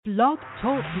Blog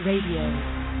Talk Radio.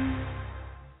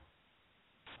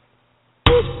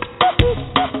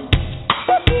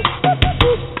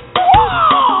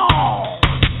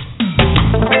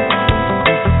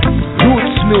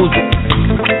 Roots music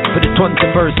for the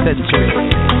 21st century.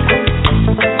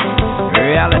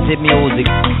 Reality music.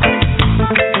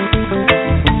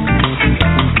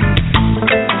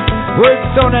 Word,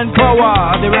 sound and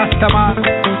power, the Rastaman.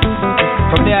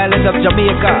 From the island of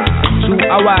Jamaica to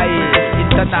Hawaii,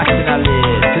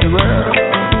 internationally to the world.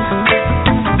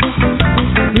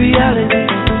 Reality,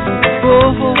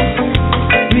 oh, oh.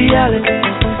 Reality,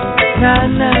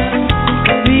 na na.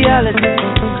 Reality,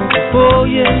 oh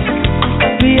yeah.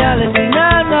 Reality,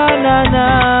 na na na na.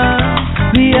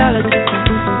 Reality,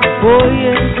 oh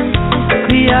yeah.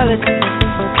 Reality,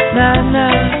 na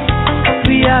na.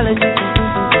 Reality,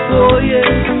 oh yeah.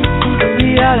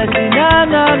 Reality, na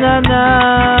na na na.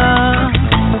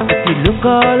 If you look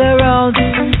all around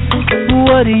you,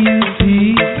 what do you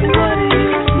see?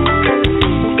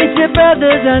 It's your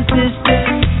brothers and sisters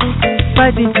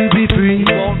fighting to be free.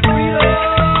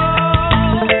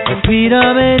 But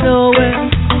freedom ain't nowhere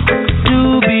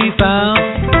to be found.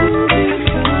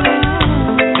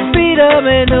 Freedom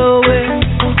ain't nowhere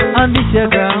on this your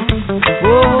ground.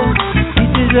 Oh, it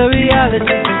is a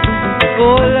reality.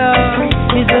 Oh Lord,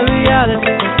 it's a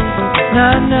reality.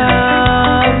 Na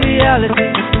na, reality.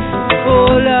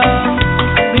 Oh Lord,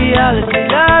 reality.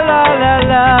 La la la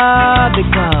la.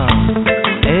 Because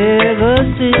ever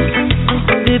since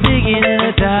the beginning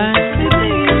of time,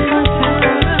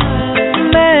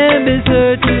 man been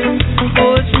searching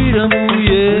for freedom, oh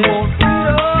yeah.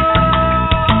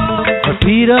 But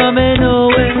freedom ain't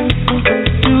nowhere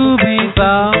to be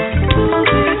found.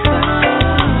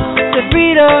 The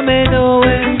freedom ain't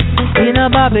nowhere in a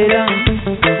Babylon.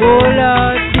 Oh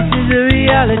Lord, this is a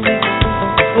reality.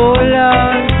 Oh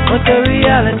Lord, what a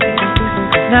reality.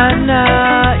 Na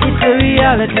na, it's a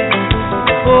reality.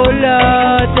 Oh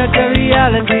Lord, that's a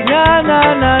reality. Na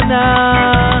na na na,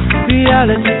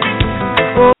 reality.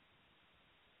 Oh.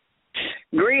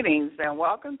 Greetings and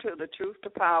welcome to the Truth to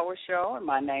Power show. And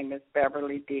my name is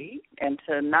Beverly D. And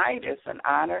tonight it's an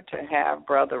honor to have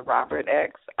Brother Robert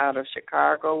X out of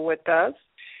Chicago with us.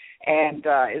 And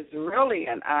it's really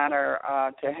an honor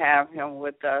to have him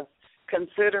with us,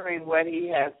 considering what he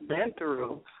has been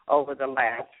through over the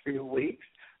last few weeks.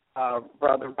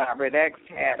 Brother Robert X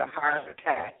had a heart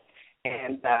attack,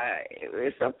 and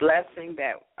it's a blessing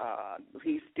that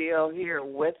he's still here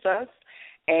with us.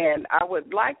 And I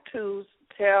would like to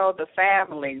tell the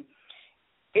family,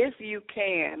 if you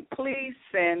can, please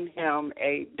send him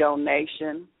a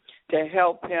donation to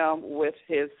help him with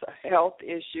his health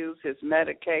issues, his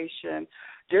medication.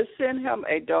 Just send him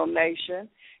a donation,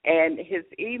 and his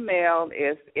email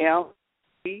is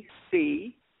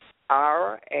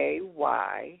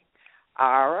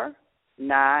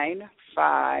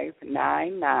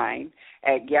mccrayr9599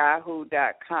 at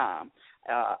yahoo.com.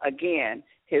 Again,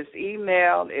 his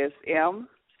email is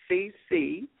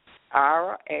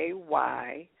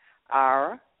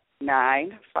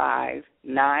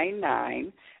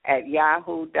mccrayr9599 at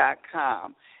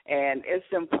yahoo.com. And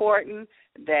it's important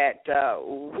that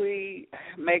we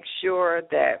make sure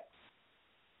that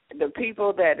the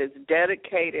people that is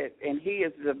dedicated, and he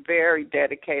is a very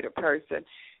dedicated person,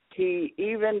 he,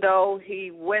 even though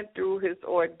he went through his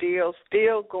ordeal,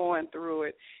 still going through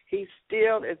it, he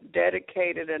still is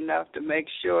dedicated enough to make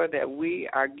sure that we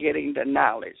are getting the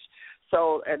knowledge.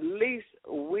 So at least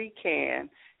we can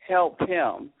help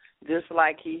him just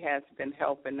like he has been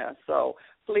helping us. So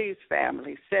please,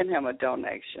 family, send him a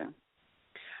donation.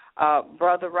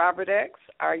 Brother Robert X,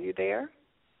 are you there?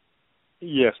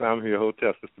 Yes, I'm here.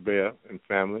 Hotep, Sister Bear and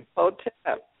family. Hotep.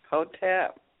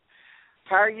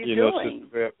 How are you doing?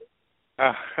 Sister Bear,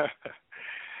 I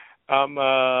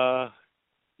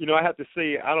have to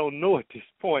say I don't know at this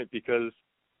point because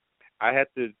I had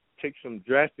to take some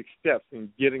drastic steps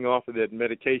in getting off of that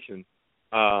medication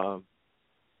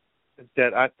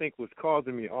that I think was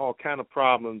causing me all kind of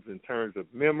problems in terms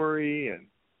of memory and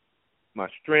my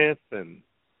strength and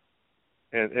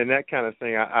that kind of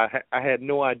thing. I had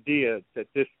no idea that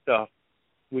this stuff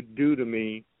would do to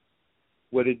me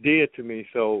what it did to me.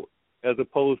 So as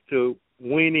opposed to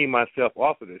weaning myself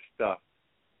off of this stuff,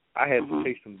 I had to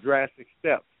take some drastic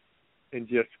steps and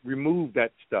just remove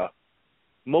that stuff,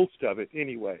 most of it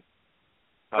anyway,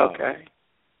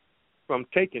 from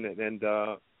taking it. And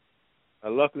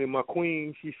luckily my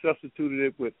queen, she substituted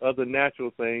it with other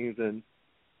natural things, and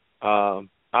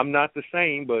I'm not the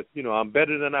same, but, I'm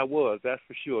better than I was, that's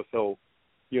for sure. So,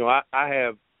 I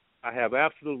have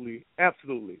absolutely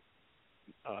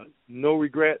no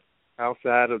regret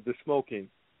outside of the smoking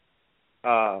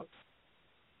and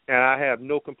I have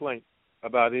no complaints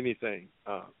about anything.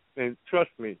 And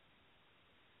trust me,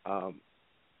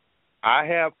 I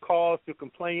have cause to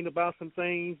complain about some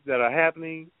things that are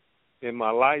happening in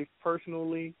my life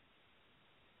personally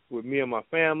with me and my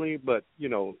family, but,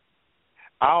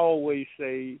 I always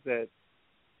say that,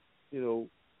 you're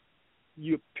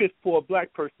piss poor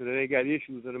black person that ain't got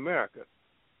issues in America.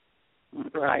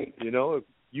 Right. If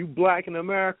you black in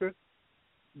America,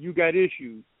 you got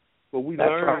issues. But we That's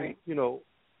learn, right.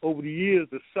 Over the years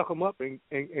to suck them up and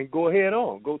go ahead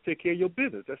on. Go take care of your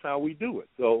business. That's how we do it.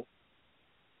 So,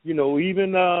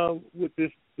 even with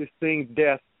this thing,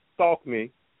 death stalk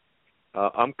me,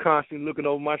 I'm constantly looking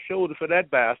over my shoulder for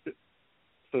that bastard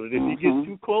so that if he gets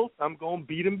too close, I'm going to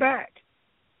beat him back.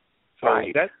 So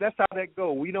right. That's how that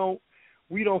goes. We don't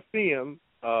see him.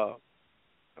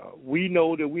 We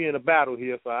know that we're in a battle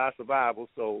here for our survival,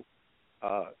 so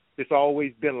it's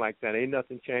always been like that. Ain't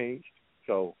nothing changed.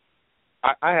 So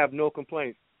I have no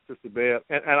complaints, Sister Bev.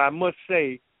 And I must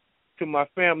say to my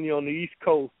family on the East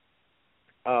Coast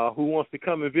who wants to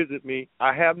come and visit me,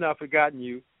 I have not forgotten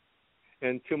you.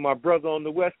 And to my brother on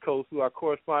the West Coast who I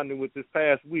corresponded with this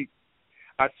past week,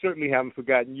 I certainly haven't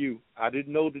forgotten you. I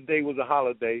didn't know the day was a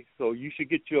holiday, so you should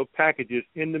get your packages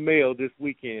in the mail this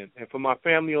weekend. And for my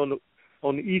family on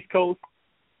the East Coast,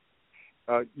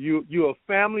 you're a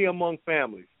family among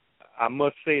families. I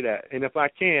must say that. And if I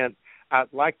can,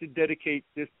 I'd like to dedicate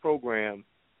this program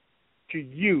to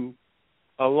you,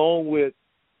 along with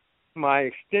my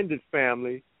extended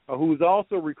family, who's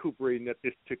also recuperating at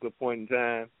this particular point in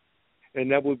time,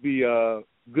 and that would be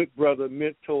good brother,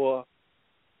 mentor,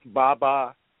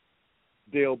 Baba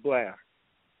Dale Blair.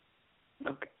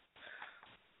 Okay.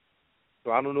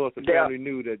 So I don't know if the family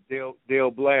knew that Dale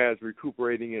Blair is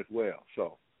recuperating as well.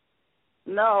 So.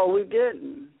 No, we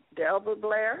didn't. Delbert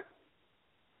Blair?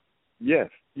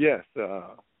 Yes.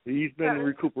 He's been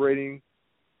recuperating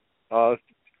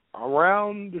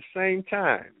around the same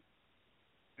time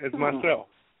as myself,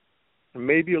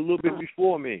 maybe a little bit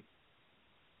before me.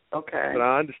 Okay. But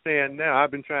I understand now.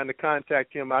 I've been trying to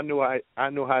contact him. I know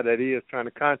how that is, trying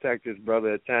to contact his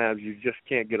brother at times. You just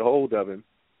can't get a hold of him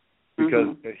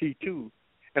because he too.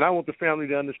 And I want the family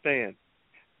to understand.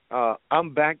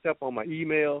 I'm backed up on my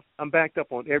emails. I'm backed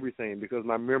up on everything because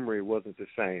my memory wasn't the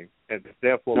same, and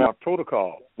therefore my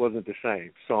protocol wasn't the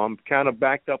same. So I'm kind of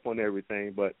backed up on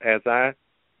everything. But as I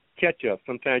catch up,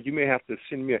 sometimes you may have to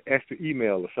send me an extra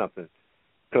email or something,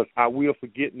 because I will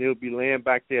forget and it'll be laying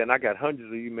back there, and I got hundreds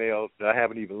of emails that I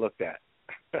haven't even looked at.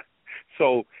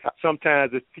 So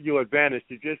sometimes it's to your advantage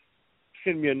to just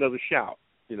send me another shout.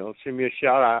 Send me a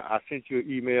shout. I sent you an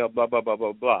email, blah, blah, blah,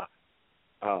 blah, blah.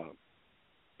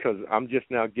 Because I'm just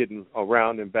now getting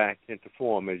around and back into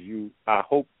form as I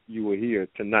hope you were here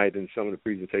tonight in some of the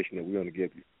presentation that we're going to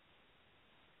give you.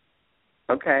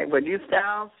 Okay, well, you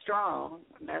sound strong.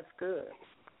 That's good.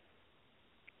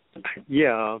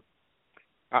 Yeah.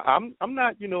 I'm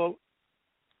not,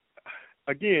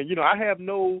 again, I have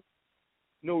no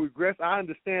regrets. I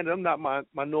understand that I'm not my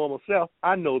normal self.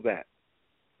 I know that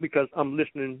because I'm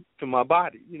listening to my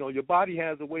body. Your body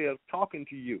has a way of talking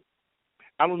to you.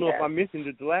 I don't know if I mentioned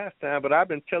it the last time, but I've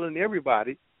been telling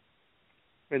everybody,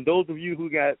 and those of you who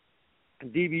got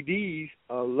DVDs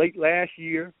late last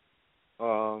year,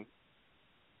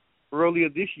 earlier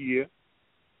this year,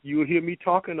 you will hear me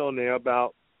talking on there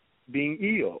about being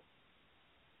ill.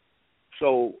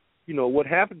 So, what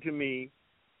happened to me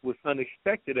was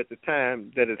unexpected at the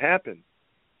time that it happened.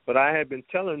 But I had been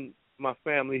telling my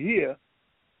family here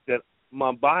that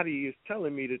my body is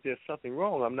telling me that there's something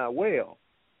wrong. I'm not well.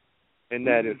 And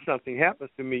that if something happens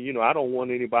to me, I don't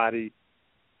want anybody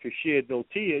to shed no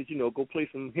tears. Go play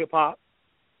some hip-hop,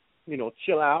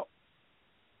 chill out,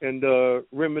 and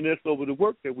reminisce over the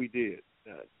work that we did.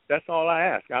 That's all I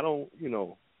ask. I don't,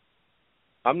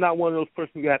 I'm not one of those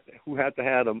persons who have to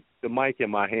have the mic in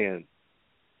my hand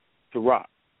to rock.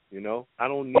 I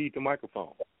don't need the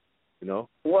microphone. Well,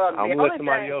 I'm going to let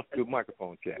somebody else do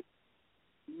microphone check.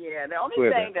 Yeah, the only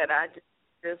thing that I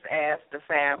just ask the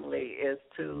family is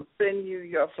to send you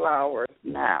your flowers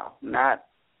now, not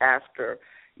after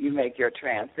you make your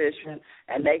transition,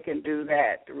 and they can do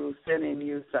that through sending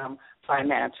you some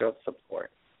financial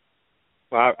support.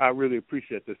 Well, I really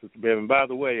appreciate this, Mr. Bevan. By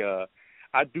the way,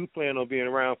 I do plan on being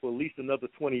around for at least another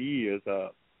 20 years.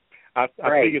 I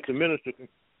figure if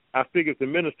the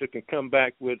minister can come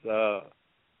back with what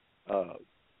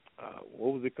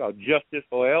was it called, Justice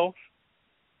or Else?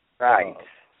 Right.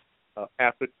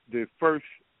 After the first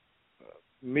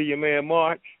Million Man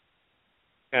March,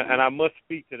 and I must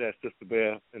speak to that, Sister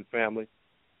Bear and family,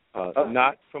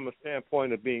 not from a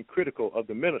standpoint of being critical of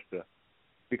the minister,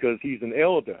 because he's an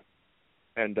elder.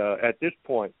 And at this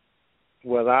point,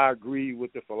 whether I agree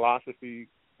with the philosophy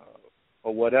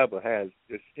or whatever,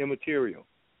 it's immaterial.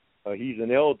 He's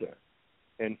an elder.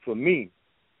 And for me,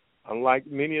 unlike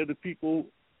many of the people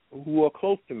who are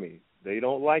close to me, they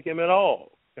don't like him at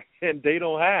all. And they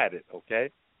don't hide it,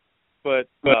 okay? But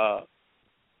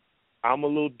I'm a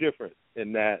little different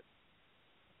in that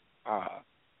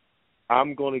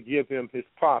I'm going to give him his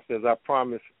props, as I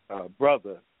promised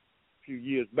brother a few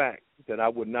years back, that I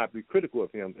would not be critical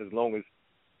of him as long as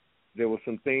there were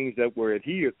some things that were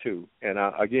adhered to. And,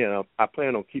 I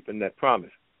plan on keeping that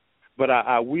promise. But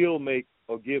I will make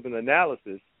or give an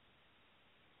analysis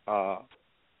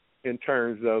in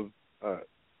terms of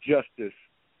justice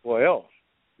or else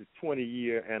the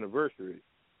 20-year anniversary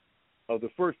of the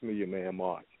first Million Man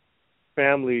March.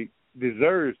 Family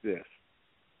deserves this.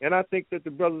 And I think that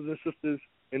the brothers and sisters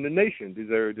in the nation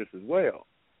deserve this as well.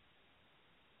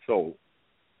 So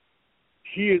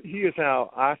here's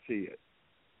how I see it.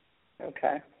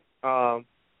 Okay.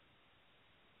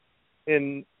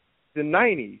 In the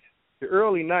 90s, the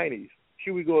early 90s,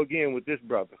 here we go again with this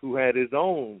brother who had his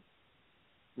own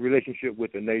relationship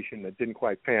with the nation that didn't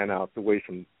quite pan out the way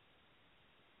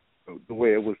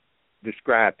it was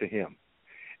described to him.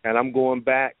 And I'm going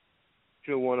back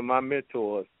to one of my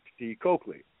mentors, Steve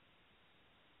Coakley.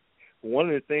 One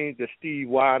of the things that Steve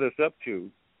wired us up to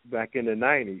back in the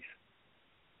 90s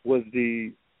was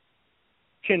the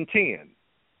 1010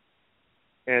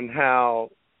 and how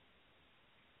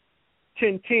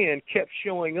 1010 kept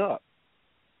showing up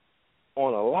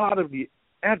on a lot of the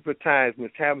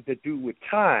advertisements having to do with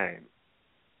time,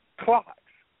 clocks.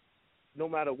 No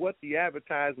matter what the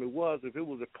advertisement was, if it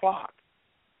was a clock,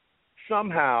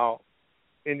 somehow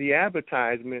in the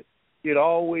advertisement it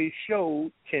always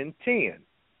showed 1010.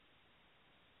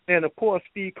 And, of course,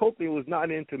 Steve Coakley was not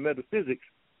into metaphysics.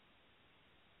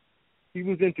 He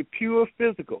was into pure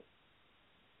physical.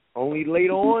 Only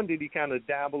later on did he kind of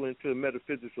dabble into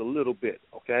metaphysics a little bit,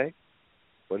 okay?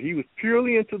 But he was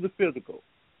purely into the physical.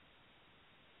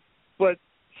 But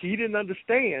he didn't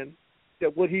understand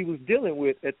that what he was dealing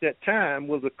with at that time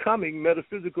was a coming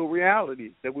metaphysical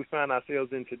reality that we find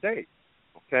ourselves in today,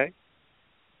 okay?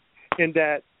 And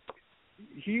that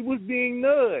he was being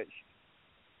nudged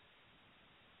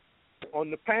on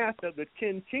the path of the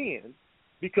 1010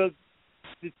 because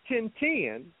the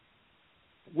 1010,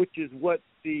 which is what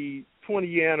the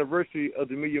 20-year anniversary of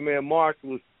the Million Man March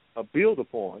was built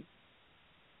upon,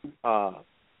 the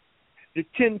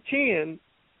 1010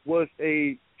 was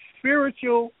a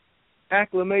spiritual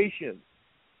acclamation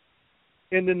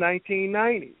in the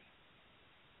 1990s.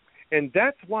 And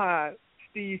that's why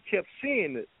Steve kept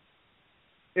seeing it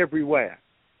everywhere.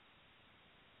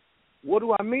 What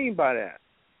do I mean by that?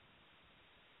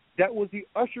 That was the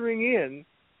ushering in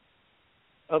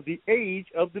of the age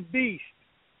of the beast.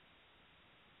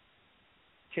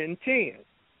 1010.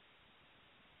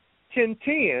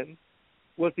 1010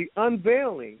 was the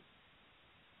unveiling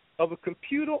of a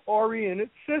computer-oriented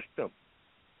system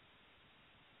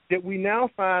that we now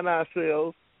find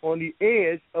ourselves on the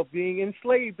edge of being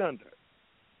enslaved under.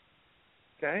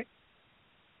 Okay?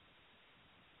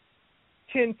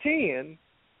 1010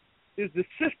 is the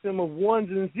system of ones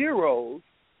and zeros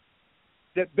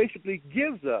that basically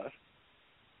gives us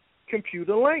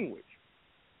computer language.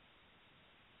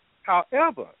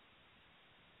 However,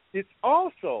 it's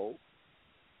also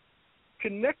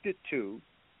connected to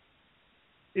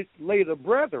its later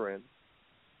brethren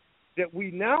that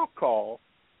we now call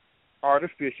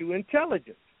artificial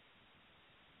intelligence.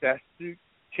 That's the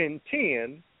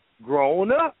 1010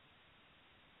 grown up.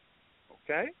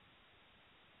 Okay?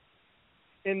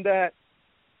 In that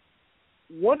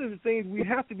one of the things we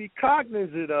have to be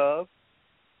cognizant of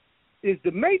is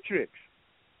the Matrix.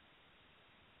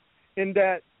 In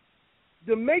that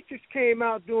the Matrix came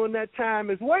out during that time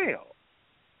as well.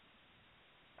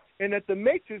 And that the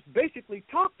Matrix basically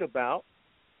talked about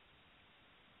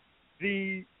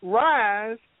the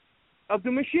rise of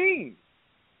the machine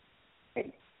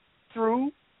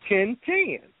through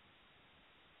 1010.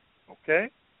 Okay?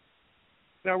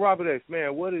 Now, Robert X.,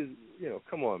 man, what is,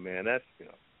 come on, man, that's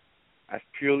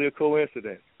purely a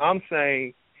coincidence. I'm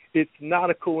saying it's not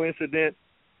a coincidence.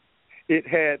 It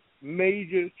had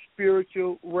major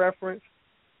spiritual reference,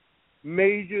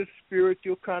 major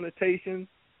spiritual connotations,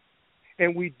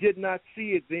 and we did not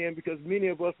see it then because many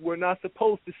of us were not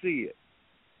supposed to see it.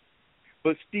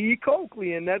 But Steve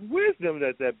Coakley and that wisdom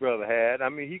that brother had, I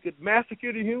mean, he could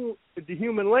massacre the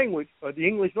human language or the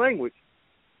English language,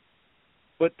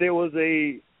 but there was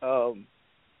a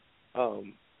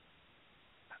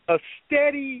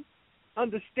steady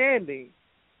understanding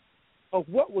of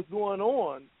what was going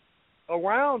on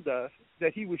around us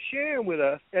that he was sharing with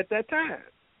us at that time.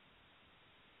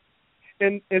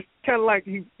 And it's kind of like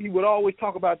he would always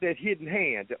talk about that hidden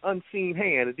hand, the unseen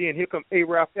hand. And then here comes A.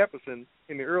 Ralph Epperson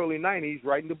in the early 90s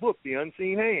writing the book, The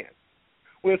Unseen Hand.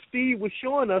 Well, Steve was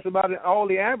showing us about all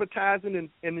the advertising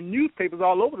and the newspapers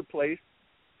all over the place,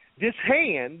 this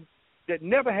hand that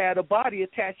never had a body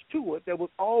attached to it, that was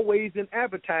always in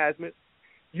advertisement.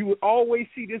 You would always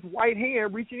see this white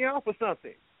hand reaching out for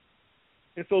something.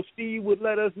 And so Steve would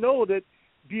let us know that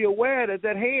be aware that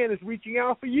that hand is reaching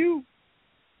out for you.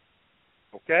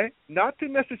 Okay? Not to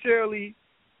necessarily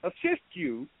assist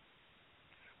you,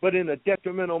 but in a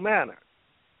detrimental manner.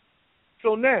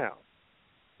 So now,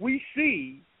 we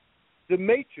see the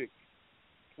Matrix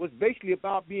was basically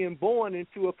about being born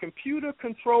into a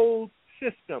computer-controlled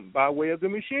system by way of the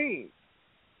machine,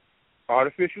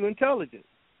 artificial intelligence.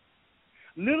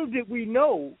 Little did we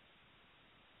know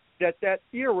that that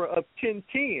era of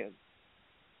 1010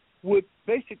 would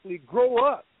basically grow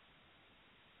up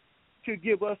to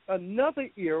give us another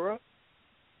era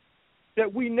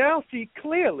that we now see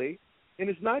clearly, and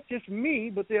it's not just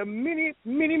me, but there are many,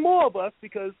 many more of us,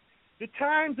 because the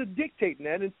times are dictating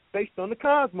that, and it's based on the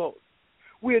cosmos.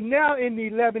 We're now in the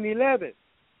 1111.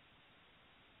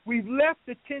 We've left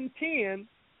the 1010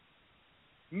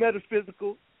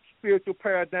 metaphysical, spiritual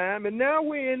paradigm, and now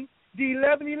we're in the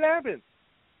 1111.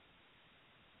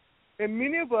 And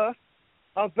many of us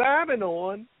are vibing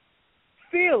on,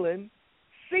 feeling,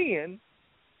 seeing,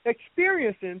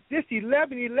 experiencing this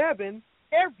 1111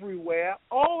 everywhere,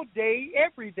 all day,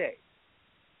 every day.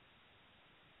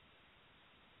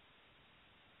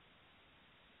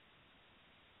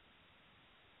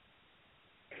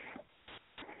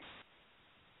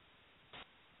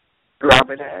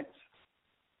 Robert X.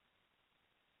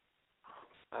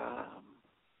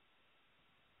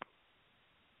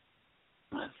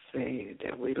 Let's see,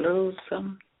 did we lose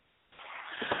him?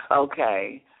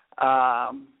 Okay.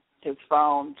 His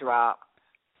phone dropped,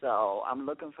 so I'm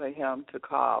looking for him to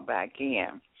call back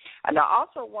in. And I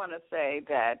also want to say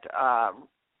that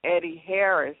Eddie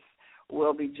Harris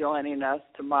will be joining us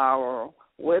tomorrow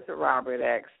with Robert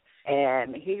X,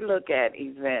 and he look at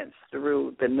events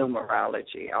through the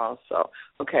numerology also.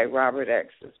 Okay, Robert X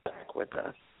is back with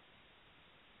us.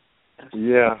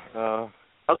 Yeah.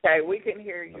 Okay, we can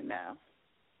hear you now.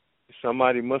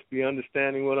 Somebody must be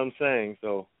understanding what I'm saying,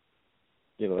 so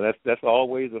that's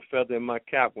always a feather in my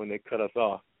cap when they cut us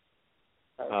off.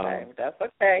 Okay, that's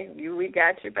okay. We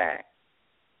got you back.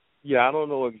 Yeah, I don't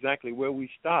know exactly where we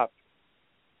stopped.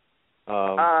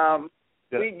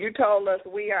 You told us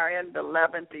we are in the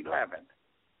 11th 11.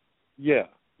 Yeah.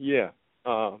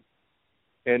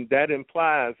 And that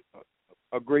implies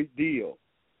a great deal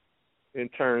in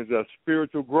terms of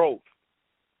spiritual growth,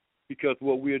 because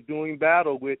what we are doing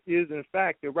battle with is, in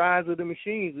fact, the rise of the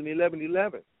machines in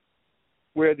 1111,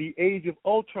 where the age of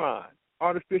Ultron,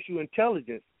 artificial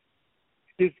intelligence,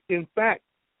 is, in fact,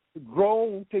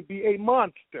 grown to be a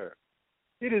monster.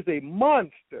 It is a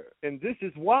monster, and this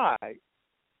is why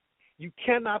you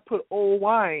cannot put old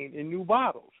wine in new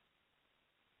bottles.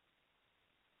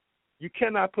 You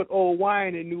cannot put old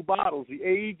wine in new bottles. The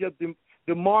age of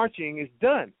the marching is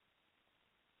done.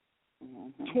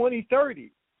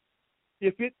 2030.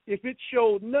 If it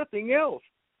showed nothing else,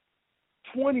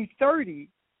 2030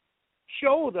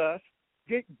 showed us,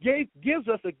 gives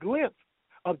us a glimpse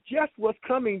of just what's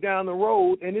coming down the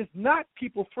road, and it's not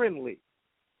people friendly.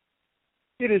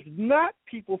 It is not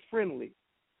people friendly.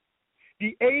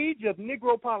 The age of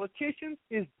Negro politicians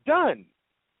is done.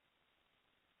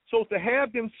 So to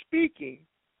have them speaking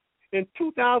in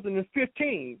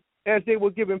 2015, as they were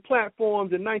given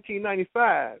platforms in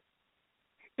 1995,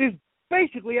 is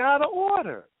basically out of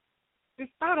order.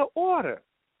 It's out of order.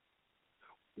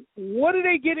 What are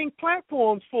they getting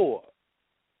platforms for?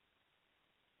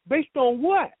 Based on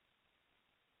what?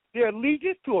 Their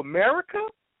allegiance to America?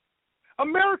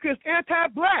 America is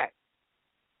anti-black.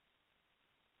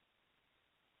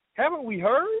 Haven't we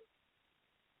heard?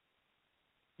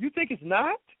 You think it's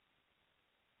not?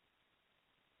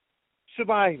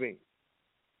 Surviving.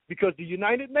 Because the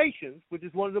United Nations, which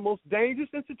is one of the most dangerous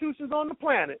institutions on the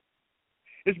planet,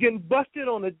 is getting busted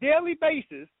on a daily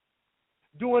basis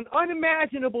doing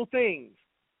unimaginable things.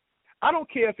 I don't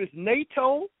care if it's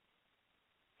NATO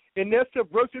in their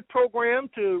subversive program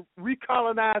to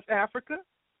recolonize Africa,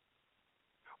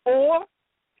 or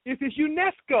if it's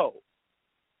UNESCO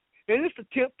in its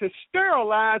attempt to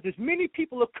sterilize as many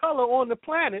people of color on the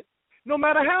planet, no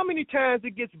matter how many times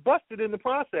it gets busted in the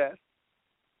process.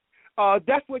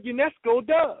 That's what UNESCO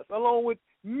does, along with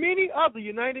many other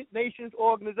United Nations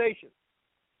organizations.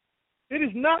 It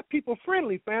is not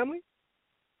people-friendly, family.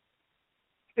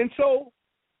 And so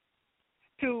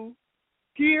to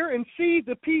hear and see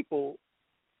the people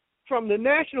from the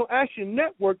National Action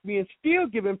Network being still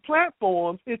given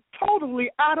platforms is totally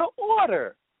out of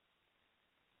order.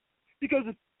 Because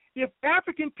if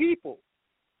African people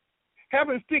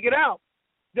haven't figured out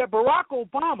that Barack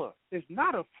Obama is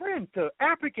not a friend to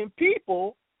African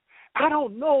people, I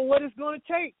don't know what it's going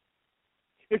to take.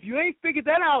 If you ain't figured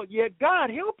that out yet, God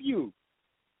help you.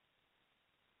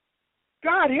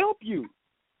 God help you.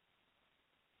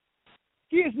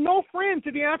 He is no friend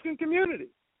to the African community.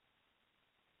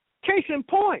 Case in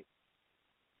point,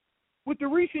 with the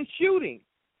recent shooting,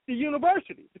 the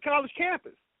university, the college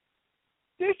campus,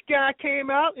 this guy came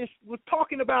out and was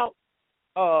talking about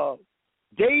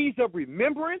days of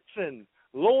remembrance and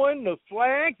lowering the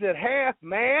flags at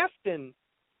half-mast and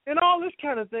all this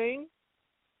kind of thing.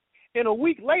 And a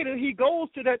week later, he goes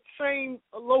to that same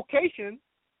location,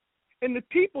 and the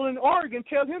people in Oregon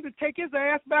tell him to take his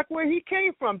ass back where he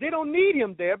came from. They don't need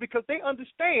him there because they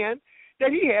understand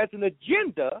that he has an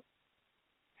agenda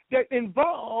that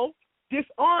involves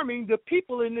disarming the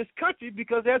people in this country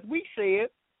because, as we said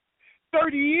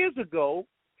 30 years ago,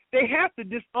 they have to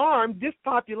disarm this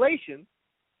population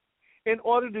in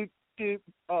order to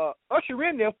usher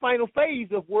in their final phase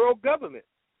of world government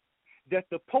that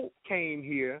the Pope came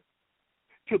here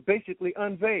to basically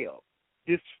unveil.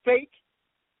 This fake,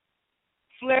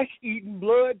 flesh-eating,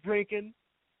 blood-drinking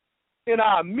in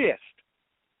our midst,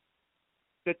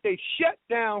 that they shut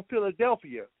down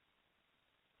Philadelphia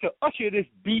to usher this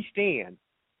beast in.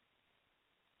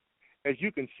 As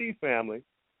you can see, family,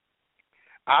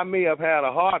 I may have had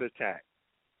a heart attack,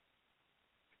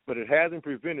 but it hasn't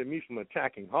prevented me from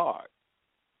attacking hard.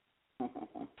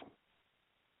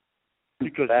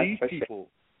 Because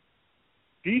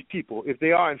these people, if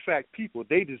they are in fact people,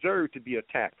 they deserve to be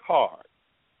attacked hard.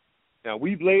 Now,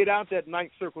 we've laid out that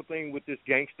Ninth Circle thing with this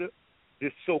gangster,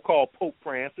 this so-called Pope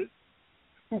Francis,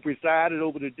 who presided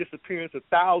over the disappearance of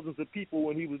thousands of people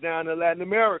when he was down in Latin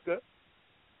America.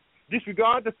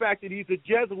 Disregard the fact that he's a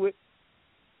Jesuit,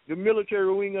 the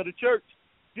military wing of the church.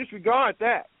 Disregard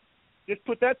that. Just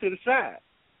put that to the side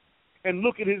and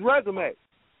look at his resume.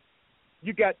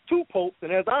 You got two popes,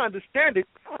 and as I understand it,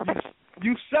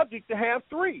 you subject to have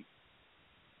three.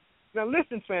 Now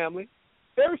listen, family,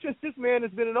 ever since this man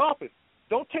has been in office,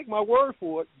 don't take my word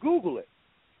for it, Google it.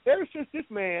 Ever since this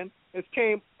man has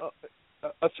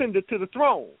ascended to the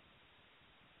throne,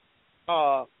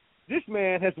 this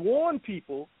man has warned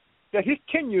people that his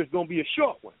tenure is going to be a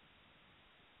short one.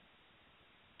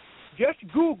 Just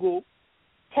Google,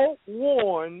 Pope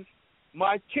warns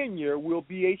my tenure will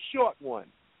be a short one.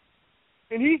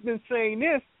 And he's been saying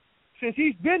this since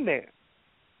he's been there.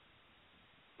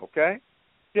 Okay?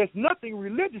 There's nothing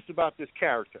religious about this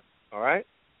character, all right?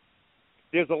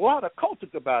 There's a lot of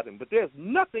cultic about him, but there's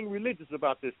nothing religious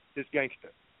about this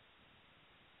gangster.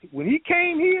 When he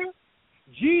came here,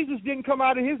 Jesus didn't come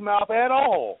out of his mouth at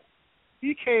all.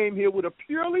 He came here with a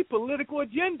purely political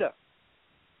agenda.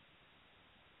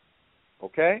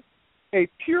 Okay? A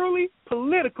purely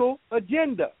political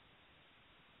agenda.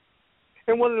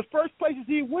 And one of the first places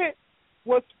he went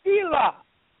was Philadelphia.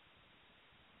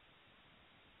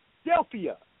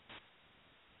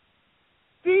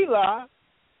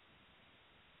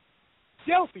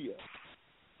 Philadelphia.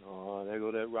 Oh, there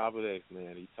go that Robert X,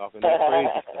 man. He's talking that crazy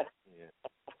stuff. Yeah.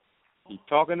 He's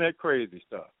talking that crazy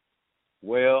stuff.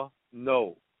 Well,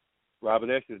 no. Robert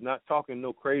X is not talking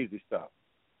no crazy stuff.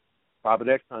 Robert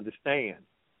X understands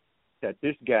that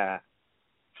this guy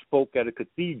spoke at a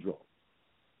cathedral,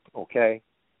 okay?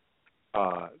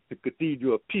 The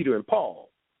Cathedral of Peter and Paul.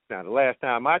 Now, the last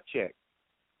time I checked,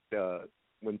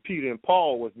 when Peter and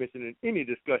Paul was mentioned in any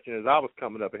discussion as I was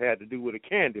coming up, it had to do with a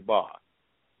candy bar,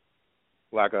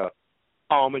 like a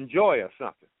Almond Joy or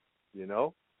something, you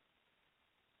know?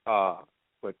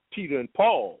 But Peter and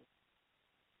Paul,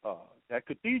 that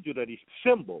cathedral that is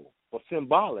symbol or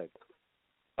symbolic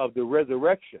of the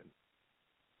resurrection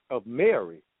of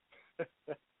Mary.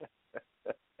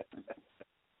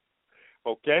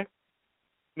 Okay?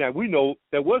 Now, we know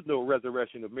there was no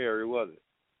resurrection of Mary, was it?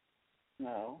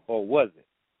 No. Or was it?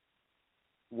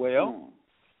 Well,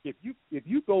 if you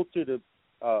go to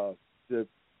the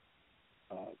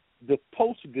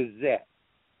Post-Gazette,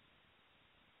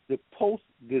 the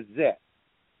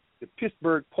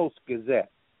Pittsburgh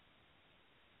Post-Gazette,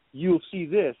 you'll see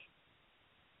this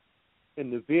in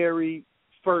the very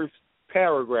first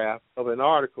paragraph of an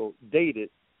article dated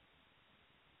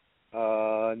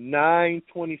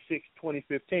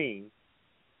 9/26/2015.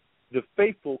 The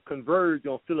faithful converge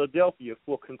on Philadelphia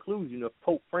for conclusion of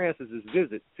Pope Francis's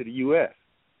visit to the U.S.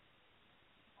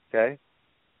 okay?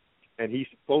 And he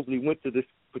supposedly went to this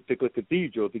particular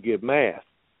cathedral to give mass.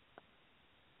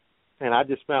 And I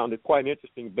just found it quite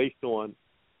interesting based on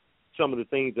some of the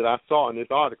things that I saw in this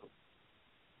article.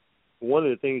 One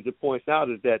of the things it points out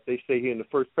is that they say here in the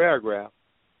first paragraph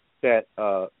that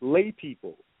lay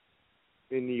people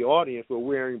in the audience were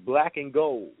wearing black and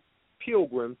gold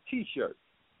pilgrim T-shirts.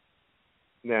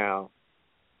 Now,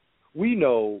 we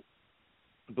know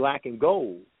black and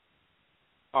gold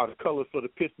are the colors for the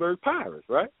Pittsburgh Pirates,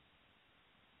 right?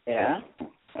 Yeah.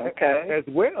 Okay. As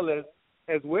well as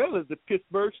the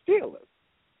Pittsburgh Steelers.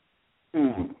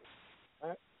 Mm.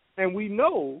 Right? And we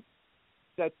know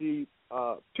that the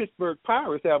Pittsburgh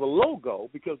Pirates have a logo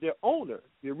because their owner,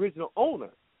 the original owner,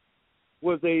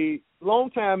 was a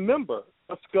longtime member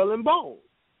of Skull and Bones.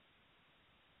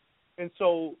 And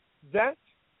so that's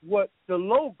what the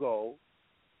logo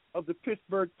of the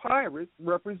Pittsburgh Pirates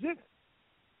represented,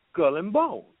 Skull and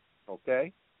Bones,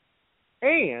 okay?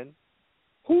 And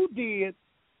who did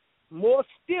more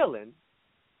stealing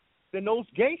than those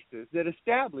gangsters that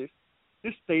established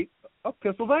the state of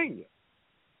Pennsylvania?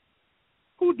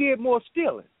 Who did more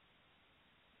stealing?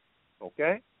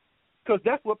 Okay? Because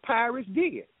that's what pirates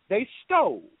did. They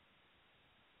stole.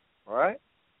 All right?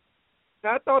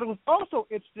 Now, I thought it was also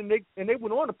interesting, and they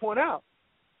went on to point out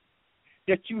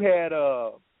that you had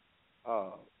a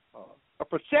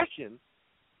procession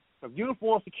of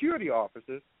uniformed security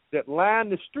officers that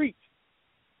lined the streets,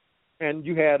 and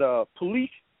you had police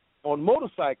on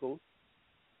motorcycles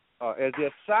as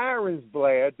their sirens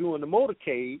blared during the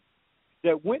motorcade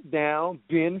that went down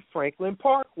Ben Franklin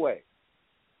Parkway.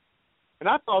 And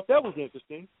I thought that was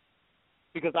interesting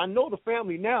because I know the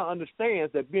family now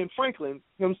understands that Ben Franklin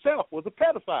himself was a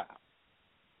pedophile.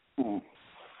 Mm.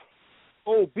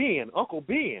 Old Ben, Uncle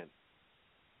Ben,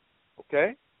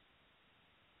 okay?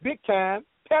 Big time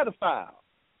pedophile.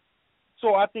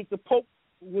 So I think the Pope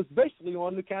was basically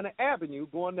on the kind of avenue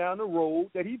going down the road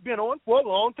that he's been on for a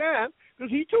long time because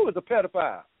he too is a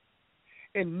pedophile.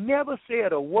 And never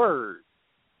said a word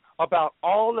about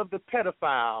all of the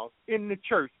pedophiles in the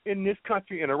church, in this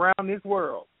country, and around this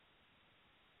world.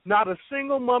 Not a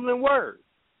single mumbling word.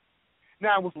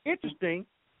 Now, it was interesting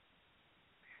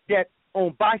that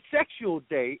on Bisexual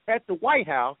Day at the White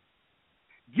House,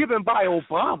 given by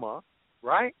Obama,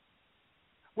 right,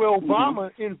 where Obama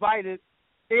invited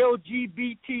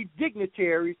LGBT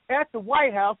dignitaries at the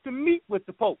White House to meet with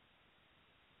the Pope.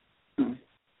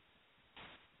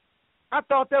 I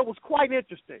thought that was quite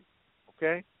interesting,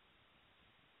 okay,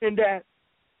 in that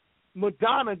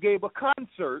Madonna gave a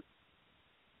concert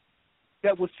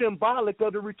that was symbolic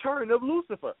of the return of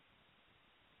Lucifer,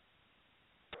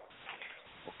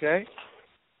 okay?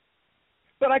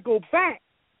 But I go back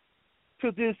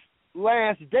to this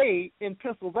last day in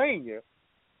Pennsylvania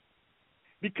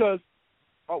because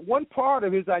one part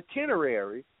of his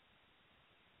itinerary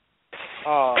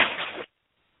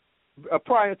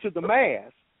prior to the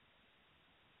Mass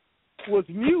was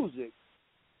music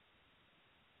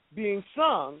being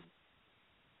sung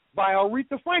by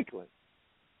Aretha Franklin.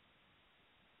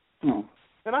 Mm.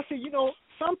 And I said,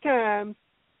 sometimes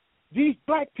these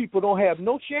black people don't have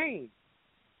no shame.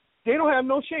 They don't have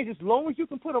no shame. As long as you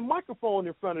can put a microphone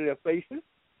in front of their faces,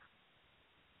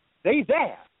 they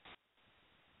there.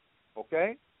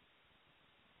 Okay?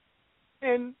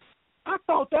 And I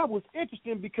thought that was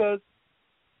interesting because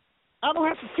I don't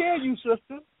have to tell you,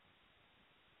 sister,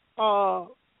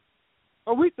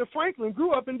 Aretha Franklin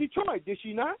grew up in Detroit, did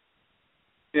she not?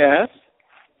 Yes.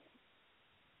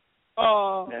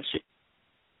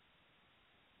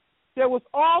 There was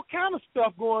all kind of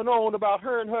stuff going on about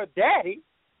her and her daddy,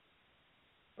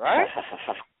 right?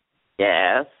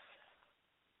 Yes.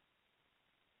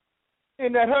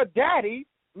 And that her daddy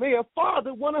may have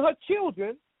fathered one of her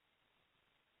children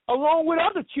along with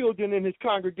other children in his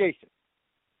congregation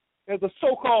as a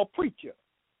so-called preacher.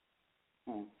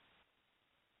 Mm.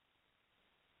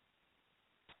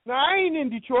 Now, I ain't in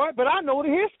Detroit, but I know the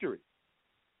history.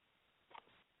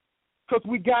 Because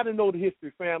we got to know the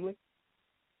history, family.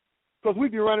 Because we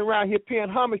be running around here paying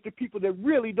homage to people that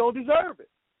really don't deserve it.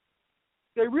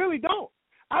 They really don't.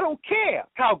 I don't care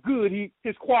how good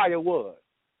his choir was.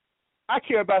 I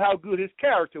care about how good his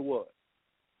character was.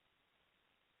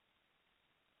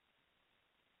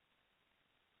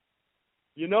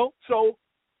 So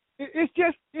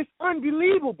it's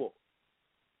unbelievable.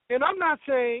 And I'm not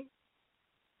saying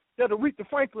that Aretha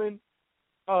Franklin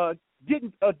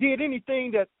did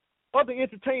anything that other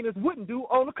entertainers wouldn't do.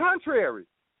 On the contrary,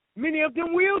 many of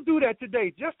them will do that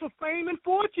today just for fame and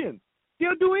fortune.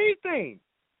 They'll do anything.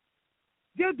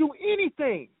 They'll do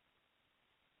anything.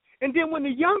 And then when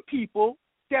the young people,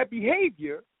 that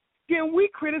behavior then we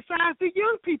criticize the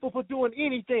young people for doing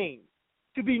anything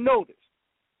to be noticed.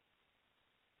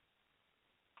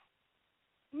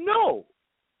 No.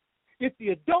 If the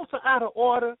adults are out of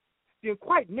order, then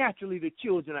quite naturally the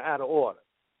children are out of order.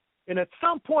 And at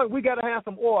some point, we got to have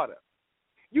some order.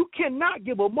 You cannot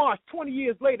give a march 20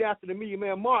 years later after the Million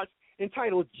Man March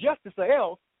entitled Justice or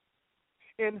Else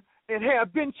and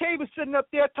have Ben Chavis sitting up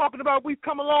there talking about we've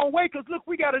come a long way because, look,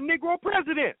 we got a Negro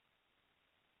president.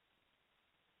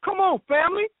 Come on,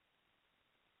 family.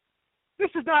 This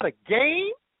is not a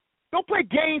game. Don't play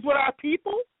games with our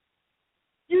people.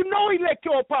 You know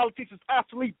electoral politics is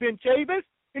obsolete, Ben Chavis.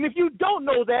 And if you don't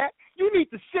know that, you need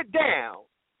to sit down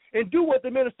and do what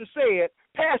the minister said,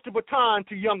 pass the baton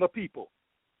to younger people.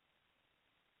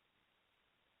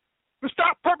 But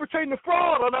stop perpetrating the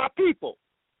fraud on our people.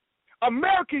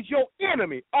 America is your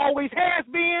enemy. Always has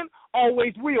been,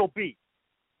 always will be.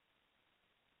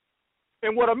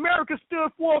 And what America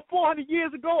stood for 400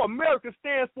 years ago, America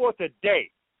stands for today.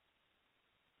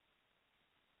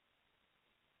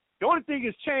 The only thing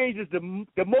that's changed is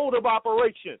the mode of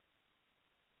operation.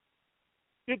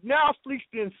 It now seeks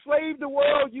to enslave the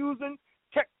world using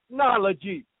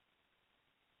technology.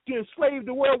 To enslave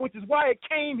the world, which is why it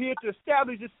came here to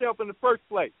establish itself in the first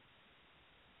place.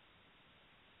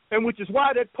 And which is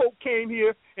why that Pope came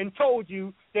here and told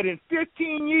you that in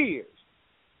 15 years,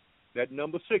 that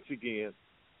number 6 again,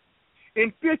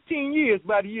 in 15 years,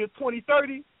 by the year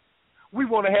 2030, we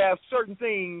want to have certain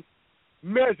things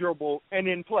measurable and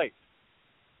in place.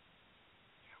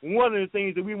 One of the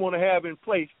things that we want to have in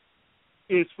place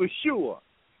is for sure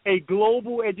a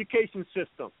global education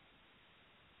system,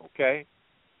 okay?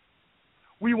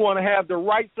 We want to have the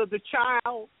rights of the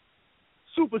child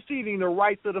superseding the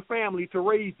rights of the family to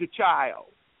raise the child.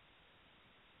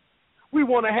 We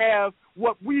want to have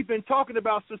what we've been talking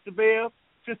about, Sister Bev,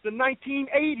 since the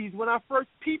 1980s when I first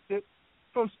peeped it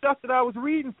from stuff that I was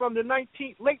reading from the late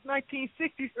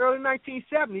 1960s, early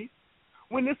 1970s,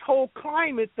 when this whole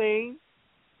climate thing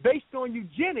based on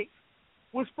eugenics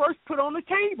was first put on the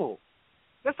table.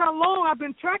 That's how long I've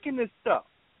been tracking this stuff.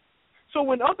 So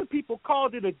when other people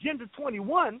called it Agenda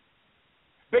 21,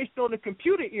 based on the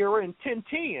computer era in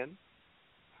 1010,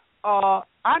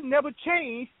 I never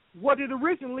changed what it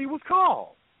originally was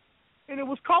called. And it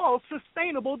was called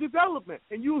sustainable development.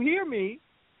 And you hear me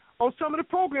on some of the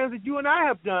programs that you and I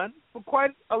have done for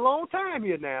quite a long time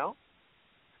here now,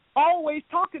 always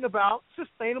talking about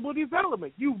sustainable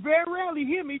development. You very rarely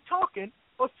hear me talking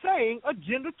or saying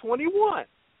Agenda 21.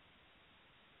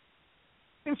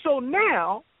 And so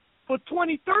now, for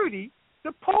 2030,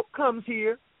 the Pope comes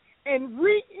here and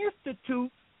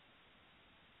reinstitutes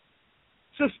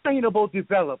sustainable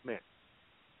development.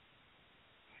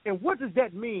 And what does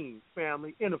that mean,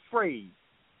 family, in a phrase?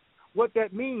 What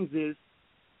that means is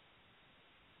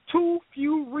too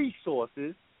few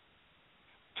resources,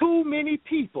 too many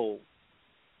people.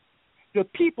 The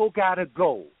people got to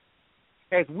go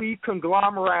as we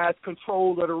conglomerize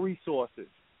control of the resources.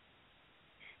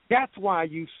 That's why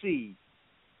you see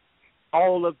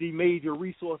all of the major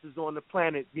resources on the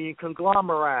planet being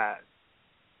conglomerized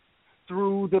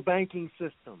through the banking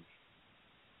systems.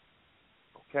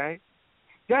 Okay?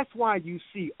 That's why you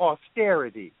see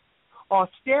austerity.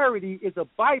 Austerity is a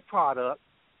byproduct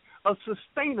of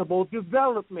sustainable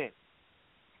development.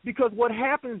 Because what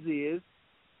happens is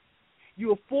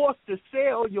you're forced to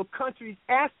sell your country's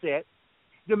assets.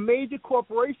 The major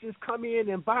corporations come in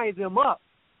and buy them up.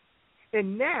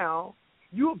 And now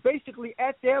you're basically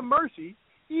at their mercy,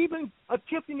 even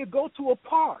attempting to go to a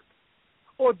park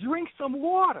or drink some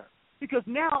water, because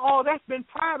now all that's been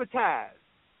privatized.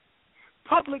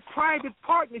 Public-private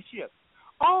partnerships,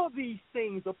 all these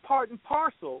things are part and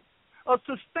parcel of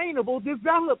sustainable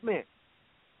development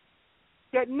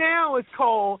that now is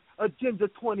called Agenda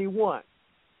 21.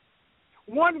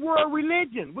 One world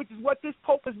religion, which is what this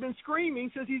Pope has been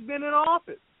screaming since he's been in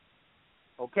office.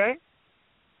 Okay?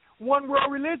 One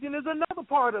world religion is another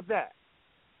part of that.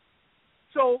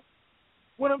 So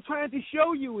what I'm trying to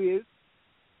show you is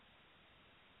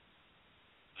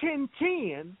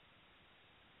 1010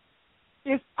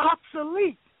 is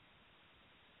obsolete.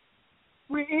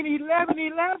 We're in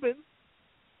 1111,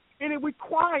 and it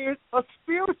requires a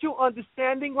spiritual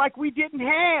understanding like we didn't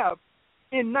have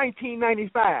in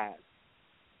 1995.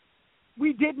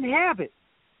 We didn't have it.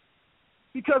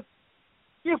 Because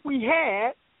if we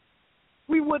had,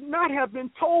 we would not have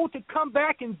been told to come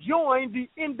back and join the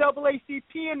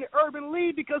NAACP and the Urban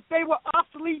League because they were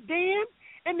obsolete then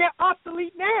and they're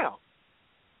obsolete now.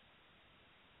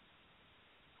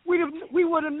 We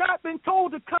would have not been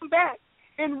told to come back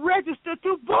and register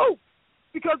to vote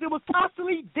because it was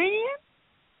obsolete then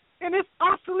and it's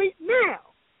obsolete now.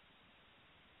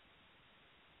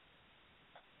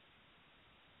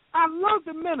 I love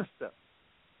the minister,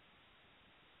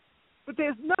 but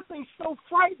there's nothing so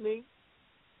frightening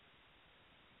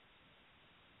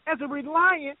as a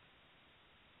reliance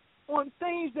on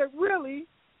things that really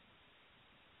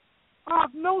are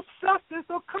of no substance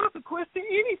or consequence to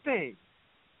anything.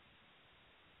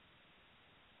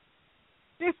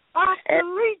 It's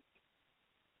obsolete.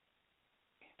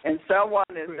 And someone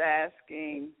is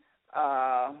asking,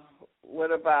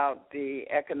 what about the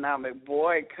economic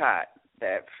boycott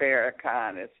that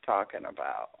Farrakhan is talking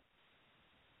about?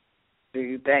 Do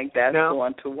you think that's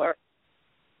going to work?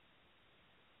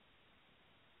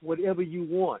 Whatever you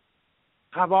want.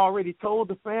 I've already told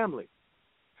the family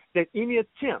that any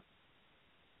attempt,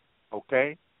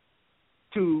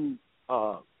 to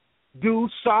do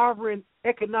sovereign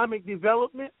economic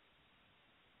development,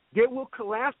 they will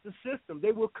collapse the system.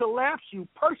 They will collapse you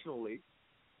personally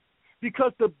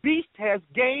because the beast has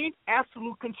gained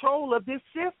absolute control of this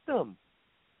system.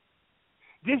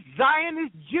 This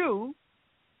Zionist Jew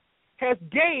has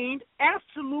gained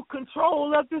absolute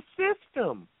control of the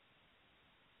system.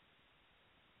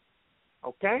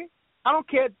 Okay? I don't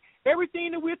care.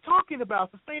 Everything that we're talking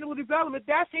about, sustainable development,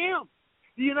 that's him.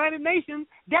 The United Nations,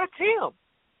 that's him.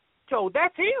 So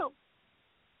that's him.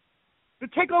 To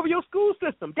take over your school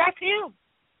system, that's him.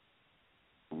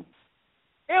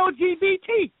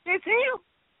 LGBT, it's him.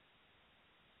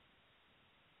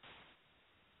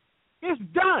 It's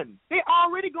done. They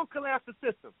already going to collapse the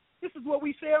system. This is what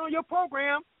we said on your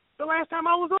program the last time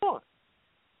I was on.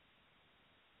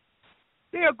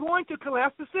 They are going to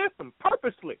collapse the system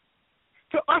purposely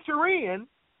to usher in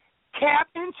cap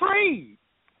and trade.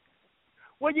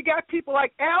 Well, you got people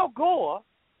like Al Gore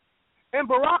and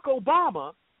Barack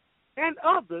Obama and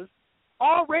others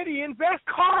already invest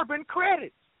carbon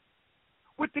credits.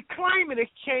 With the climate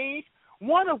exchange,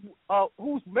 one of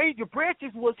whose major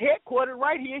branches was headquartered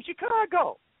right here in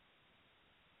Chicago.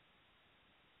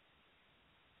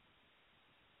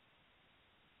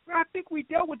 I think we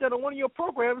dealt with that on one of your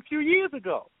programs a few years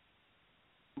ago.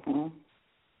 Mm-hmm.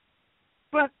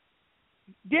 But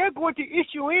they're going to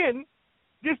issue in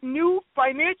this new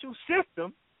financial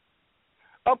system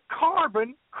of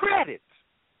carbon credits.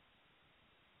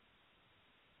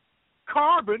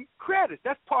 Carbon credits.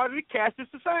 That's part of the cashless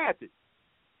society.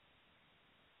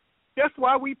 That's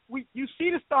why you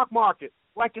see the stock market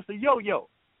like it's a yo-yo.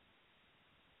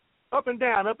 Up and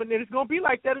down, up and down. It's going to be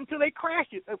like that until they crash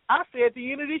it. I say at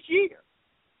the end of this year.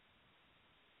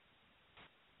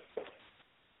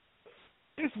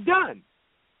 It's done.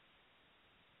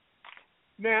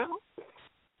 Now,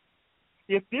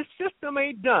 if this system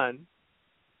ain't done,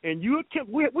 and you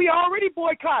attempt, we already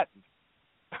boycotting.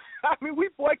 I mean, we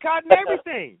boycotting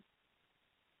everything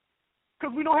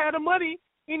because we don't have the money,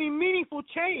 any meaningful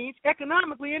change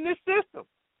economically in this system.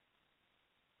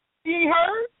 You ain't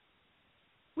heard?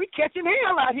 We catching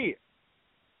hell out here.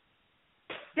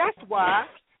 That's why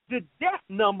the death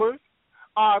numbers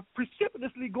are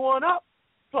precipitously going up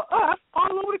for us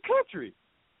all over the country.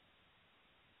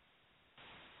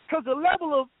 Because the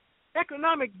level of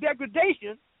economic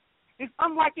degradation is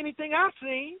unlike anything I've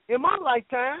seen in my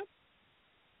lifetime.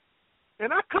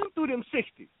 And I come through them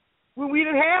 60s when we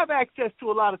didn't have access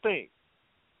to a lot of things.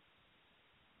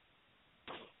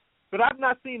 But I've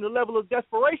not seen the level of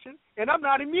desperation, and I'm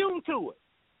not immune to it.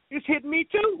 It's hit me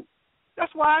too.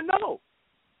 That's why I know.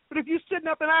 But if you're sitting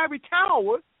up in ivory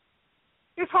towers,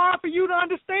 it's hard for you to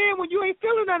understand when you ain't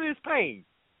feeling none of this pain.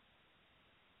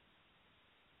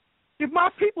 If my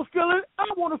people feel it, I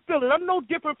want to feel it. I'm no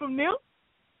different from them.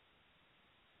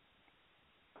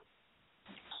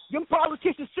 Them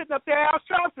politicians sitting up there, Al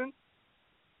Sharpton,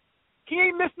 he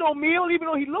ain't missed no meal even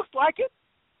though he looks like it.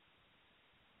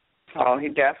 Oh, he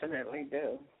definitely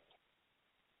do.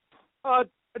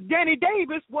 Danny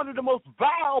Davis, one of the most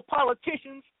vile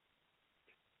politicians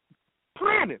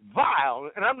planet, vile.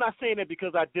 And I'm not saying that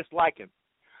because I dislike him.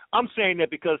 I'm saying that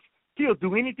because he'll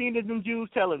do anything that them Jews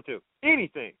tell him to.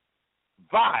 Anything.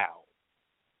 Vile.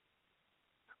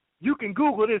 You can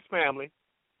Google this, family.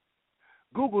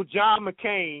 Google John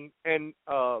McCain and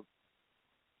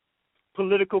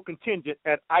political contingent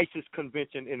at ISIS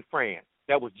convention in France.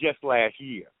 That was just last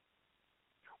year.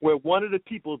 Where one of the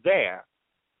people there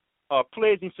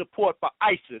pledging support for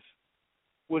ISIS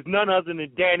was none other than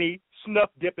Danny Snuff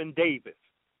Dippin' Davis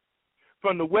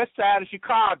from the west side of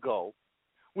Chicago,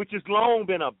 which has long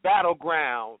been a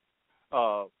battleground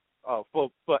for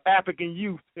African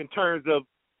youth in terms of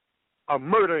a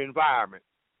murder environment.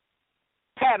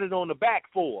 Patted on the back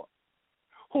for,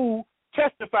 who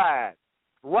testified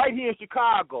right here in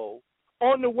Chicago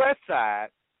on the west side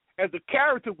as a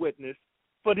character witness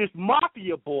for this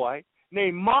mafia boy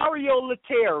named Mario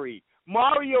Lettieri.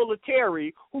 Mario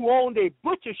Lettieri, who owned a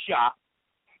butcher shop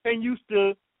and used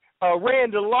to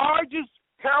ran the largest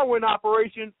heroin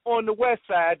operation on the West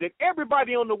Side that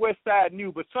everybody on the West Side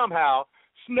knew, but somehow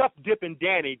Snuff Dippin'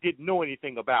 Danny didn't know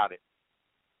anything about it.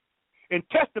 And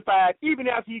testified even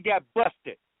after he got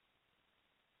busted.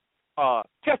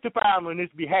 Testified on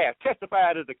his behalf,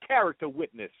 testified as a character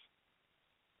witness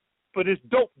for this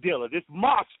dope dealer, this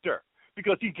mobster,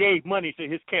 because he gave money to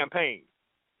his campaign.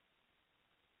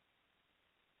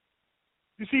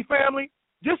 You see, family,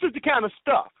 this is the kind of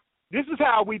stuff. This is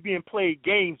how we're being played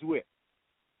games with.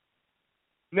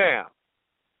 Now,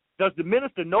 does the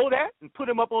minister know that and put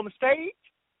him up on the stage?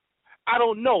 I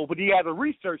don't know, but he has a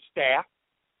research staff.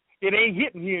 It ain't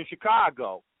hitting here in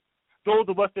Chicago. Those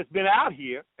of us that's been out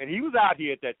here, and he was out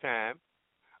here at that time,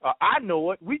 I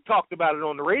know it. We talked about it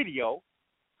on the radio,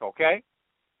 okay?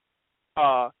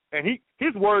 And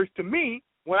his words to me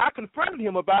when I confronted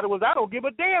him about it was, I don't give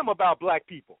a damn about black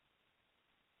people.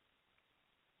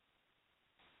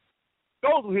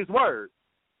 Those were his words.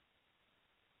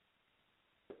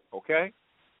 Okay?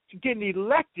 He's getting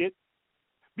elected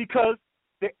because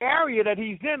the area that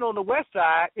he's in on the West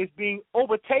Side is being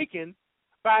overtaken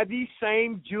by these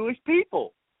same Jewish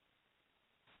people.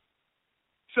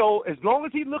 So as long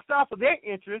as he looks out for their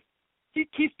interests, he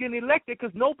keeps getting elected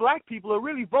because no black people are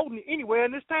really voting anywhere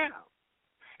in this town.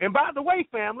 And by the way,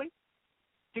 family,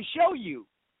 to show you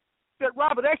that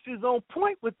Robert X is on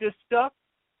point with this stuff,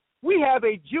 we have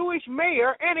a Jewish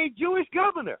mayor and a Jewish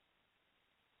governor.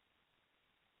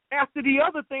 After the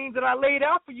other things that I laid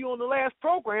out for you on the last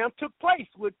program took place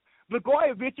with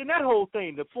Blagojevich and that whole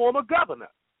thing, the former governor.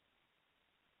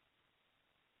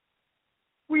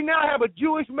 We now have a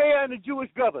Jewish mayor and a Jewish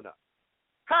governor.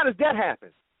 How does that happen?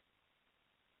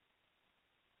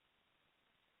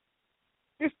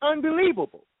 It's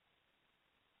unbelievable.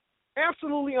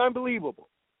 Absolutely unbelievable.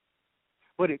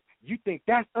 But if you think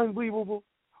that's unbelievable,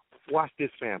 watch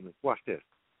this, family. Watch this.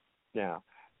 Now,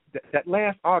 that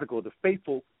last article, The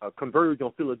Faithful Converge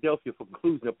on Philadelphia for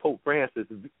Conclusion of Pope Francis'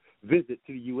 visit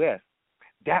to the U.S.,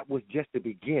 that was just the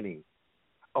beginning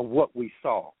of what we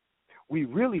saw. We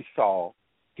really saw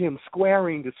him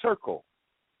squaring the circle.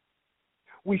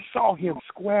 We saw him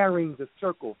squaring the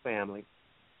circle, family.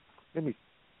 Let me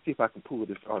see if I can pull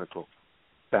this article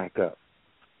back up.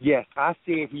 Yes, I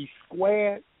said he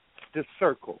squared the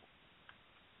circle.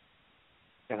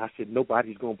 And I said,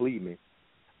 nobody's going to believe me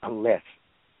unless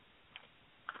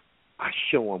I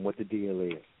show him what the deal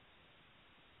is.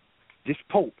 This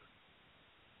Pope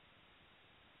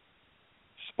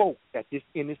spoke at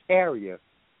in this area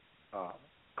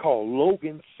called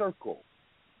Logan Circle.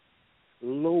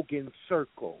 Logan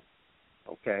Circle,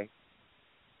 okay?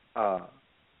 That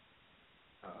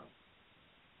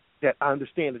I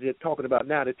understand that they're talking about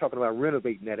now. They're talking about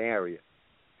renovating that area.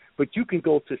 But you can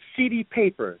go to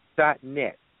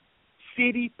citypaper.net,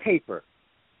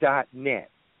 citypaper.net,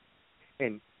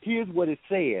 and here's what it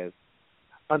says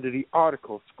under the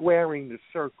article, Squaring the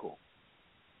Circle.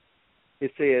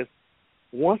 It says,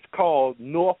 once called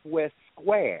Northwest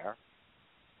Square,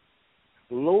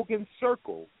 Logan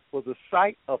Circle was a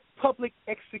site of public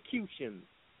executions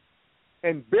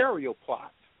and burial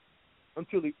plots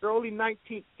until the early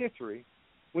 19th century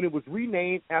when it was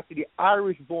renamed after the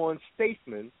Irish-born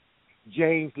statesman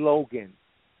James Logan.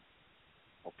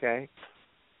 Okay?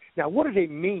 Now, what do they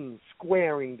mean,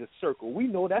 squaring the circle? We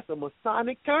know that's a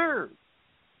Masonic term.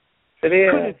 It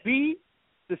is. Could it be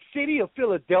the city of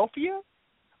Philadelphia,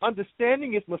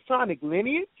 understanding its Masonic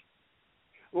lineage,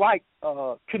 like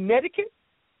Connecticut,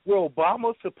 where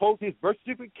Obama supposed his birth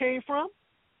certificate came from,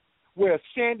 where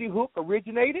Sandy Hook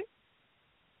originated,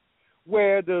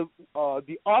 where the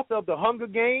author of the Hunger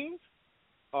Games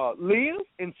lives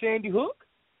in Sandy Hook?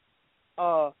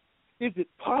 Is it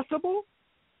possible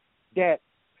that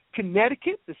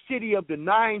Connecticut, the city of the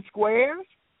 9 squares,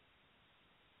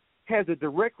 has a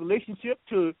direct relationship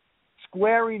to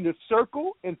squaring the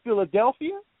circle in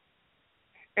Philadelphia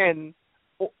and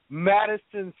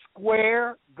Madison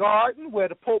Square Garden, where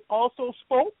the Pope also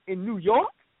spoke in New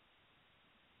York?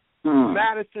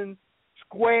 Madison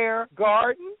Square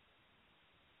Garden?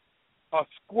 A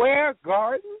square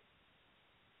garden?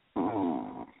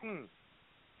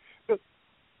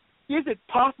 Is it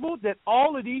possible that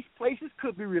all of these places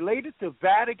could be related to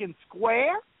Vatican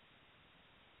Square?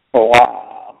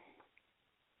 Wow.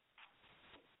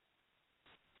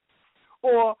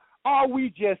 Or are we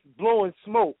just blowing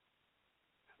smoke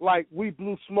like we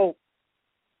blew smoke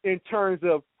in terms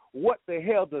of what the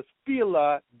hell does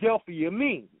Philadelphia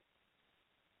mean?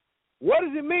 What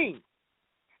does it mean?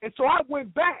 And so I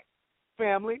went back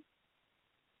family,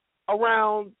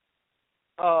 around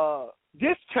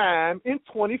this time in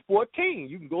 2014.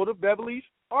 You can go to Beverly's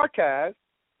archives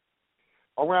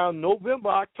around November,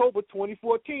 October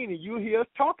 2014, and you'll hear us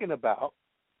talking about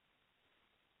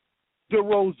the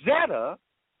Rosetta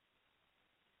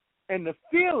and the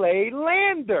Philae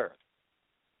lander.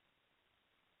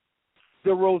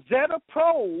 The Rosetta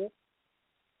probe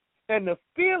and the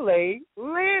Philae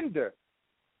lander.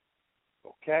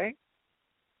 Okay?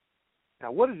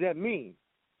 Now, what does that mean?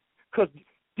 Because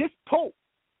this Pope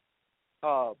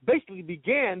basically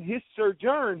began his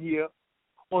sojourn here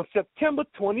on September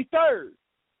 23rd.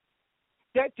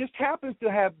 That just happens to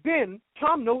have been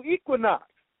Autumnal Equinox,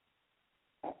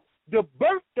 the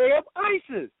birthday of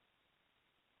Isis.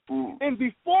 And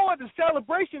before the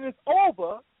celebration is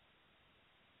over,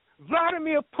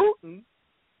 Vladimir Putin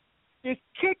is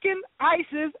kicking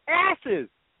ISIS asses.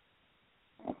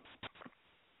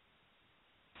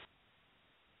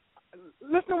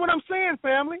 Listen to what I'm saying,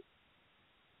 family.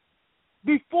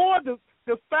 Before the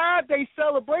 5-day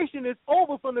celebration is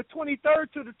over from the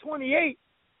 23rd to the 28th,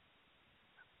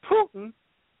 Putin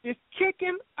is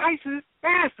kicking ISIS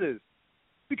asses.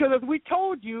 Because as we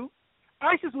told you,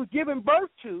 ISIS was given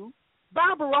birth to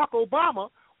by Barack Obama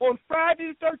on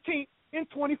Friday the 13th in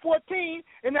 2014,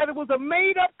 and that it was a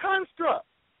made-up construct.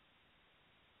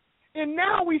 And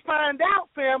now we find out,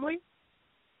 family,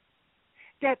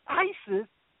 that ISIS,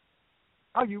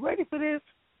 are you ready for this?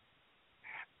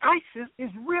 ISIS is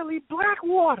really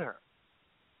Blackwater.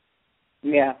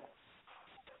 Yeah.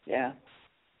 Yeah.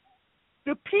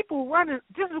 The people running,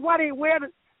 this is why they wear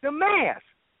the mask.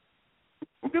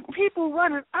 The people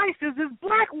running ISIS is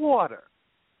Blackwater.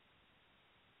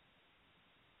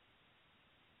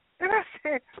 And I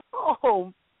said,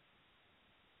 oh,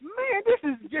 man,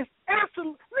 this is just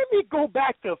absolute. Let me go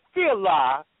back to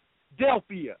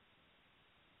Philadelphia.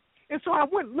 And so I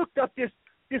went and looked up this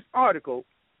article.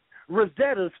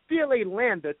 Rosetta's Philae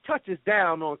lander touches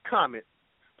down on comet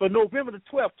for November the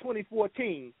 12th,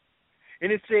 2014.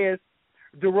 And it says,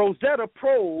 the Rosetta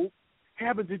probe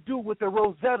having to do with the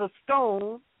Rosetta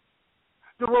Stone.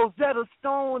 The Rosetta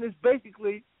Stone is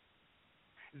basically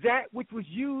that which was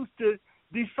used to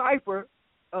decipher,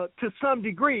 to some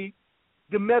degree,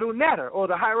 the metal netter or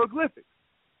the hieroglyphics.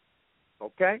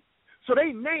 Okay? So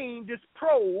they named this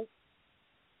probe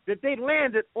that they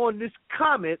landed on this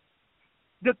comet.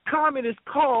 The comet is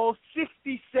called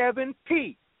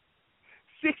 67P.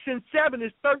 6 and 7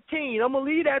 is 13. I'm going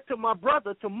to leave that to my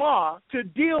brother tomorrow to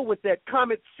deal with that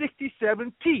comet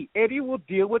 67P. Eddie will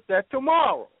deal with that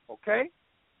tomorrow, okay?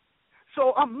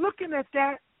 So I'm looking at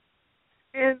that,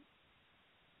 and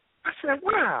I said,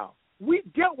 wow, we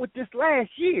dealt with this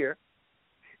last year,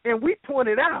 and we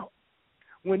pointed out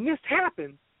when this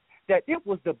happened that it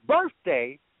was the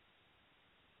birthday,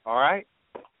 all right,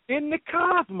 in the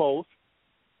cosmos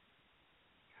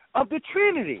of the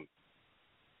Trinity.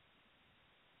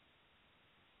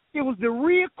 It was the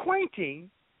reacquainting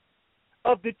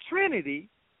of the Trinity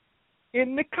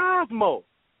in the cosmos.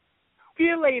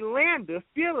 Philae lander,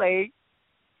 Philae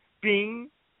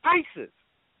being Isis.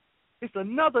 It's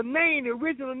another name, the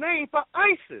original name for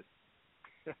Isis.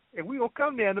 And we're going to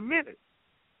come there in a minute.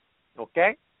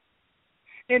 Okay?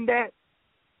 In that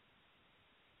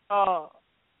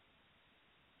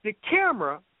the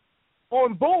camera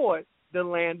on board the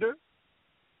lander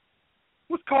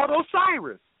was called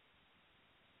Osiris.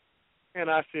 And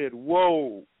I said,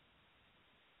 whoa.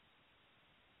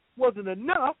 Wasn't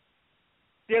enough.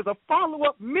 There's a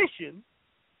follow-up mission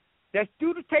that's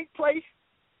due to take place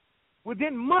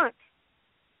within months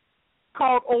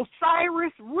called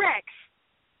Osiris Rex.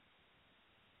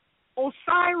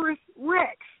 Osiris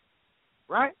Rex,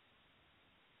 right?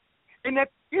 And that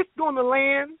it's going to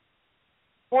land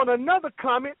on another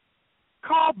comet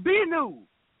called Bennu.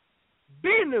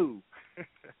 Bennu.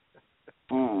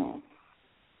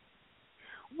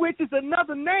 Which is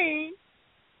another name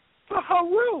for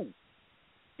Haru,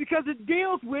 because it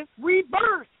deals with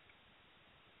rebirth,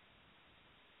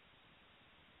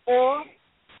 or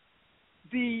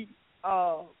the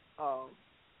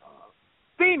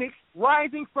phoenix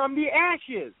rising from the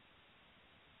ashes.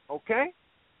 Okay?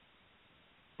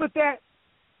 But that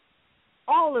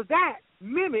all of that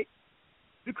mimics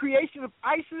the creation of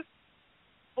Isis,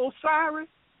 Osiris,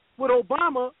 with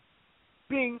Obama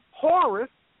being Horus,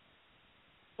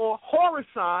 or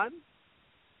Horison,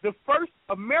 the first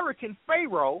American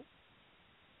pharaoh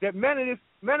that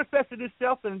manifested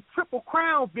itself in Triple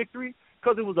Crown victory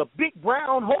because it was a big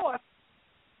brown horse.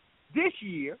 This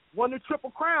year, won the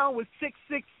Triple Crown with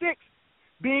 666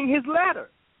 being his letter.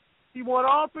 He won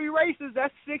all three races,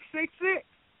 that's 666.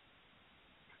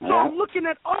 So I'm looking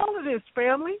at all of this,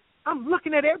 family. I'm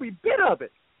looking at every bit of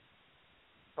it.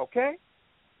 Okay?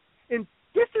 And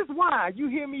this is why you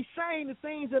hear me saying the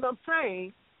things that I'm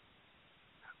saying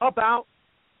about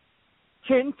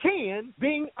 1010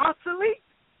 being obsolete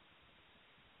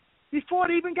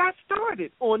before it even got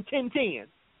started on 1010.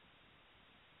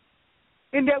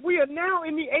 And that we are now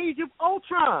in the age of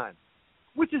Ultron,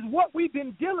 which is what we've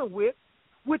been dealing with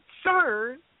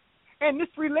CERN and this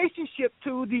relationship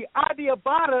to the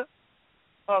Adiabata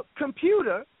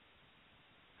computer,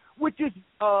 which is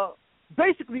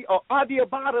basically an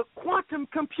Adiabata quantum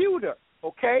computer,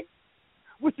 okay,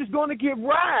 which is going to give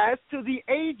rise to the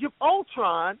age of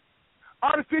Ultron,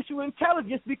 artificial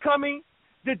intelligence becoming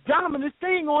the dominant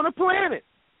thing on the planet.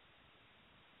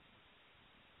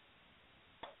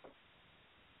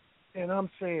 And I'm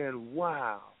saying,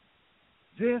 wow,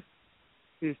 this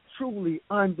is truly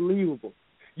unbelievable.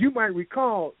 You might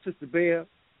recall, Sister Bear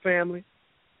family,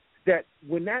 that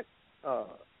when that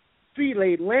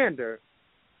Philae lander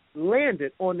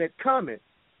landed on that comet,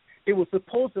 it was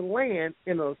supposed to land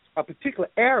in a particular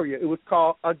area. It was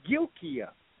called Agilkia.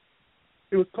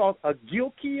 It was called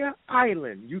Agilkia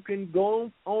Island. You can go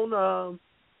on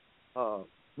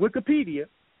Wikipedia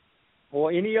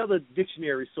or any other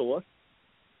dictionary source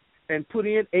and put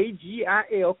in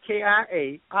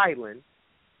Agilkia Island,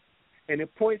 and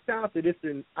it points out that it's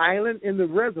an island in the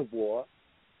reservoir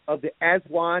of the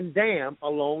Aswan Dam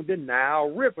along the Nile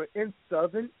River in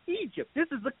southern Egypt. This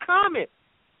is a comet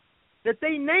that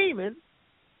they naming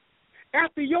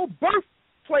after your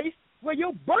birthplace where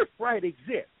your birthright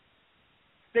exists.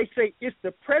 They say it's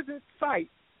the present site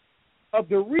of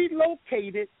the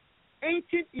relocated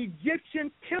ancient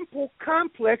Egyptian temple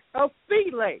complex of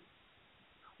Philae,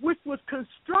 which was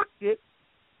constructed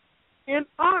in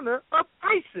honor of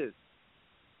Isis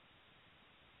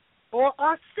or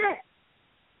Aset.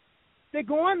 They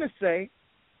go on to say,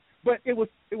 but it was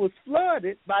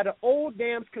flooded by the old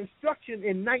dam's construction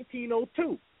in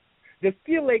 1902. The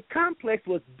Philae complex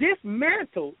was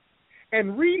dismantled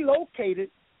and relocated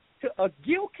to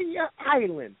Agilkia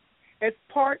Island as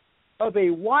part of a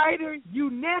wider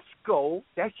UNESCO,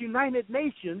 that's United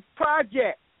Nations,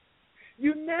 project.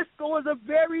 UNESCO is a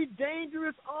very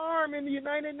dangerous arm in the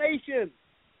United Nations.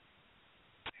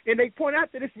 And they point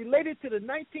out that it's related to the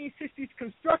 1960s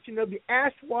construction of the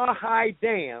Aswan High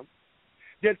Dam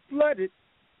that flooded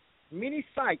many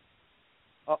sites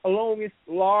along its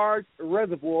large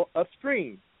reservoir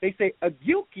upstream. They say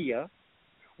Agilkia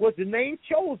was the name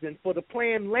chosen for the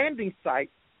planned landing site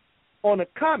on a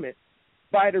comet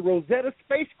by the Rosetta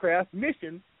spacecraft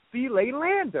mission Philae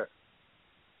lander.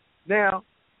 Now,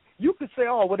 you could say,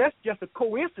 oh, well, that's just a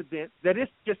coincidence that it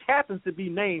just happens to be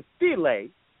named Philae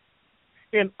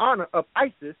in honor of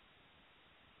Isis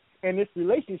and its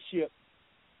relationship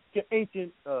to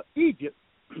ancient Egypt.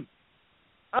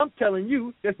 I'm telling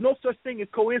you, there's no such thing as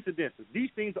coincidences. These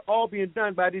things are all being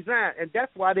done by design, and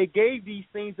that's why they gave these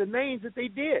things the names that they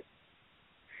did.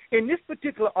 In this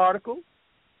particular article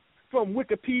from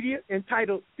Wikipedia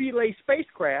entitled Philae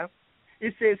Spacecraft,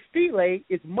 it says Philae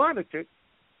is monitored,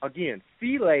 again,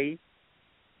 Philae,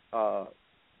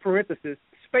 parenthesis,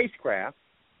 spacecraft,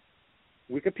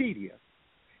 Wikipedia.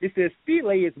 It says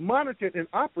Philae is monitored and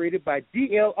operated by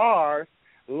DLR's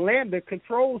Lander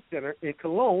Control Center in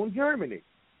Cologne, Germany.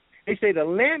 They say the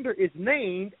lander is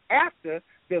named after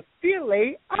the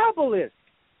Philae obelisk,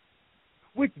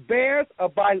 which bears a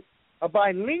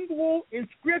bilingual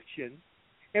inscription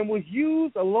and was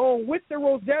used along with the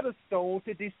Rosetta Stone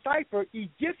to decipher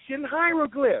Egyptian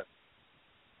hieroglyphs.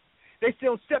 They say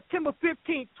on September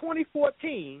 15,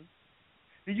 2014,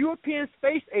 the European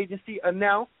Space Agency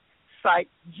announced Site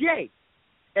J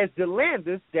as the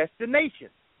lander's destination.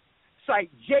 Site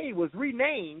J was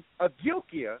renamed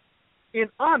Agilkia in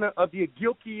honor of the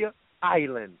Agilkia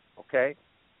Island, okay?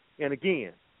 And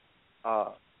again,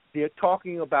 they're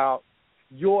talking about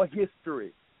your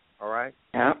history, all right?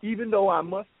 Yeah. Even though I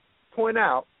must point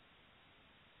out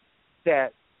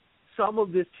that some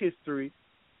of this history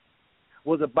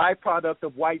was a byproduct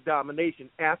of white domination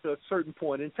after a certain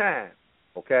point in time,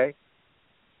 okay?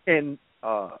 And,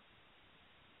 well,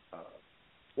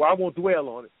 I won't dwell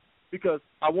on it because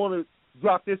I want to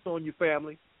drop this on you,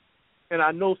 family. And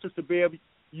I know, Sister Bev,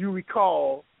 you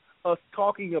recall us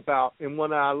talking about in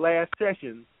one of our last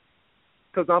sessions,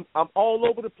 because I'm all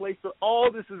over the place, but all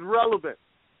this is relevant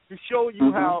to show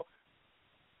you how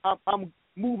I'm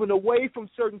moving away from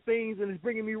certain things, and it's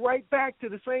bringing me right back to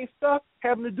the same stuff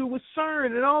having to do with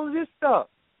CERN and all of this stuff.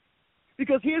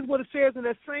 Because here's what it says in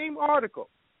that same article.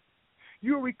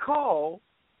 You'll recall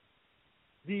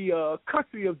the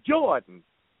country of Jordan,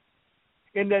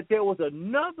 in that there was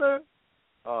another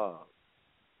uh,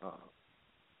 uh,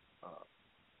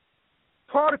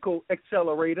 particle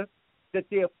accelerator that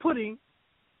they're putting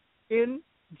in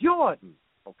Jordan,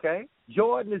 okay?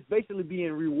 Jordan is basically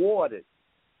being rewarded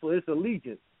for its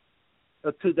allegiance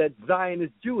to that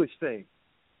Zionist Jewish thing,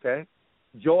 okay?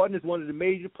 Jordan is one of the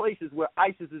major places where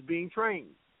ISIS is being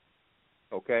trained,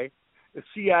 okay? The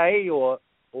CIA or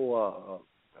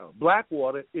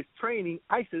Blackwater is training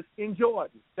ISIS in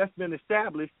Jordan. That's been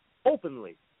established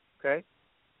openly, okay?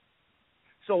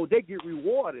 So they get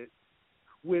rewarded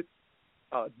with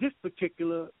this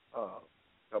particular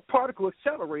particle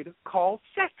accelerator called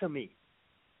Sesame.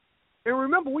 And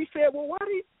remember, we said, well,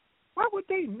 why would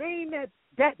they name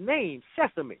that name,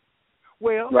 Sesame?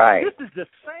 Well, right. This is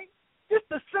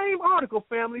the same article,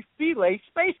 family, Philae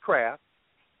spacecraft.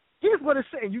 Here's what it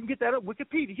says. You can get that up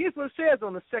Wikipedia. Here's what it says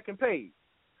on the second page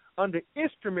under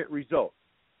instrument results.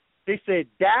 They said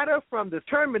data from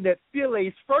determined that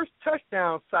Philae's first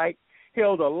touchdown site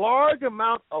held a large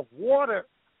amount of water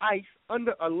ice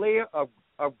under a layer of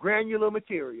granular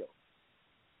material.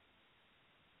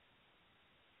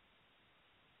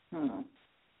 And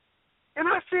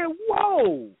I said,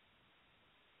 whoa,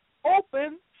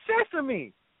 open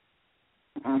sesame.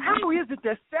 How is it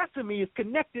that Sesame is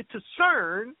connected to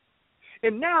CERN,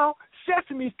 and now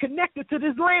Sesame is connected to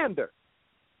this lander?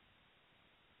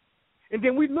 And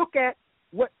then we look at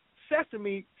what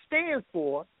Sesame stands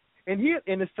for, and here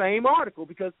in the same article,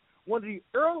 because one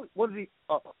of the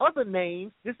other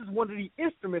names, this is one of the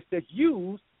instruments that's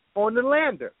used on the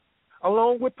lander,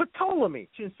 along with Ptolemy,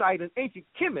 site an ancient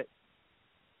Kemet,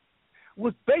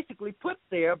 was basically put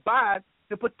there by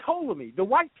the Ptolemy, the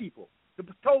white people, the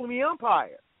Ptolemy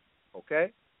Empire,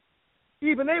 okay?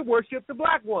 Even they worship the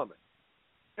black woman.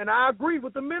 And I agree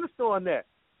with the minister on that.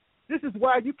 This is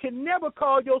why you can never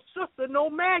call your sister no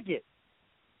maggot.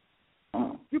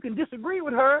 You can disagree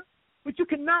with her, but you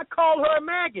cannot call her a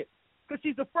maggot because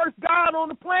she's the first God on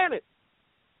the planet.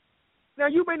 Now,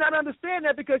 you may not understand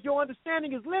that because your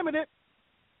understanding is limited,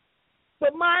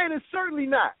 but mine is certainly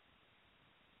not.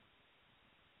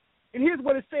 And here's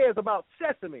what it says about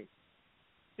Sesame.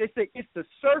 They say it's the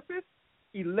surface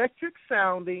electric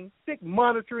sounding thick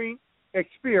monitoring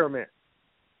experiment.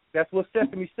 That's what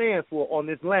Sesame stands for on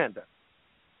this lander.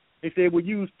 They say we'll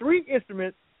use 3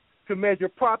 instruments to measure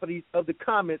properties of the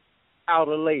comet's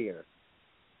outer layers.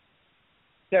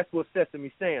 That's what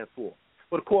Sesame stands for.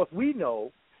 But, of course, we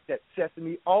know that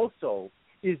Sesame also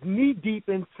is knee-deep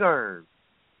in CERN,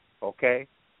 okay?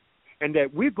 And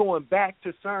that we're going back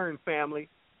to CERN, family,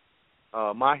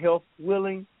 my health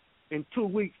willing, in 2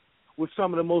 weeks with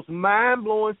some of the most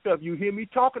mind-blowing stuff. You hear me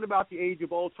talking about the Age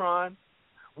of Ultron.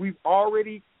 We've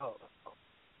already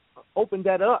opened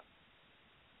that up,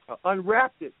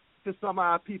 unwrapped it to some of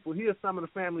our people here, some of the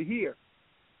family here.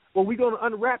 Well, we're going to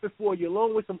unwrap it for you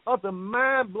along with some other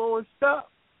mind-blowing stuff.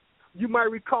 You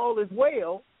might recall as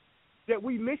well that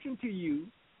we mentioned to you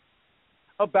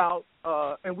about,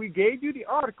 and we gave you the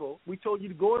article. We told you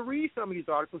to go and read some of these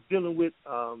articles dealing with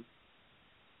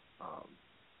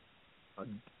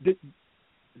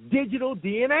digital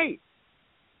DNA,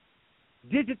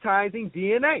 digitizing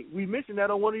DNA. We mentioned that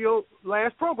on one of your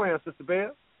last programs, Sister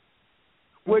Bear,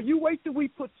 where you wait till we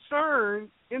put CERN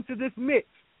into this mix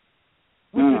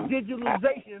with the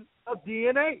digitalization of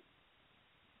DNA.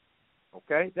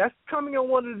 Okay, that's coming on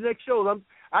one of the next shows.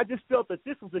 I just felt that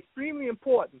this was extremely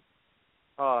important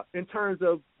in terms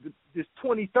of this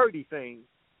 2030 thing,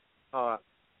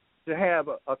 to have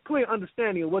a clear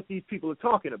understanding of what these people are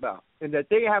talking about and that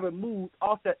they haven't moved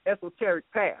off that esoteric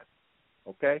path.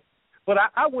 Okay, but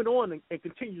I went on and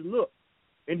continued to look,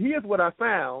 and here's what I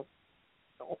found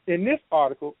in this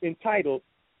article entitled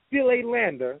 "Philae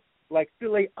Lander, like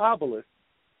Philae Obelisk,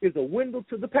 is a window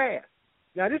to the past."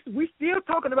 Now, we still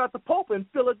talking about the Pope in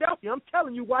Philadelphia. I'm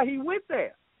telling you why he went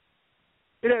there.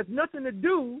 It has nothing to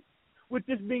do with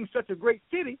this being such a great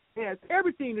city. It has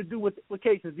everything to do with the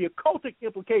implications, the occultic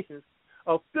implications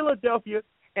of Philadelphia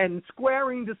and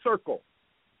squaring the circle,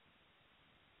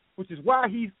 which is why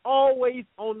he's always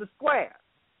on the square.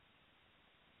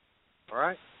 All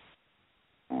right?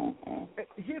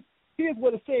 Here's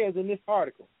what it says in this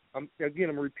article. I'm going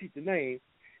to repeat the name.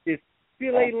 It's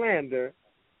Philae Lander,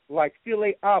 like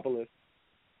Philae Obelisk,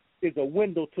 is a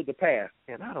window to the past.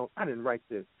 And I didn't write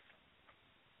this.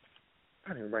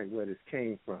 I didn't write where this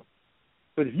came from.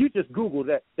 But if you just Google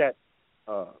that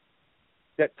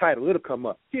title, it'll come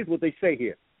up. Here's what they say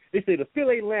here. They say the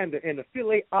Philae Lander and the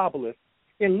Philae Obelisk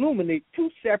illuminate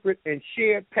 2 separate and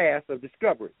shared paths of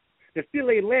discovery. The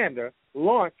Philae Lander,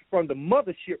 launched from the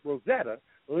mothership Rosetta,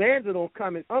 landed on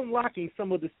comets, unlocking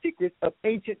some of the secrets of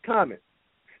ancient comets.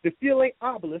 The Philae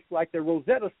obelisk, like the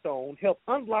Rosetta Stone, helped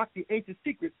unlock the ancient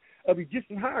secrets of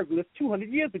Egyptian hieroglyphs 200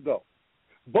 years ago.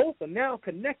 Both are now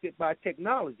connected by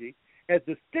technology, as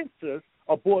the sensors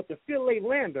aboard the Philae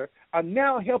lander are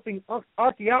now helping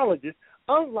archaeologists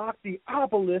unlock the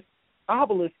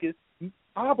obelisk's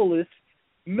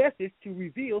message to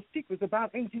reveal secrets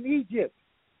about ancient Egypt.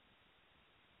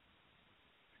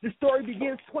 The story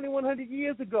begins 2,100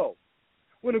 years ago,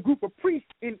 when a group of priests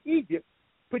in Egypt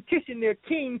petitioned their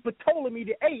king Ptolemy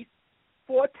VIII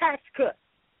for a tax cut.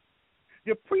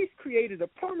 The priests created a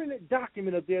permanent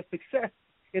document of their success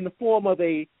in the form of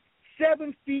a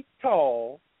 7 feet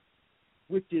tall,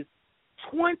 which is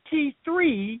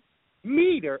 23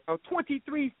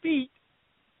 feet,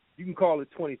 you can call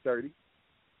it 2030.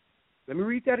 Let me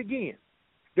read that again.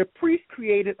 The priests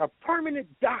created a permanent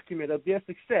document of their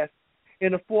success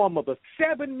in the form of a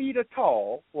 7 meter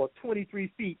tall, or 23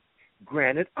 feet,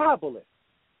 granite obelisk.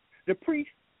 The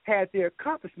priests had their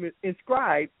accomplishments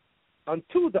inscribed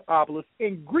onto the obelisk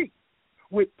in Greek,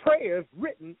 with prayers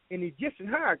written in Egyptian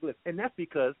hieroglyphs, and that's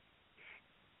because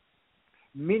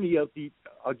many of the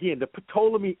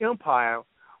Ptolemy Empire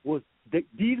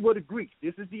these were the Greeks.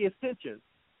 This is the ascension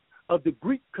of the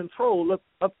Greek control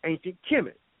of ancient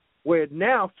Kemet, where it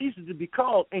now ceases to be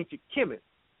called ancient Kemet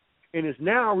and is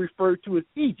now referred to as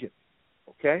Egypt,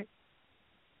 okay?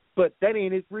 But that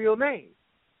ain't its real name.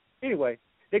 Anyway,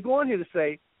 they go on here to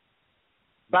say,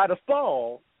 by the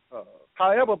fall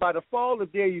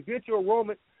of their eventual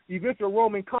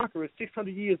Roman conquerors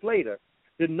 600 years later,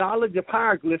 the knowledge of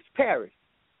hieroglyphs perished,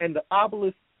 and the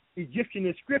obelisk Egyptian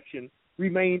inscription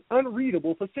remained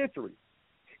unreadable for centuries.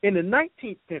 In the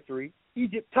 19th century,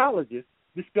 Egyptologists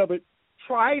discovered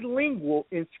trilingual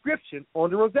inscription on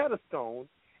the Rosetta Stone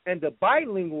and the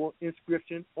bilingual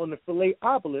inscription on the Philae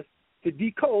obelisk to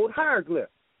decode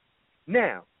hieroglyphs.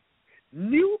 Now,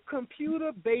 new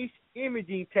computer-based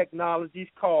imaging technologies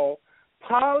called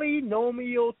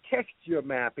polynomial texture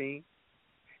mapping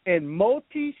and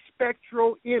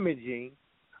multispectral imaging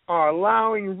are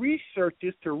allowing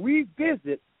researchers to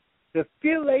revisit the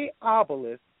Philae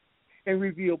obelisk and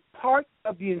reveal parts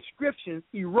of the inscriptions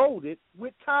eroded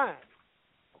with time.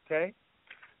 Okay?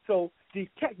 So the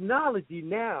technology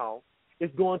now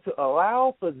is going to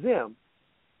allow for them,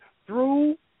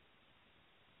 through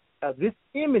this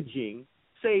imaging,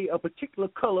 say a particular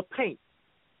color paint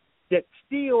that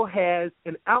still has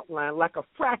an outline like a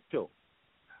fractal,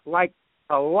 like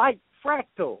a light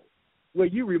fractal, where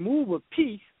you remove a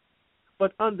piece,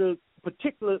 but under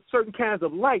particular certain kinds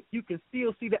of light, you can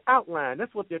still see the outline.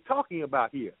 That's what they're talking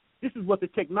about here. This is what the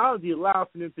technology allows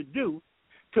for them to do,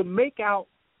 to make out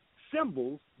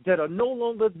symbols that are no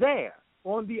longer there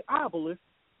on the obelisk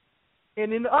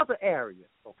and in other areas,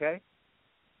 okay?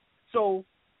 So,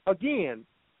 again,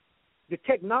 the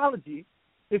technology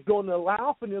is going to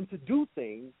allow for them to do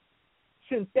things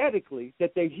synthetically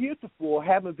that they heretofore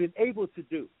haven't been able to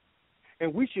do.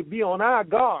 And we should be on our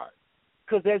guard,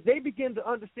 because as they begin to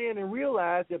understand and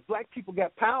realize that black people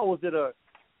got powers that are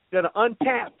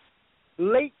untapped,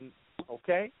 latent,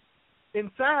 okay,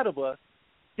 inside of us,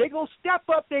 they're going to step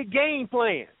up their game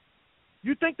plan.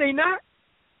 You think they not?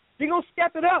 They're going to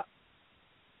step it up.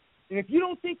 And if you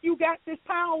don't think you got this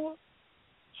power,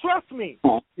 trust me,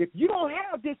 if you don't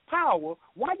have this power,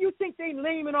 why do you think they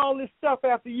naming all this stuff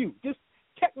after you? This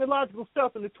technological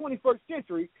stuff in the 21st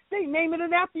century, they naming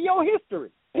it after your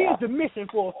history. Here's the mission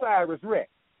for Osiris Rex.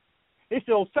 They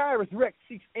say Osiris Rex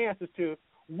seeks answers to,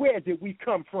 where did we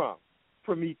come from,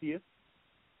 Prometheus?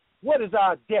 What is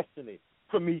our destiny,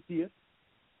 Prometheus?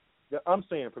 I'm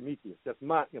saying Prometheus. That's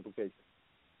my implication.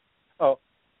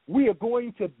 We are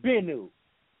going to Bennu,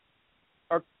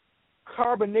 a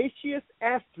carbonaceous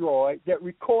asteroid that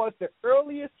records the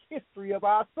earliest history of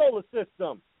our solar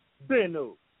system,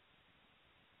 Bennu.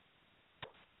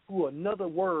 Who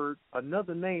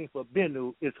another name for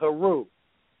Bennu is Haru.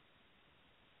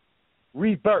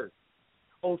 Rebirth.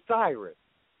 Osiris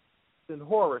and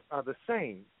Horus are the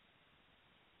same.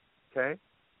 Okay?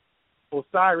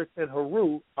 Osiris and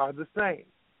Haru are the same.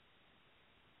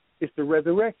 It's the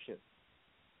resurrection.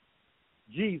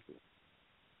 Jesus.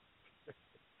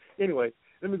 Anyway,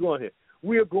 let me go on here.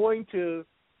 We are going to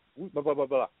blah, blah, blah,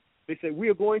 blah. They say we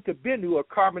are going to Bennu, a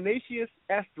carbonaceous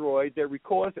asteroid that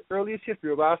records the earliest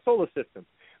history of our solar system.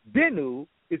 Bennu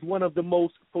is one of the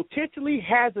most potentially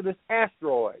hazardous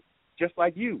asteroids, just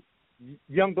like you,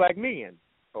 young black men,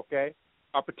 okay,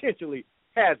 are potentially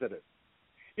hazardous.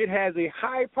 It has a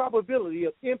high probability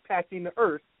of impacting the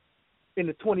Earth in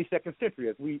the 22nd century,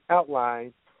 as we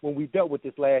outlined when we dealt with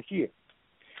this last year.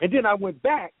 And then I went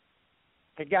back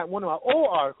and got one of my old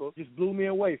articles, just blew me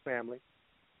away, family,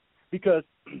 because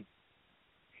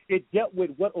it dealt with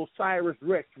what Osiris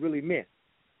Rex really meant.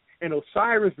 And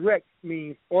Osiris Rex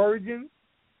means origin,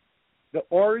 the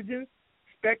origins,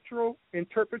 spectral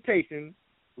interpretation,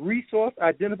 resource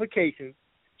identification,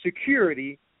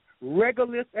 security,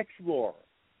 regolith explorer.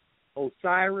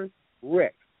 Osiris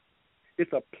Rex.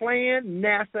 It's a planned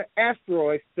NASA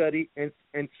asteroid study and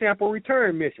sample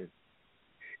return mission.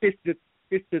 It's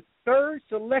the third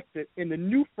selected in the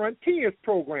New Frontiers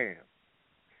program.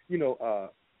 You know,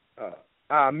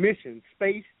 our mission,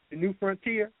 space, the New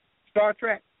Frontier, Star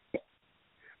Trek.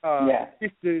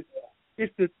 It's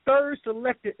the third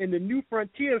selected in the New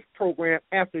Frontiers program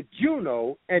after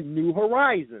Juno and New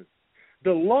Horizons.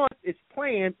 The launch is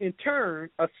planned in turn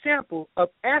a sample of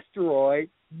asteroid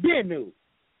Bennu.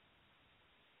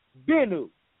 Bennu.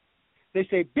 They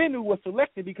say Bennu was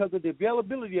selected because of the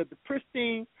availability of the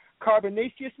pristine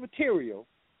carbonaceous material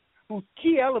whose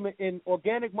key element in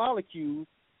organic molecules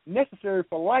necessary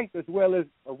for life as well as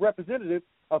a representative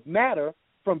of matter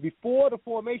from before the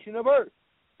formation of Earth.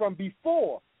 From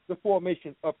before the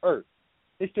formation of Earth.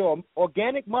 They show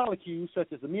organic molecules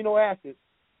such as amino acids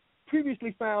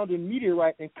previously found in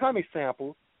meteorite and comet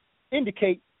samples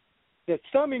indicate that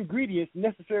some ingredients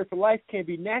necessary for life can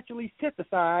be naturally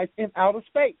synthesized in outer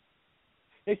space.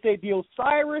 They say the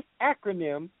Osiris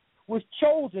acronym was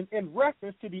chosen in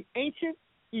reference to the ancient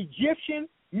Egyptian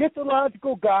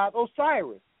mythological god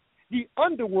Osiris, the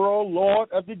underworld lord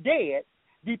of the dead,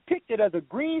 depicted as a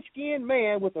green-skinned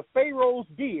man with a pharaoh's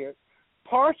beard,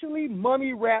 partially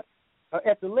mummy-wrapped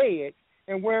at the legs,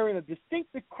 and wearing a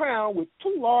distinctive crown with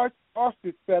two large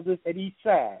ostrich feathers at each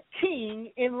side.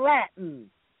 King in Latin.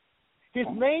 His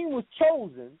name was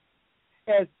chosen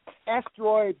as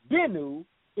asteroid Bennu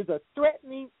is a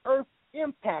threatening Earth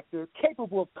impactor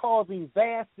capable of causing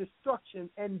vast destruction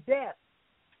and death.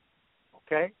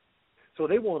 Okay? So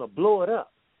they want to blow it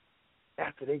up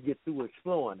after they get through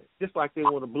exploring it, just like they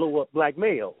want to blow up black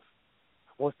males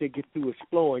once they get through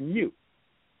exploring you.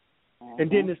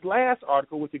 And then this last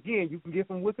article, which again you can get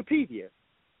from Wikipedia,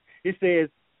 it says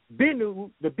Bennu,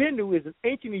 the Bennu is an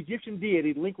ancient Egyptian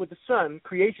deity linked with the sun,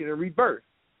 creation, and rebirth.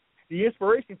 The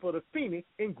inspiration for the phoenix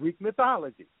in Greek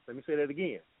mythology. Let me say that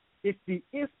again. It's the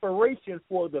inspiration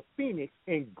for the phoenix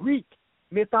in Greek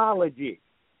mythology.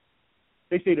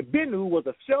 They say the Bennu was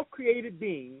a self-created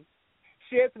being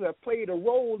said to have played a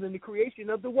role in the creation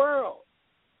of the world.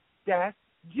 That's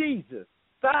Jesus,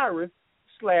 Cyrus/Haru,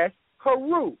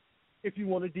 if you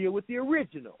want to deal with the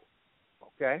original.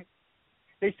 Okay?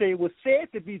 They say it was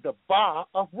said to be the Ba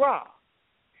of Ra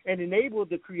and enabled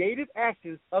the creative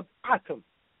actions of Atum.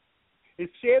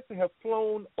 It's said to have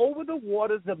flown over the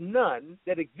waters of Nun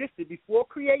that existed before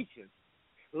creation,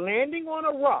 landing on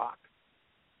a rock,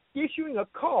 issuing a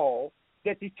call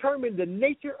that determined the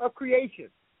nature of creation.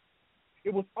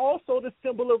 It was also the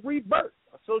symbol of rebirth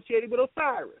associated with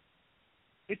Osiris.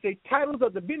 They say titles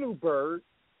of the Bennu bird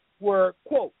were,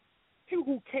 quote, he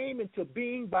who came into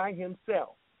being by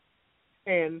himself,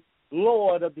 and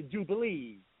Lord of the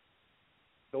Jubilees.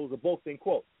 Those are both in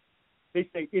quotes. They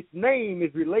say its name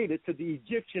is related to the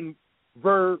Egyptian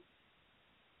verb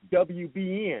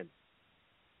WBN.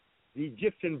 The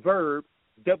Egyptian verb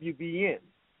WBN,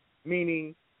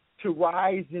 meaning to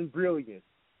rise in brilliance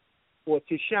or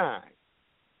to shine.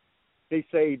 They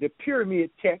say the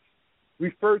pyramid text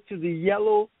referred to the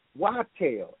yellow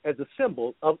wagtail as a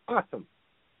symbol of Atum,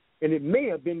 and it may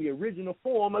have been the original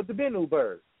form of the Bennu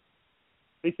bird.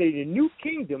 They say the New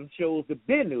Kingdom shows the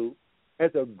Bennu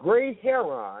as a gray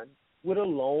heron with a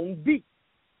long beak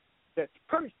that's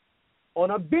perched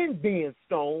on a Ben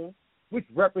stone, which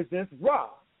represents Ra,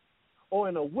 or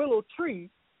in a willow tree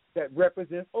that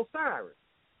represents Osiris.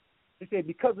 They say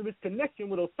because of its connection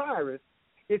with Osiris,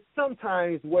 it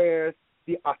sometimes wears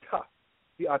the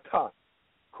Atas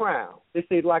crown. They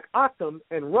say like Atum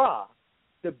and Ra,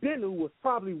 the Bennu was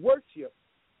probably worshipped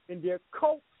in their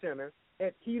cult center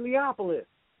at Heliopolis.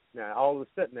 Now, all of a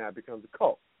sudden now it becomes a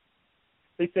cult.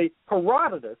 They say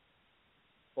Herodotus,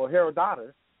 or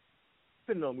Herodotus,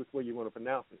 depending on which way you want to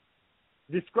pronounce it,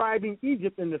 describing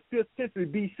Egypt in the 5th century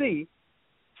B.C.,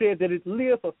 said that it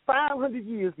lived for 500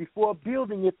 years before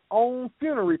building its own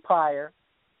funerary pyre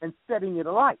and setting it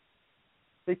alight.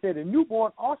 They said a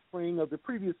newborn offspring of the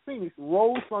previous phoenix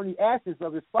rose from the ashes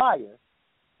of his fire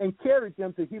and carried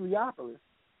them to Heliopolis,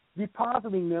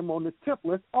 depositing them on the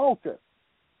temple's altar.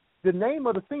 The name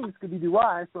of the phoenix could be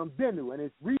derived from Bennu, and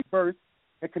its rebirth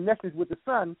and connections with the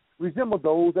sun resemble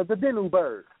those of the Bennu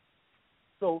bird.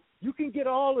 So you can get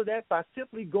all of that by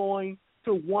simply going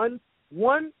to one.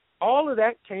 All of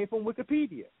that came from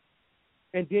Wikipedia.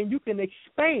 And then you can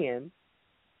expand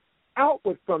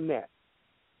outward from that.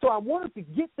 So I wanted to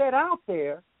get that out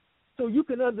there so you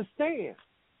can understand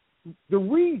the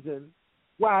reason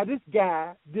why this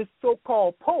guy, this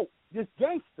so-called Pope, this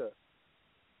gangster,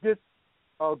 this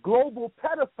global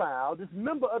pedophile, this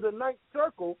member of the Ninth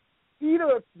Circle,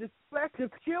 either distracts his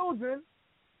children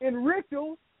in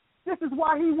rituals. This is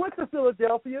why he went to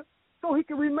Philadelphia, so he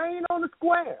can remain on the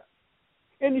square.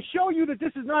 And to show you that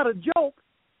this is not a joke,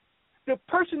 the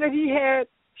person that he had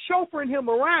chauffeuring him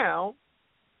around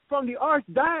from the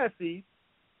archdiocese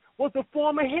was the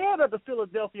former head of the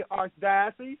Philadelphia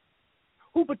archdiocese,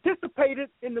 who participated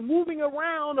in the moving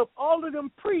around of all of them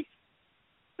priests.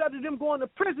 Instead of them going to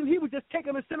prison, he would just take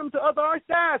them and send them to other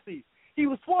archdioceses. He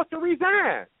was forced to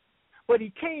resign. But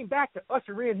he came back to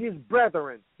usher in his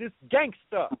brethren, this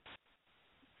gangster,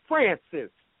 Francis.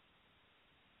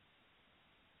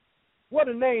 What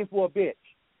a name for a bitch.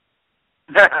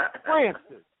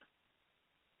 Francis.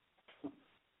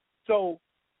 So,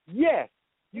 yes,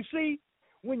 you see,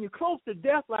 when you're close to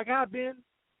death like I've been,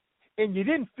 and you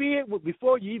didn't fear it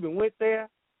before you even went there,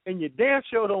 and you damn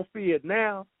sure don't fear it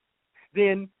now,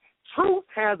 then truth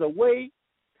has a way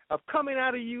of coming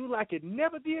out of you like it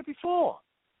never did before.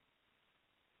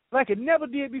 Like it never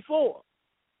did before.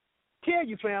 Tell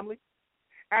you, family,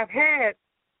 I've had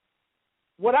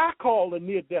what I call a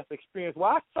near-death experience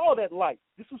where I saw that light.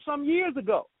 This was some years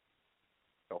ago,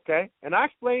 okay? And I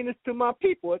explained this to my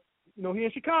people, here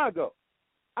in Chicago.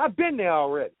 I've been there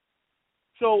already.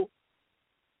 So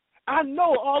I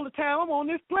know all the time I'm on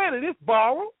this planet, it's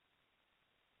borrowed.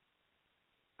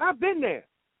 I've been there.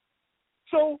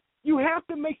 So you have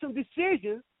to make some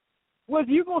decisions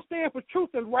whether you're going to stand for truth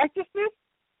and righteousness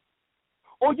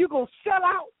or you're going to sell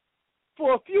out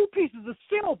for a few pieces of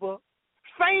silver,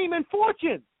 fame, and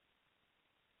fortune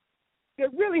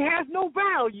that really has no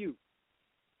value.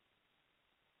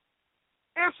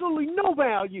 Absolutely no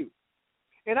value.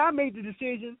 And I made the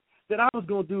decision that I was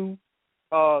going to do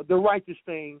the righteous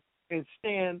thing and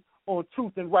stand on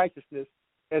truth and righteousness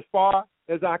as far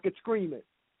as I could scream it.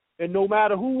 And no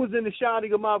matter who was in the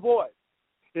shouting of my voice,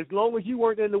 as long as you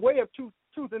weren't in the way of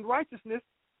truth and righteousness,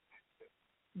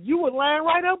 you would line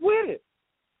right up with it.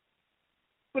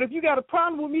 But if you got a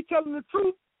problem with me telling the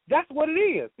truth, that's what it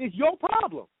is. It's your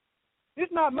problem.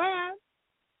 It's not mine.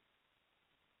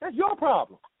 That's your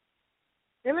problem.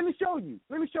 And let me show you.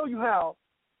 Let me show you how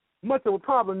much of a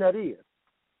problem that is.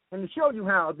 And to show you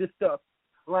how this stuff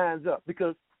lines up.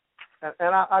 Because,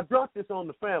 and I dropped this on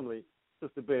the family,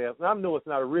 Sister Bev, and I know it's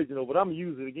not original, but I'm going to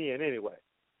use it again anyway.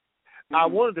 Mm-hmm. I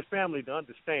wanted the family to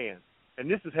understand, and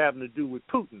this is having to do with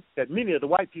Putin, that many of the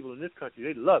white people in this country,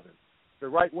 they love him. The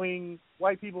right-wing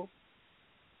white people,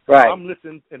 right. I'm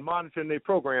listening and monitoring their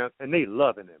programs, and they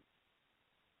loving him.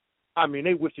 I mean,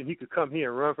 they wishing he could come here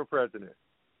and run for president.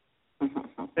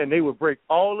 And they would break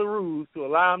all the rules to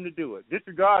allow him to do it.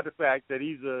 Disregard the fact that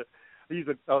he's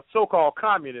a so-called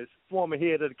communist, former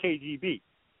head of the KGB.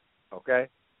 Okay?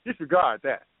 Disregard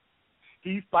that.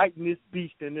 He's fighting this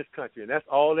beast in this country, and that's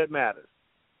all that matters.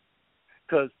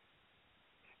 Because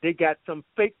they got some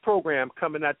fake program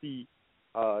coming at the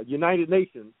United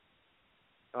Nations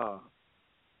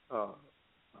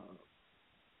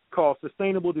called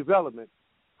Sustainable Development,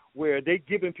 where they're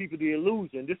giving people the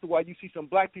illusion. This is why you see some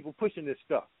black people pushing this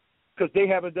stuff, because they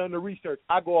haven't done the research.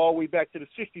 I go all the way back to the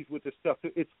 60s with this stuff,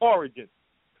 its origin.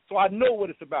 So I know what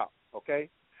it's about, okay?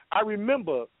 I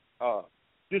remember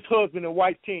this husband and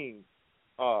wife team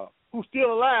who's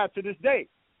still alive to this day.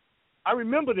 I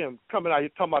remember them coming out here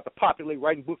talking about the population,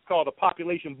 writing books called The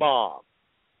Population Bomb.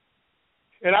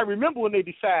 And I remember when they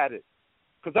decided,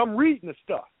 because I'm reading the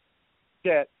stuff,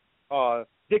 that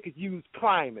they could use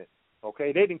climate.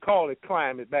 Okay, they didn't call it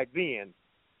climate back then,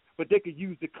 but they could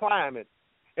use the climate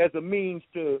as a means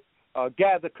to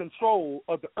gather control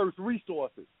of the Earth's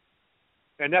resources.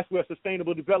 And that's where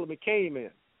sustainable development came in.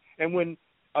 And when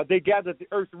they gathered the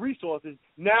Earth's resources,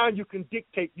 now you can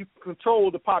dictate, you can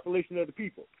control the population of the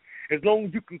people. As long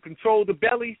as you can control the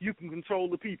bellies, you can control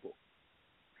the people.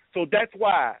 So that's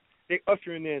why they're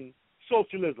ushering in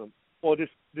socialism, or this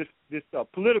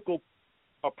political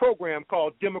a program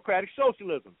called democratic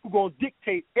socialism, who's going to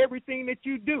dictate everything that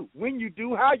you do, when you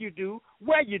do, how you do,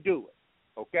 where you do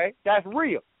it. Okay? That's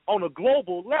real on a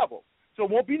global level. So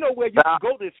it won't be nowhere you can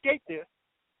go to escape this.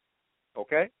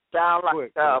 Okay? Sound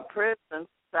like prison.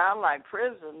 Sound like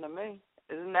prison to me.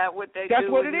 Isn't that what they do? That's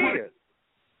what it is.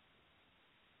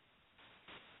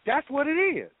 That's what it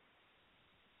is.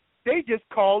 They just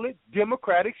call it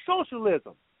democratic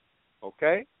socialism.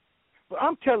 Okay? But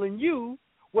I'm telling you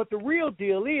what the real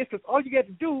deal is, because all you got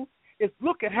to do is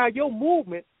look at how your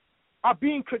movements are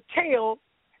being curtailed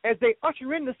as they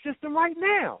usher in the system right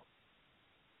now.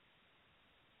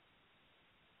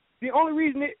 The only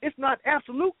reason it's not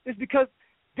absolute is because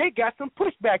they got some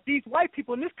pushback. These white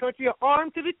people in this country are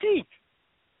armed to the teeth,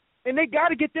 and they got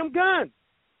to get them guns.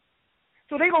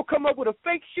 So they're going to come up with a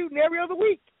fake shooting every other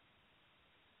week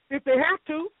if they have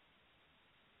to.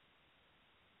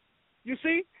 You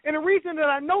see? And the reason that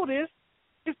I know this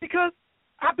is because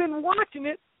I've been watching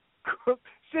it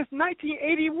since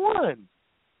 1981.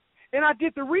 And I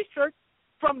did the research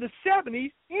from the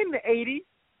 70s in the 80s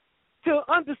to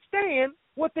understand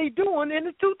what they're doing in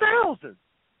the 2000s.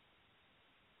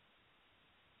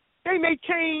 They may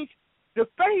change the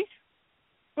face,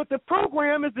 but the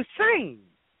program is the same.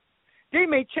 They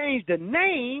may change the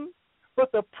name,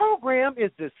 but the program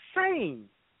is the same.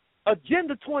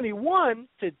 Agenda 21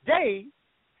 today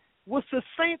was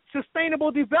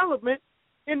sustainable development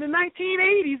in the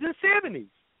 1980s and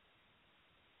 70s.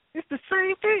 It's the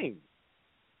same thing.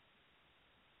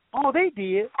 All they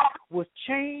did was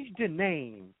change the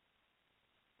name.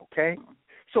 Okay?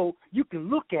 So you can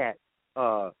look at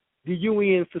the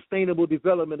UN Sustainable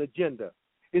Development Agenda.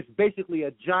 It's basically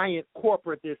a giant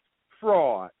corporatist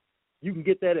fraud. You can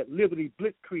get that at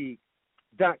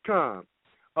libertyblitzkrieg.com.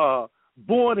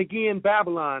 Born Again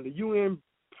Babylon, the UN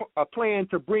plan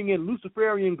to bring in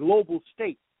Luciferian global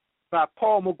state by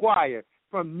Paul McGuire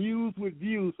from News with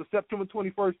Views for September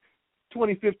 21st,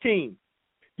 2015.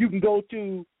 You can go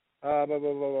to, what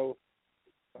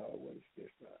is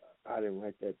this? I didn't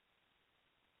write that.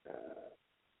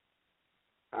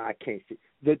 I can't see.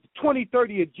 The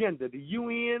 2030 Agenda, the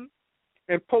UN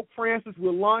and Pope Francis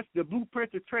will launch the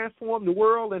blueprint to transform the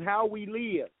world and how we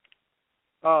live.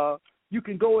 You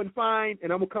can go and find,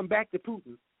 and I'm going to come back to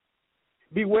Putin,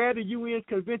 beware the UN's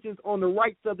conventions on the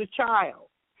rights of the child.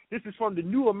 This is from the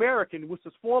New American, which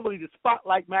was formerly the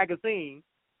Spotlight magazine,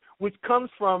 which comes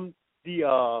from the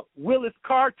Willis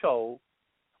Carto.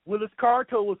 Willis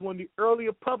Carto was one of the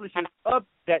earlier publishers of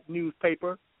that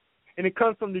newspaper, and it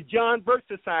comes from the John Birch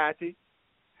Society,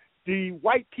 the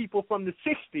white people from the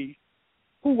 60s,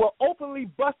 who were openly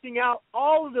busting out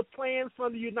all of the plans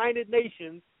from the United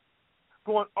Nations,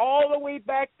 going all the way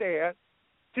back there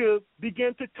to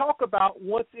begin to talk about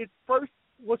once it first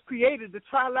was created, the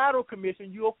Trilateral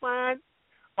Commission. You'll find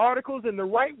articles in the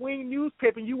right-wing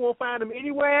newspaper, and you won't find them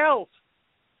anywhere else,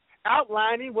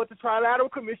 outlining what the Trilateral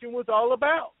Commission was all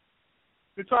about.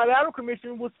 The Trilateral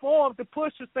Commission was formed to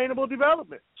push sustainable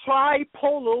development,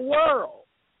 tripolar world,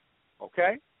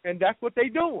 okay? And that's what they're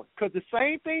doing, because the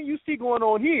same thing you see going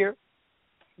on here,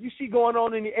 you see going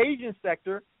on in the Asian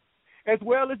sector as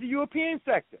well as the European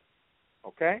sector,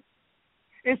 okay?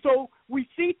 And so we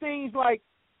see things like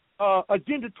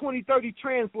Agenda 2030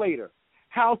 Translator,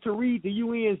 how to read the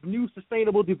UN's new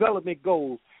Sustainable Development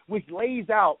Goals, which lays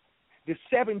out the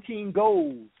 17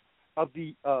 goals of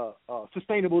the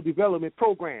Sustainable Development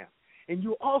Program. And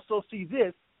you also see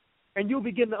this, and you'll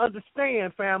begin to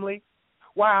understand, family,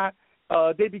 why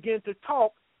they begin to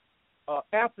talk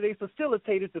after they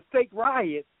facilitated the fake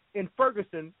riots in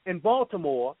Ferguson and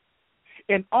Baltimore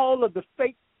and all of the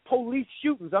fake police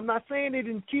shootings. I'm not saying they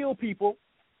didn't kill people.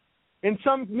 In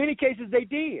many cases they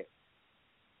did.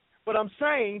 But I'm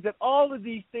saying that all of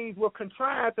these things were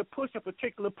contrived to push a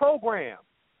particular program,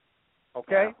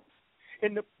 okay? Wow.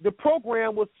 And the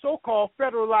program was so-called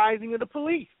federalizing of the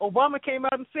police. Obama came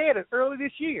out and said it early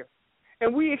this year,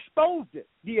 and we exposed it.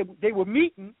 They were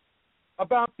meeting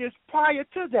about this prior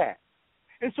to that.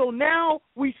 And so now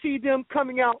we see them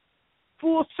coming out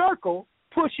full circle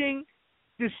pushing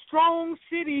the Strong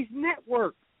Cities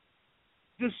Network.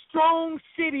 The Strong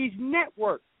Cities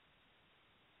Network.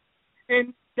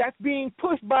 And that's being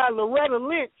pushed by Loretta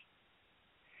Lynch.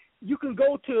 You can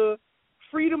go to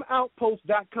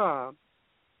freedomoutpost.com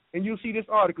and you'll see this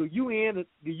article,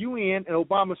 the UN and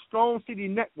Obama's Strong City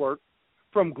Network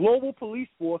from global police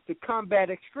force to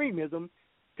combat extremism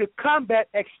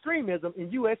in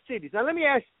U.S. cities. Now let me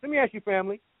ask you,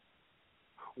 family,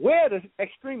 where are the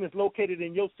extremists located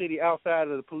in your city outside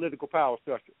of the political power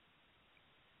structure?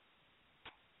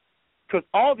 Because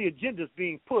all the agendas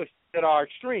being pushed that are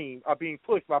extreme are being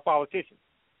pushed by politicians.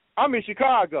 I'm in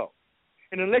Chicago,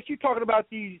 and unless you're talking about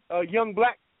these young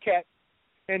black cats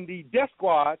and the death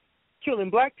squads killing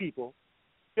black people,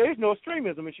 there is no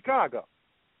extremism in Chicago.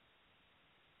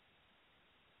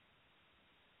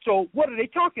 So what are they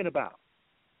talking about?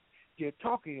 They're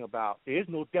talking about there is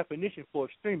no definition for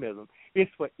extremism.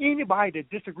 It's for anybody that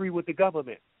disagree with the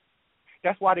government.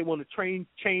 That's why they want to train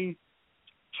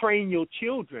your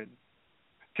children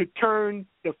to turn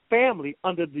the family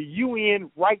under the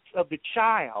UN rights of the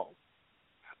child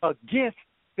against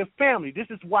the family. This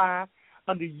is why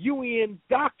under UN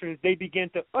doctrines they begin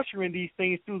to usher in these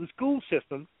things through the school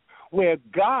system where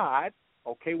God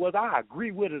okay, whether I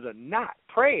agree with it or not.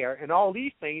 Prayer and all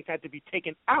these things had to be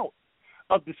taken out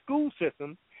of the school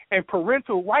system, and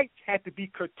parental rights had to be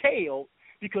curtailed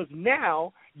because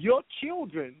now your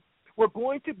children were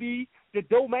going to be the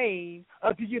domain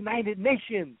of the United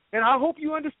Nations. And I hope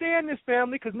you understand this,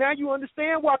 family, because now you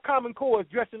understand why Common Core is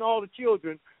dressing all the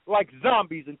children like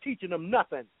zombies and teaching them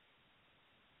nothing.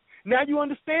 Now you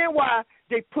understand why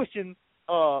they're pushing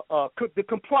the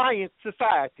compliant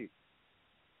society.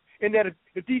 And that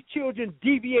if these children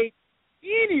deviate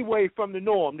any way from the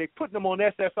norm, they're putting them on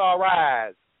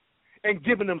SSRIs and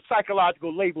giving them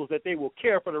psychological labels that they will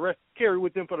carry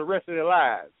with them for the rest of their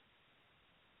lives.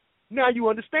 Now you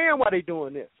understand why they're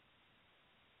doing this.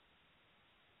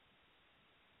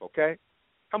 Okay?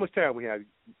 How much time we have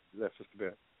left, Sister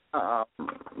Beth?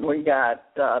 We got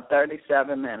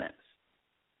 37 minutes.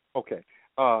 Okay.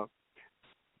 The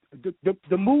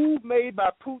move made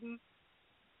by Putin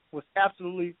was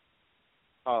absolutely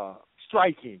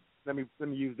striking. Let me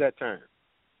use that term.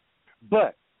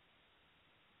 But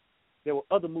there were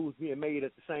other moves being made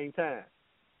at the same time.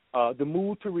 The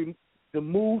move to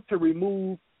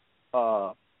remove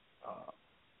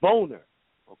Boner.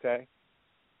 Okay.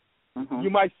 You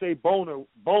might say Boner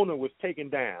was taken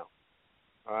down.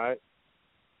 All right.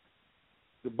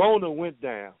 The Boner went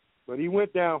down, but he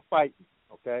went down fighting.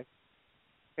 Okay.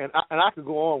 And I could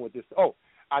go on with this. Oh,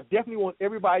 I definitely want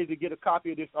everybody to get a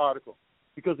copy of this article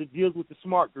because it deals with the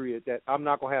smart grid that I'm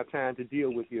not going to have time to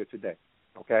deal with here today.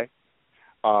 Okay?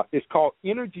 It's called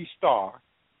Energy Star.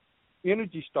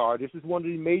 Energy Star, this is one of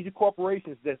the major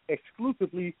corporations that's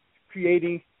exclusively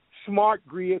creating smart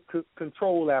grid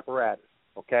control apparatus.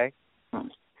 Okay?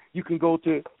 You can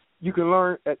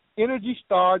learn at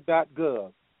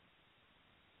EnergyStar.gov.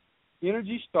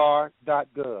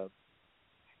 EnergyStar.gov.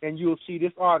 And you'll see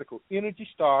this article, Energy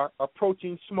Star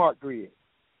Approaching Smart Grid.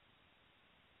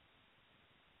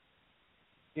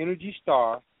 Energy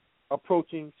Star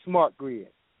Approaching Smart Grid.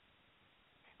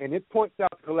 And it points out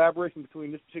the collaboration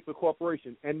between this particular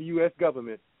corporation and the U.S.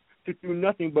 government to do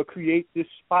nothing but create this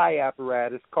spy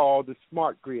apparatus called the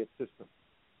Smart Grid System.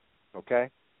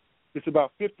 Okay? It's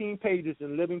about 15 pages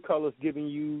in living colors giving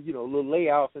you, little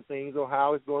layouts and things on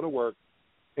how it's going to work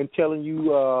and telling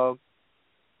you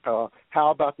how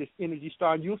about this Energy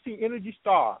Star? And you'll see Energy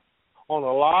Star on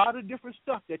a lot of different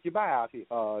stuff that you buy out here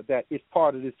that is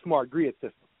part of this smart grid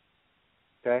system.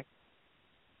 Okay?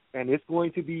 And it's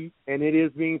going to be, and it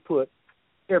is being put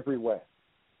everywhere.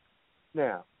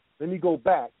 Now, let me go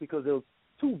back because there were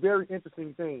two very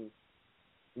interesting things.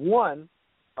 One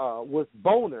was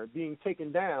Boner being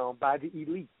taken down by the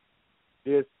elite.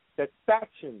 There's that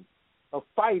faction of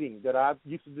fighting that I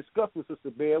used to discuss with Sister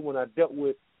Bear when I dealt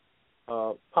with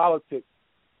politics,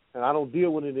 and I don't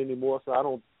deal with it anymore, so I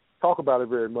don't talk about it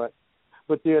very much.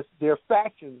 But there are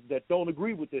factions that don't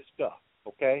agree with this stuff,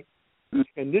 okay?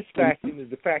 And this faction is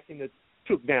the faction that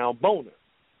took down Boner,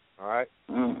 all right?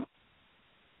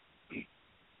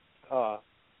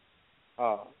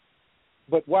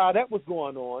 But while that was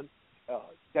going on,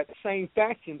 that same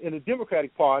faction in the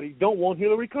Democratic Party don't want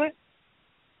Hillary Clinton,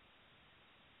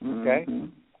 okay?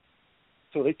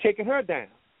 So they're taking her down.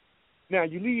 Now,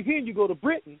 you leave here and you go to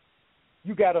Britain,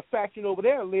 you got a faction over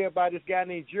there led by this guy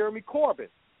named Jeremy Corbyn,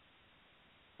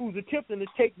 who's attempting to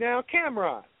take down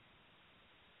Cameron.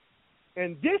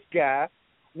 And this guy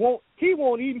won't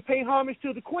even pay homage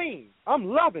to the Queen. I'm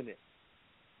loving it,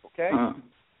 okay?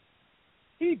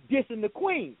 He's dissing the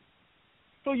Queen.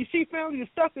 So you see, family, the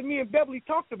stuff that me and Beverly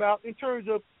talked about in terms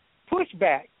of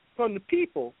pushback from the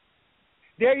people,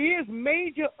 there is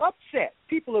major upset.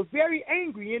 People are very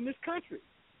angry in this country.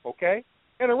 Okay,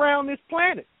 and around this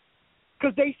planet,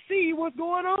 because they see what's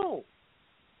going on.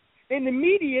 And the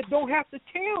media don't have to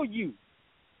tell you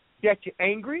that you're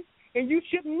angry, and you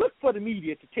shouldn't look for the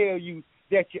media to tell you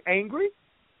that you're angry.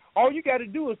 All you got to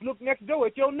do is look next door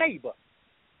at your neighbor.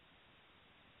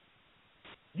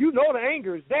 You know the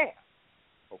anger is there,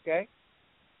 okay?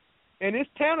 And it's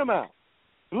tantamount.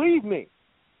 Believe me,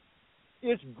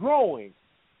 it's growing,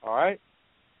 all right?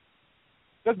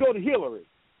 Let's go to Hillary.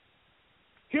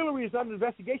 Hillary is under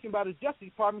investigation by the Justice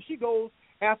Department. She goes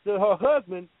after her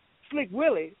husband, Slick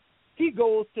Willie. He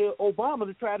goes to Obama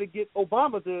to try to get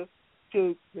Obama to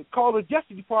call the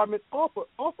Justice Department off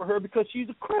of her because she's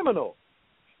a criminal.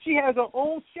 She has her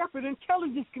own separate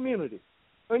intelligence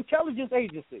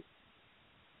agency,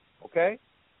 okay?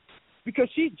 Because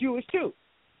she's Jewish too.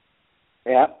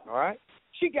 Yeah. All right?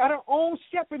 She got her own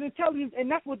separate intelligence,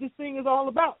 and that's what this thing is all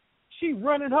about. She's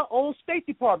running her own State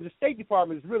Department. The State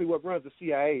Department is really what runs the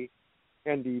CIA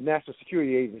and the National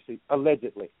Security Agency,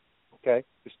 allegedly, okay,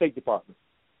 the State Department.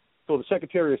 So the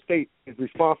Secretary of State is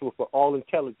responsible for all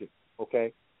intelligence,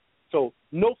 okay? So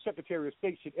no Secretary of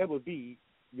State should ever be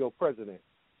your president.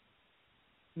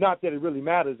 Not that it really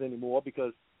matters anymore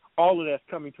because all of that's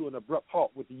coming to an abrupt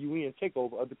halt with the UN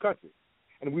takeover of the country.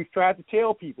 And we've tried to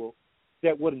tell people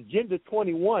that what Agenda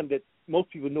 21 that most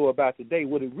people know about today,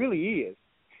 what it really is,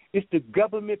 it's the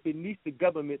government beneath the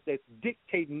government that's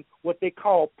dictating what they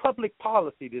call public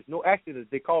policy. There's no accident.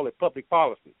 They call it public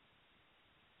policy.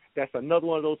 That's another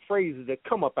one of those phrases that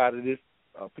come up out of this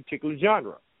particular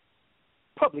genre.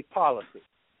 Public policy,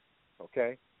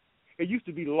 okay? It used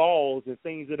to be laws and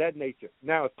things of that nature.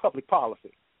 Now it's public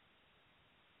policy.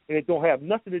 And it don't have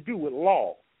nothing to do with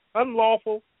law.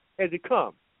 Unlawful as it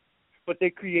comes. But they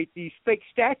create these fake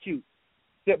statutes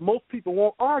that most people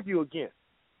won't argue against.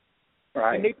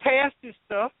 Right. And they pass this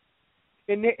stuff,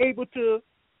 and they're able to,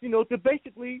 to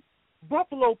basically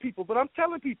buffalo people. But I'm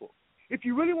telling people, if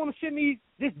you really want to send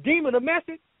this demon a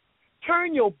message,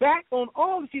 turn your back on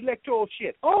all this electoral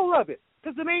shit, all of it,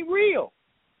 because it ain't real.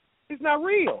 It's not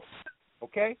real,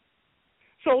 okay?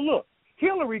 So, look,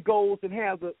 Hillary goes and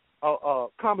has a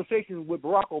conversation with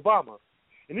Barack Obama,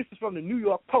 and this is from the New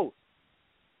York Post.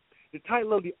 The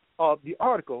title of the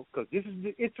article, because this is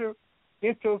the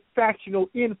interfactional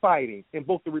infighting in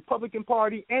both the Republican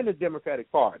Party and the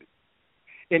Democratic Party.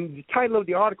 And the title of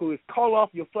the article is Call Off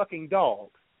Your Fucking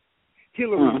Dogs.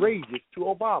 Hillary rages to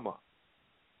Obama.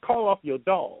 Call off your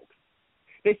dogs.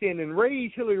 They say an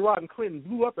enraged Hillary Rodham Clinton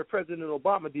blew up at President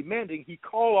Obama demanding he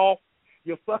call off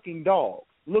your fucking dogs,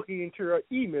 looking into her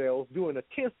emails during a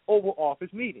tense Oval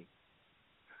Office meeting.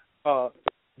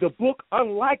 The book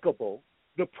Unlikable,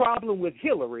 The Problem with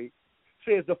Hillary,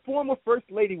 says the former First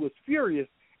Lady was furious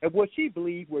at what she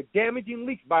believed were damaging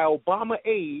leaks by Obama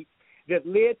aides that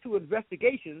led to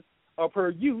investigations of her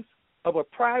use of a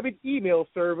private email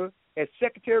server as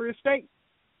Secretary of State.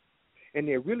 And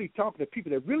they're really talking to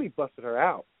people that really busted her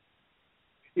out.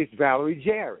 It's Valerie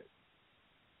Jarrett,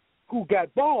 who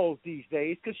got balls these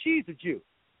days because she's a Jew.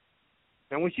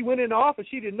 And when she went into office,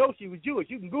 she didn't know she was Jewish.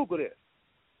 You can Google this.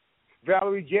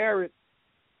 Valerie Jarrett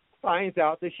finds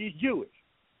out that she's Jewish.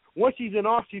 Once she's in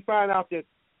office, she finds out that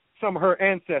some of her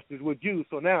ancestors were Jews.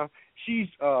 So now she's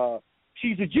a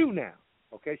Jew now.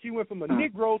 Okay, she went from a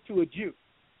Negro to a Jew.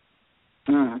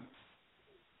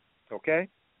 Okay,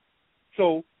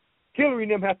 so Hillary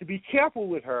and them have to be careful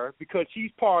with her because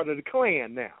she's part of the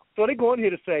Klan now. So they go in here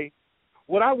to say,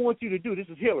 what I want you to do, this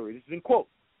is Hillary, this is in quote,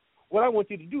 what I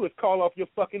want you to do is call off your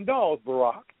fucking dogs,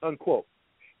 Barack, unquote.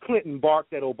 Clinton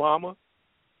barked at Obama.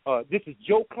 This is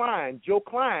Joe Klein. Joe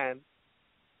Klein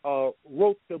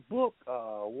wrote the book,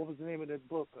 what was the name of that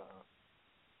book?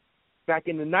 Back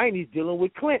in the 90s dealing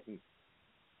with Clinton.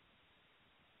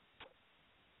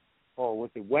 Oh, was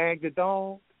it Wag the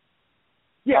Dog?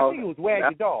 Yeah, I think it was Wag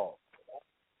the Dog.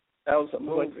 That was a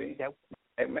movie.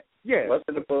 Yeah. Was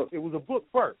it a book? It was a book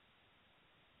first.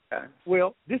 Okay.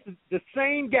 Well, this is the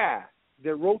same guy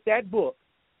that wrote that book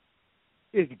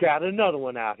has got another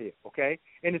one out here, okay?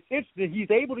 And it's interesting he's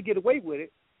able to get away with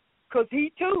it because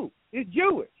he, too, is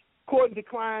Jewish, according to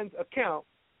Klein's account,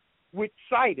 which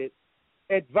cited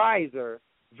advisor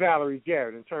Valerie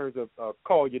Jarrett in terms of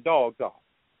call your dogs off,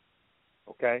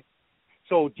 okay?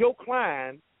 So Joe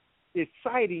Klein is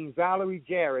citing Valerie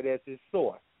Jarrett as his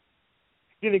source.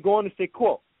 Then they go on to say,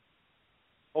 quote,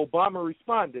 Obama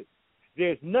responded,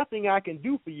 there's nothing I can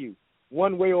do for you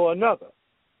one way or another.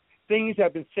 Things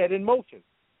have been set in motion,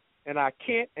 and I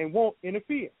can't and won't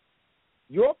interfere.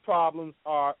 Your problems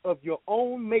are of your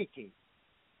own making.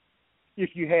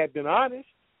 If you had been honest,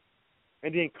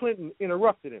 and then Clinton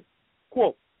interrupted him,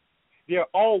 quote, there are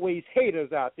always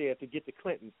haters out there to get the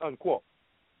Clintons, unquote.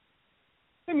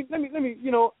 Let me,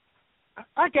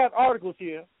 I got articles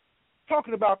here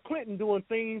talking about Clinton doing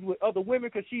things with other women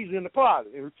because she's in the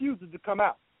closet and refuses to come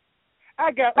out.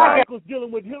 I got articles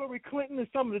dealing with Hillary Clinton and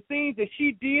some of the things that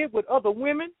she did with other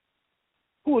women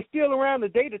who are still around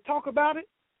today to talk about it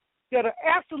that are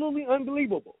absolutely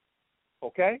unbelievable,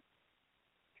 okay?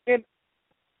 And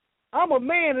I'm a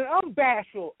man and I'm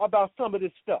bashful about some of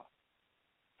this stuff.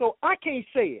 So I can't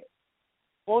say it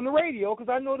on the radio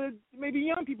because I know that maybe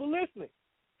young people listening.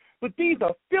 But these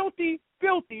are filthy,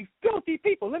 filthy, filthy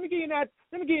people. Let me give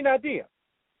you an idea.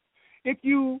 If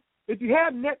you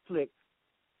have Netflix,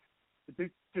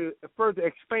 to further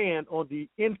expand on the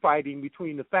infighting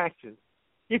between the factions,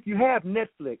 if you have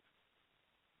Netflix,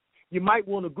 you might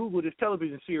want to Google this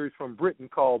television series from Britain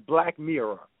called Black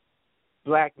Mirror.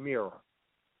 Black Mirror,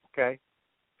 okay?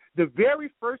 The very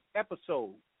first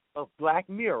episode of Black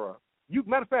Mirror,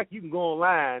 matter of fact, you can go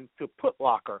online to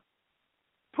Putlocker,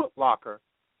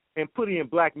 and put in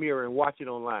Black Mirror and watch it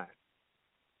online,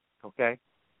 okay?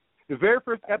 The very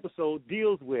first episode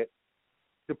deals with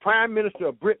the Prime Minister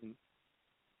of Britain,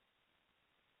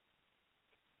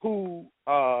 who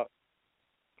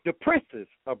the Princess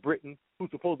of Britain, who's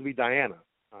supposed to be Diana.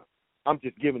 I'm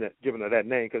just giving her that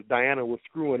name because Diana was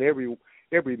screwing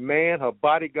every man, her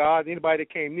bodyguard, anybody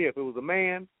that came near. If it was a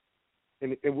man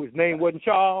and his name wasn't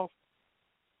Charles,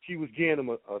 she was giving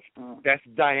him that's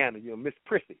Diana, Miss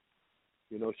Prissy.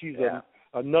 She's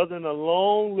another in a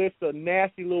long list of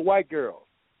nasty little white girls.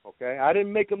 Okay, I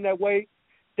didn't make them that way.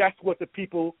 That's what the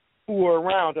people who were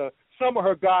around her. Some of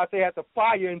her guards, they had to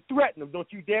fire and threaten them.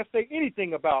 Don't you dare say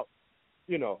anything about,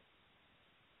 you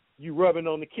rubbing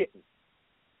on the kitten.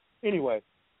 Anyway,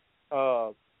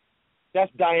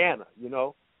 that's Diana,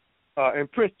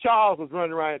 and Prince Charles was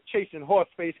running around chasing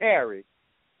Horseface Harry,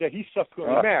 that he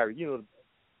subsequently married.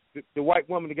 The white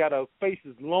woman that got a face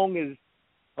as long as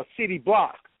a city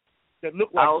block that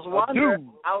looked like a dude. I was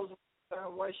wondering,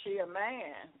 was she a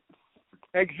man?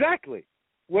 Exactly.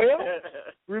 Well,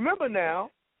 remember now,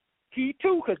 he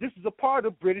too, because this is a part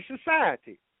of British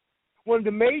society. One of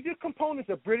the major components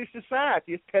of British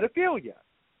society is pedophilia,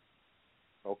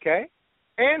 okay,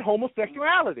 and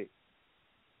homosexuality.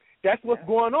 That's what's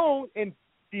going on in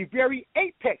the very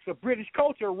apex of British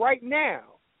culture right now.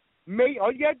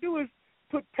 All you got to do is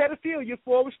put pedophilia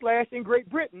 / in Great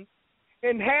Britain,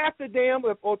 and half the damn,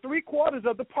 or 3/4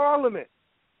 of the parliament,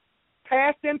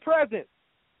 past and present,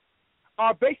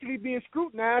 are basically being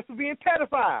scrutinized for being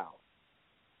pedophiles,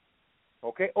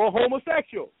 okay, or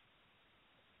homosexuals,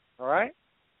 all right?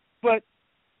 But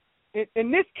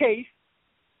in this case,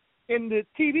 in the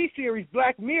TV series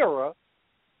Black Mirror,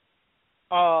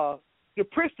 the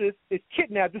princess is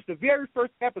kidnapped. This is the very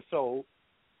first episode,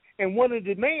 and one of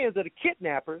the demands of the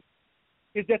kidnappers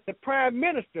is that the prime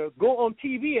minister go on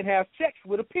TV and have sex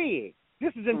with a pig.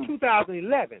 This is in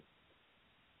 2011.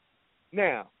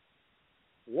 Now,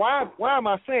 why am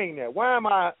I saying that? Why am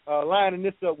I lining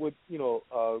this up with,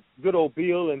 good old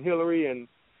Bill and Hillary and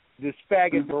this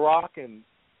faggot Barack and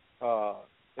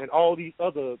all these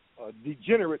other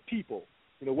degenerate people?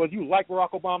 Whether you like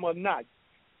Barack Obama or not,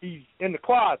 he's in the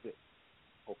closet,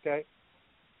 okay?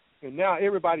 And now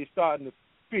everybody's starting to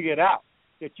figure it out,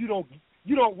 that you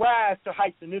don't rise to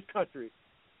heights in this country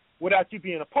without you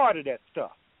being a part of that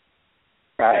stuff.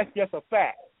 Right. That's just a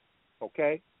fact,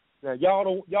 okay? Now, y'all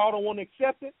don't want to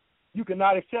accept it. You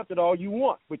cannot accept it all you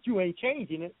want, but you ain't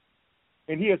changing it,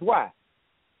 and here's why.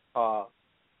 Now,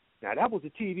 that was a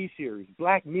TV series,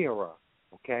 Black Mirror,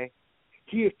 okay?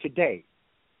 Here's today,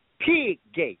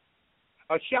 Piggate,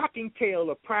 a shocking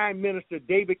tale of Prime Minister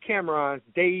David Cameron's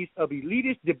days of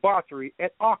elitist debauchery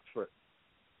at Oxford.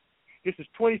 This is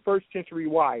 21st Century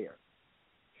Wire.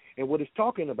 And what it's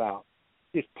talking about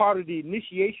is part of the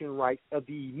initiation rites of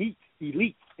the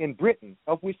elites in Britain,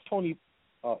 of which Tony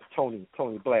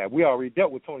Blair, we already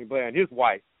dealt with Tony Blair and his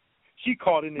wife. She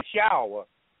caught in the shower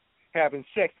having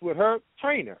sex with her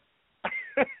trainer.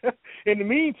 In the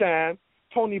meantime,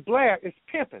 Tony Blair is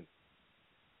pimping.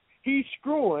 He's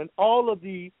screwing all of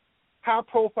the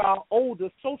high-profile older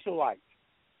socialites,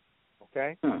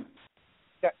 okay?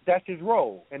 That's his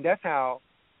role, and that's how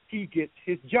he gets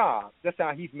his job. That's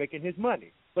how he's making his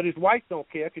money. But his wife don't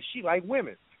care because she like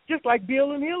women, just like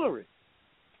Bill and Hillary.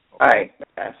 Okay?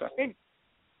 Right.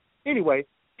 Anyway,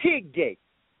 Piggate.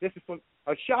 This is from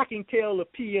a shocking tale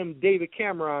of PM David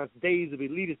Cameron's days of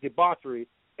elitist debauchery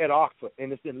at Oxford,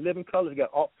 and it's in living color. You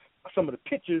got some of the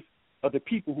pictures of the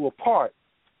people who are part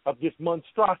of this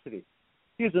monstrosity.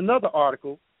 Here's another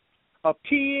article: a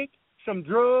pig, some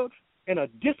drugs, and a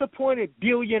disappointed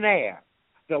billionaire,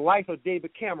 the life of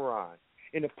David Cameron.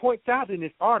 And it points out in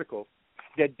this article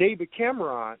that David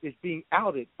Cameron is being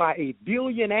outed by a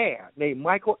billionaire named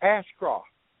Michael Ashcroft,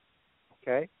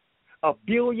 okay? A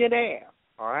billionaire,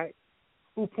 all right,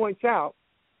 who points out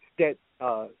that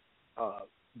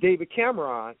David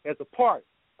Cameron, as a part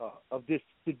of this,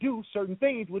 to do certain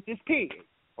things with this pig,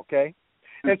 okay,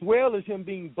 as well as him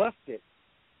being busted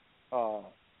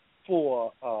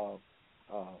for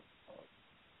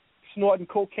snorting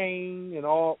cocaine and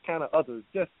all kind of others.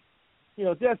 Just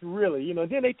really,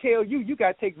 then they tell you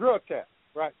got to take drug tests,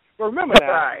 right? But remember now,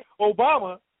 right.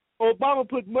 Obama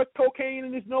put much cocaine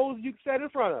in his nose you could set in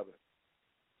front of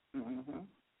it. Mm-hmm.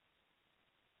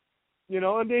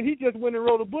 And then he just went and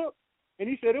wrote a book, and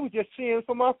he said it was just sins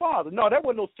from my father. No, that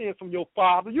wasn't no sins from your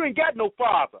father. You ain't got no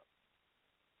father.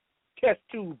 Test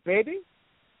tube, baby.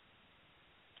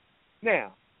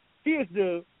 Now, here's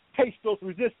the pastos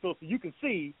resistos, so you can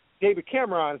see David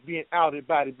Cameron is being outed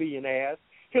by the billionaires.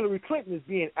 Hillary Clinton is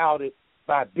being outed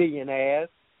by billionaires.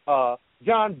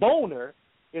 John Boner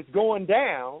is going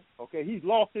down. Okay, he's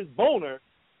lost his boner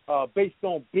based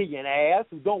on billionaires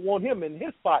who don't want him in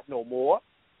his spot no more.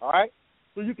 All right,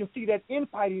 So you can see that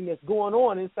infighting that's going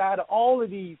on inside of all of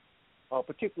these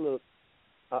particular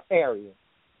areas.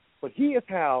 But here's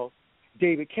how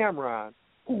David Cameron,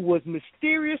 who was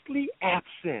mysteriously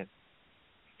absent,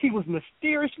 he was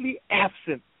mysteriously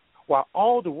absent while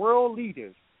all the world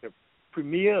leaders, the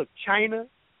premier of China,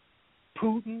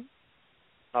 Putin,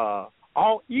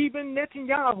 even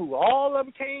Netanyahu, all of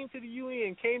them came to the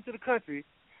UN, came to the country,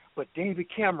 but David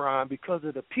Cameron, because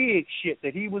of the pig shit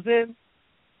that he was in,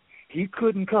 he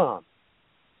couldn't come.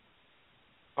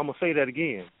 I'm going to say that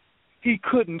again. He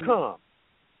couldn't come.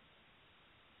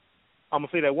 I'm going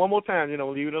to say that one more time, then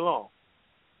I'll leave it alone.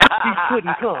 He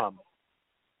couldn't come.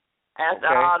 After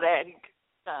all that, he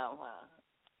couldn't come, huh?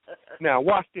 Now,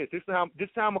 watch this. This time I'm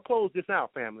going to close this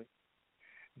out, family.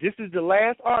 This is the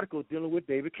last article dealing with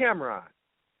David Cameron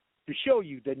to show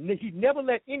you that he never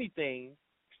let anything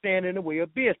stand in the way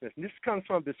of business. And this comes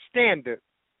from the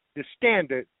standard.co.uk.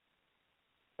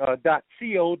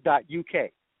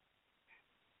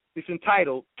 It's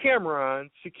entitled, Cameron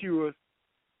Secures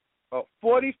a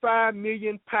 £45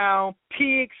 million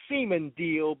pig semen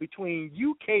deal between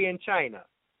UK and China.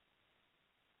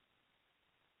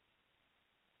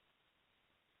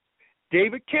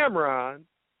 David Cameron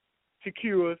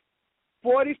secures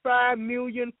 £45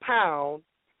 million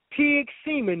pig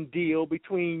semen deal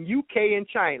between UK and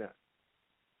China.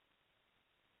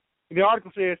 And the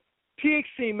article says pig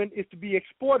semen is to be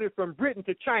exported from Britain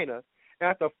to China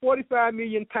after a £45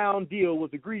 million deal was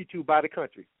agreed to by the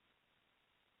country.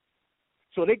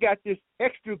 So they got this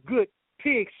extra good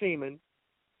pig semen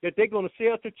that they're going to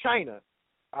sell to China.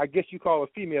 I guess you call a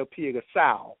female pig a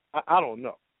sow. I don't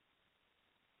know.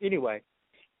 Anyway,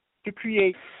 to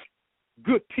create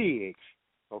good pigs,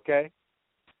 okay?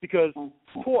 Because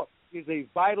pork is a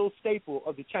vital staple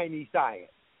of the Chinese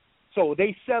diet. So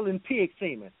they selling pig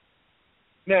semen.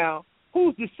 Now,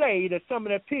 who's to say that some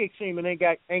of that pig semen ain't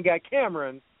got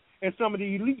Cameron and some of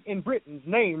the elite in Britain's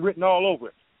name written all over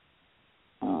it?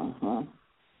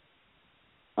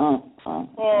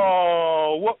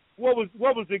 Oh, what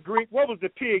was the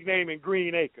pig name in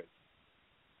Green Acres?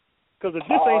 Because if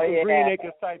this ain't some Green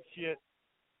Acres type shit,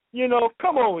 you know,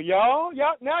 come on, y'all.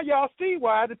 Now y'all see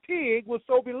why the pig was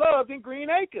so beloved in Green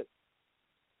Acres.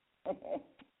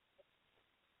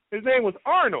 His name was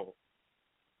Arnold.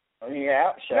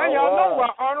 Yeah, sure. Now y'all know why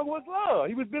Arnold was loved.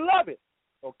 He was beloved.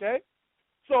 Okay?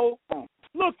 So,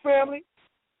 look, family,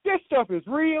 this stuff is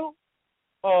real.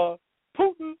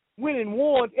 Putin went and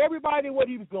warned everybody what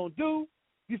he was going to do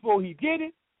before he did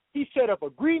it. He set up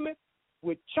agreements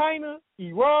with China,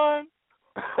 Iran,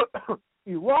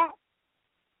 Iraq,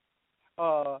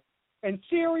 and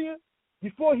Syria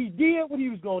before he did what he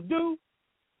was going to do.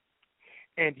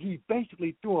 And he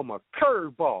basically threw him a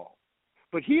curveball.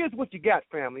 But here's what you got,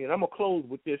 family, and I'm going to close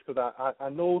with this because I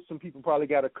know some people probably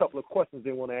got a couple of questions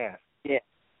they want to ask. Yeah,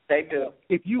 they do.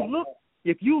 If you look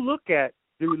at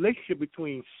the relationship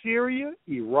between Syria,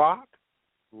 Iraq,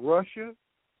 Russia,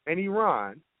 and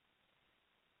Iran,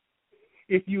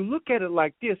 if you look at it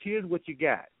like this, here's what you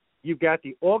got. You've got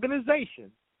the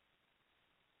organization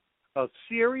of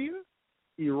Syria,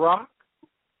 Iraq,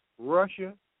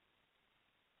 Russia,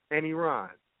 and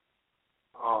Iran.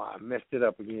 Oh, I messed it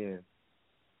up again.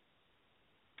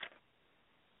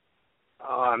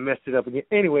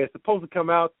 Anyway, it's supposed to come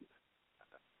out.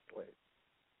 Wait.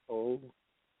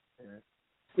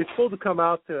 It's supposed to come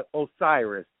out to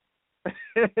Osiris.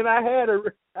 And I had it,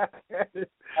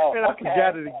 and I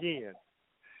forgot it again.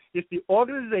 It's the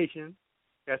organization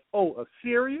that's of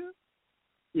Syria,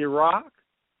 Iraq,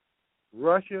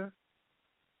 Russia,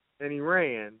 and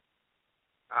Iran.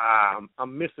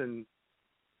 I'm missing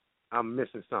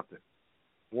something.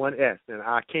 One S, and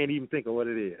I can't even think of what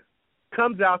it is.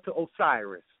 Comes out to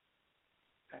Osiris.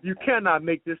 You cannot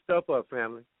make this stuff up,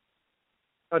 family.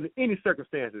 Under any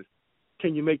circumstances,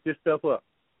 can you make this stuff up?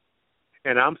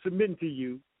 And I'm submitting to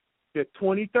you that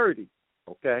 2030,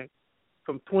 okay,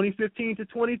 from 2015 to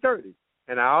 2030,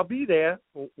 and I'll be there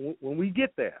when we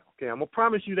get there, okay? I'm going to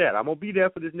promise you that. I'm going to be there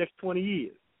for this next 20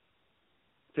 years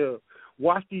to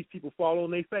watch these people fall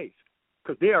on their face,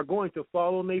 because they are going to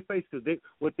fall on their face, because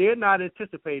what they're not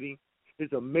anticipating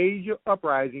is a major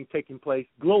uprising taking place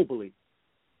globally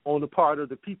on the part of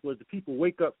the people as the people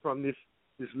wake up from this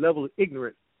level of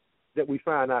ignorance that we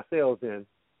find ourselves in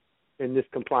this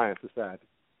compliance society.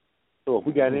 So if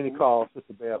we got any calls,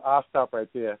 Sister Bev, I'll stop right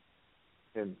there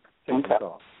and take the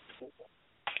call.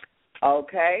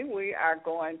 Okay, we are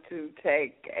going to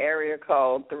take area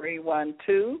code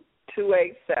 312-287.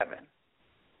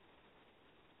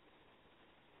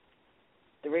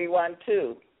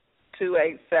 312-287.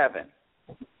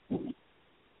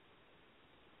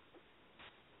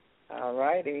 All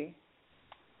righty.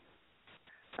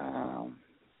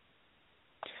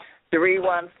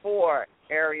 314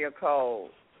 area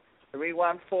code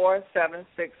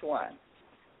 314-761.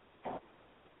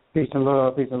 Peace and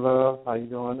love, peace and love. How you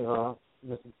doing,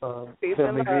 Mr. Peace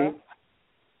and love.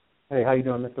 Hey, how you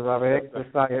doing, Mr. Robert X?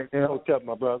 What's up,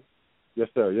 my brother? Yes,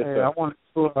 sir. Yes, sir. I wanted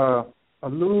to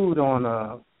allude on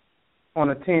a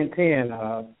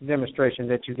 1010 demonstration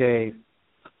that you gave,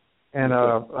 and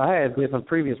I had did some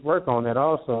previous work on that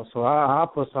also, so I'll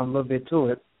put some little bit to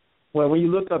it. Well, when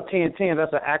you look up 1010,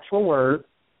 that's an actual word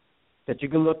that you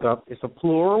can look up. It's a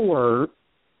plural word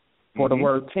for the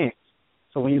word tense.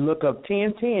 So when you look up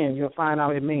 1010, you'll find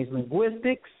out it means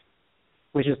linguistics,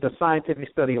 which is the scientific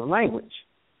study of language.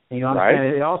 And you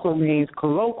understand it also means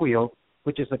colloquial,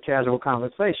 which is a casual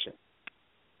conversation.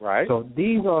 Right. So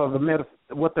these are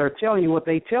what they're telling you, what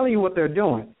they're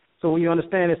doing. So when you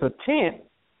understand it's a tent,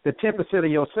 the 10%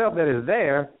 of yourself that is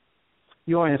there,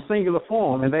 you're in singular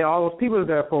form, and all those people are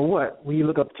there for what? When you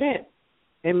look up tent,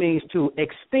 it means to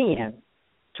extend,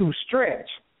 to stretch.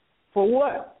 For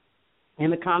what? In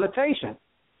the connotation.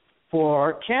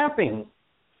 For camping,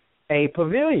 a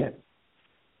pavilion,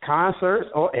 concerts,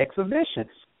 or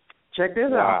exhibitions. Check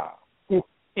this out.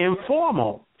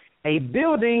 Informal, a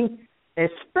building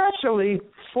especially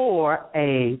for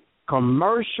a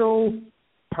commercial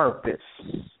purpose.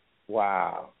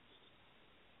 Wow.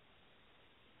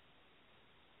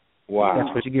 That's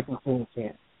what you get from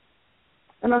 1010.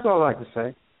 And that's all I like to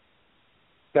say.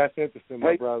 That's interesting,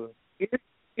 my brother. You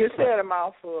said a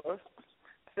mouthful.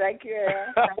 Thank you,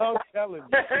 Aaron. I'm telling you.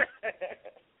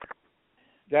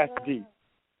 That's deep.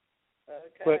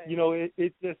 Okay. But,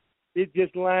 it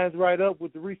just lines right up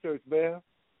with the research, Bev.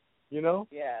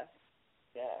 Yes.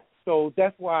 So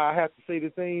that's why I have to say the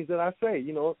things that I say.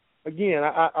 Again,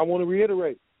 I want to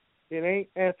reiterate, it ain't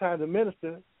anti the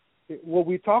minister. What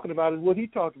we're talking about is what he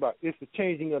talked about. It's the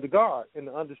changing of the guard and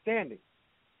the understanding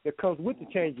that comes with the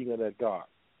changing of that guard.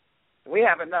 We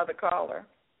have another caller.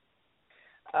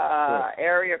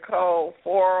 Area code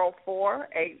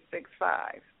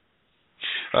 404-865.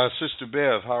 Sister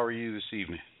Bev, how are you this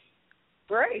evening?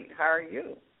 Great. How are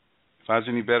you? If I was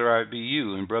any better, I'd be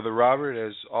you. And Brother Robert,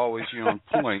 as always, you're on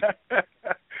point.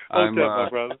 I'm my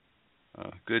brother.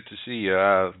 Good to see you.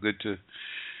 Good to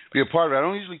be a part of it. I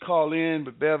don't usually call in,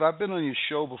 but Bev, I've been on your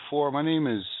show before. My name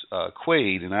is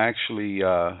Quaid, and I actually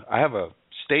I have a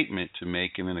statement to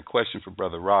make and then a question for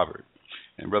Brother Robert.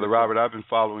 And Brother Robert, I've been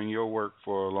following your work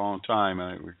for a long time.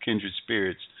 We're kindred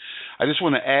spirits. I just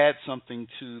want to add something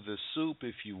to the soup,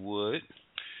 if you would.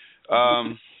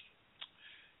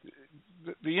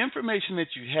 The information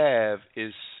that you have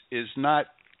is not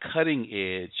cutting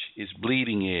edge, it's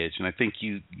bleeding edge, and I think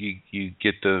you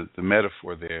get the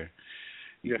metaphor there.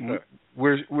 Yes, sir.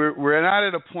 We're not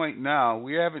at a point now.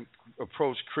 We haven't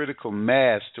approached critical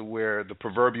mass to where the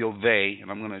proverbial they, and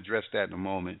I'm going to address that in a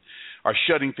moment, are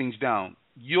shutting things down.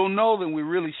 You'll know that we're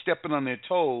really stepping on their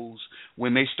toes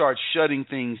when they start shutting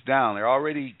things down. They're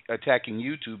already attacking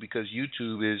YouTube because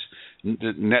YouTube is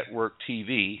the network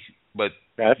TV, but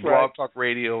Blog Talk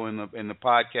Radio and the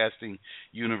podcasting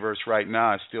universe right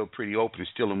now is still pretty open.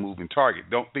 It's still a moving target.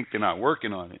 Don't think they're not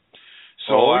working on it.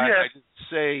 So I just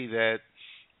say that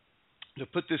to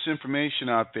put this information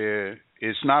out there,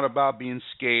 it's not about being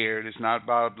scared. It's not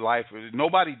about life.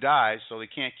 Nobody dies, so they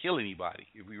can't kill anybody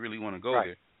if we really want to go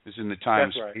there. It's in the time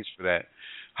and space for that.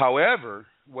 However,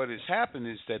 what has happened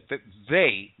is that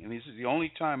they, and this is the only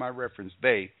time I reference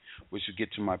they, which will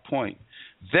get to my point,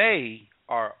 they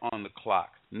are on the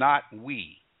clock, not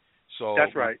we. So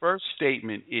my first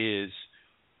statement is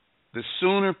the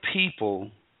sooner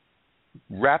people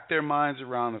wrap their minds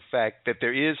around the fact that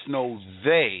there is no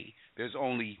they, there's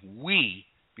only we,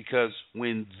 because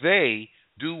when they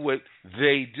do what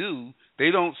they do,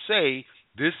 they don't say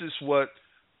this is what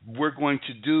we're going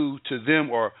to do to them,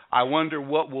 or I wonder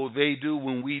what will they do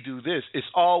when we do this. It's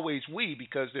always we,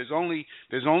 because there's only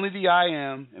the I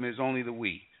am and there's only the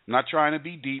we. I'm not trying to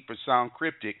be deep or sound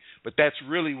cryptic, but that's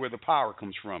really where the power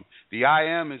comes from. The I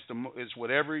am is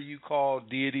whatever you call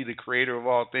deity, the creator of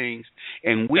all things,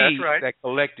 and we that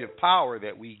collective power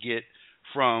that we get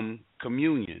from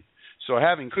communion. So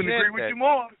having couldn't said agree with you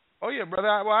more. Oh yeah, brother.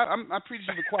 I preach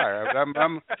to the choir.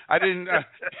 I didn't.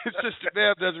 Sister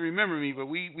Bev doesn't remember me, but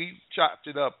we chopped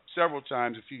it up several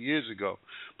times a few years ago.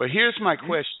 But here's my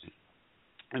question,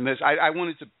 and this I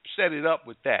wanted to set it up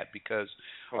with that because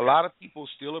a lot of people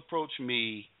still approach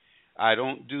me. I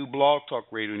don't do Blog Talk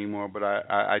Radio anymore, but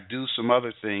I do some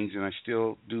other things, and I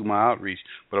still do my outreach.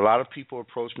 But a lot of people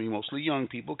approach me, mostly young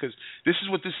people, because this is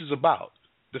what this is about.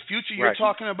 The future you're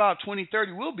talking about,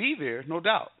 2030, will be there, no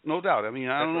doubt, no doubt. I mean,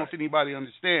 I don't know if anybody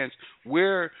understands.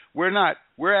 We're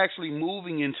actually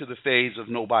moving into the phase of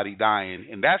nobody dying,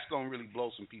 and that's going to really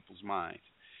blow some people's minds.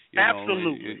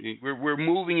 Absolutely. We're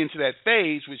moving into that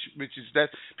phase, which is that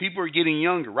people are getting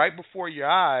younger right before your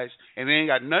eyes, and they ain't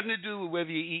got nothing to do with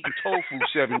whether you're eating tofu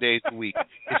 7 days a week.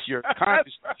 It's your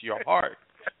consciousness, your heart,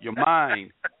 your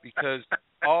mind, because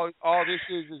all this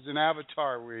is an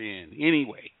avatar we're in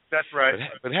anyway. That's right.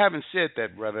 But having said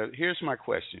that, brother, here's my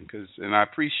question, and I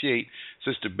appreciate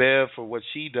Sister Bev for what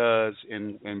she does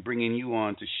and bringing you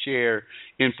on to share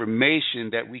information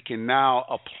that we can now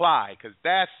apply, because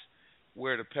that's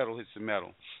where the pedal hits the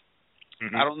metal.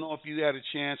 Mm-hmm. I don't know if you had a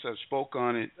chance. I spoke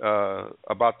on it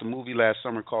about the movie last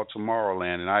summer called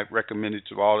Tomorrowland, and I recommend it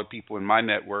to all the people in my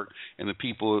network and the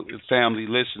people, the family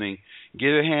listening. Get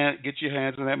your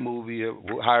hands on that movie,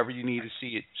 however you need to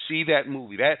see it. See that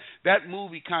movie. That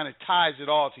movie kind of ties it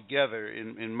all together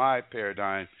in my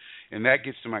paradigm, and that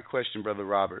gets to my question, Brother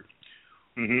Robert.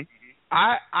 Mm-hmm.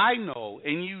 I know,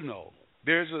 and you know,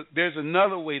 there's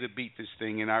another way to beat this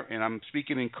thing, and I'm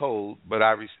speaking in code, but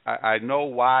I know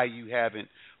why you haven't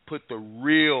put the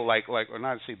real or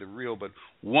not to say the real, but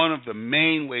one of the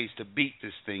main ways to beat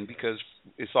this thing, because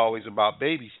it's always about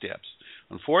baby steps.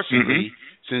 Unfortunately,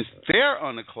 since they're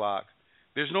on the clock,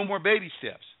 there's no more baby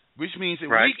steps, which means that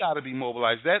we got to be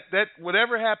mobilized. That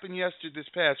whatever happened this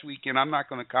past weekend, I'm not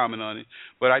going to comment on it,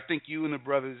 but I think you and the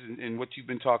brothers and what you've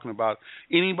been talking about,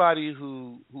 anybody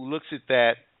who looks at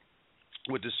that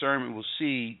with discernment will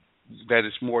see that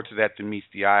it's more to that than meets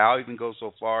the eye. I'll even go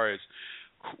so far as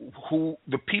who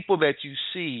the people that you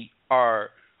see are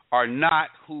not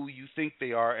who you think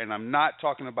they are, and I'm not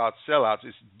talking about sellouts.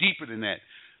 It's deeper than that.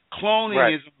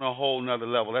 Cloning is on a whole nother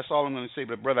level. That's all I'm going to say,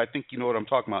 but brother, I think you know what I'm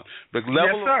talking about. The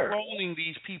level of cloning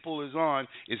these people is on,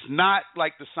 it's not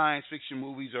like the science fiction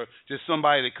movies or just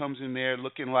somebody that comes in there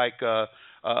looking like a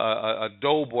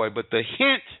doughboy, but the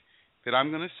hint that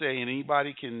I'm going to say, and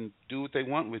anybody can do what they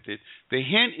want with it, the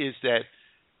hint is that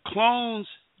clones,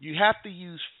 you have to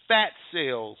use fat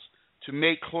cells to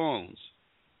make clones,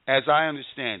 as I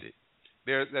understand it.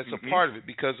 That's a part of it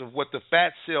because of what the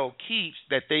fat cell keeps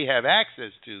that they have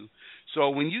access to.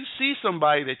 So when you see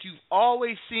somebody that you've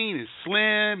always seen is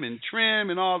slim and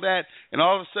trim and all that, and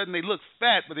all of a sudden they look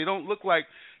fat, but they don't look like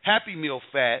Happy Meal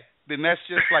fat, then that's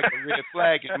just like a red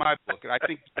flag in my book. And I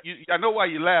think I know why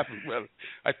you're laughing, brother.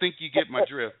 I think you get my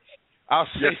drift. I'll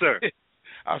say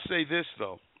this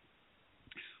though.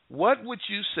 What would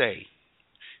you say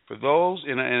for those?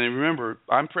 And remember,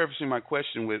 I'm prefacing my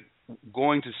question with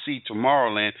going to see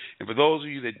Tomorrowland. And for those of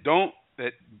you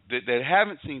that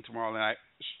haven't seen Tomorrowland, I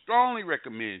strongly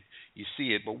recommend you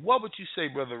see it. But what would you say,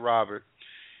 Brother Robert,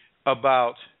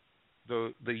 about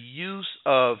the use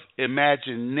of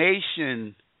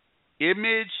imagination?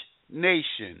 Image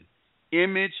nation,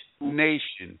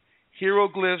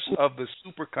 hieroglyphs of the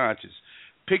superconscious.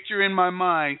 Picture in my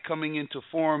mind coming into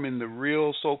form in the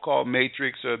real so-called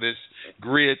matrix or this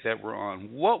grid that we're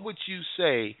on. What would you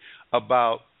say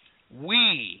about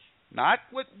not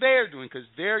what they're doing, because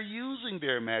they're using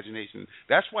their imagination.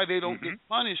 That's why they don't get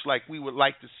punished like we would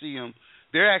like to see them.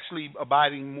 They're actually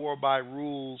abiding more by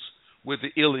rules with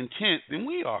the ill intent than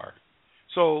we are.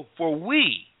 So for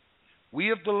we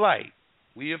of the light,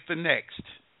 we of the next,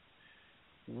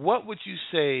 what would you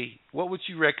say, what would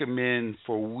you recommend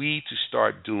for we to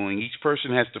start doing? Each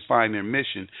person has to find their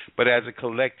mission, but as a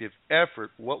collective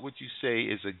effort, what would you say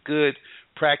is a good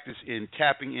practice in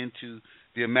tapping into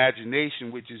the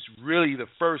imagination, which is really the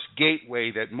first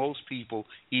gateway that most people,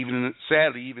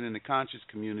 sadly, even in the conscious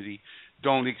community,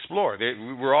 don't explore.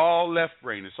 We're all left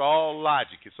brain. It's all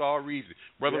logic. It's all reason.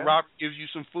 Brother Robert gives you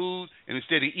some food, and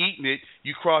instead of eating it,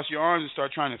 you cross your arms and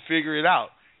start trying to figure it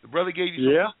out. The brother gave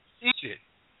you some food, eat it.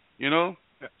 You know?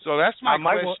 So that's my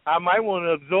question. I might want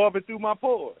to absorb it through my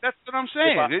pores. That's what I'm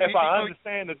saying. If I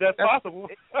understand that that's possible.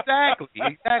 Exactly.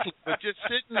 But just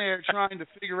sitting there trying to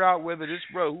figure out whether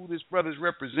who this brother's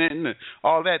representing and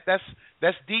all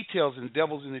that's details, and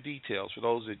devil's in the details for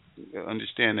those that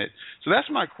understand that. So that's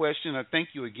my question. I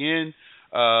thank you again.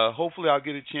 Hopefully I'll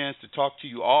get a chance to talk to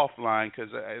you offline,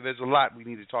 because there's a lot we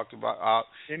need to talk about.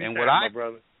 Anytime, and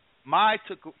what my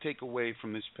takeaway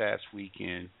from this past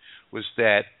weekend was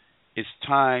that it's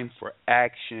time for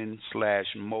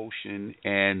action/motion,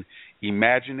 and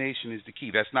imagination is the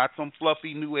key. That's not some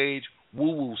fluffy new age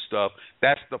woo-woo stuff.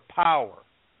 That's the power.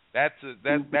 That's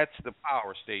the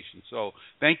power station. So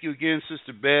thank you again,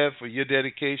 Sister Bev, for your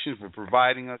dedication, for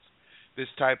providing us this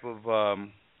type of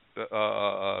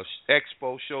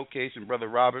expo showcase, and Brother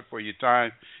Robert for your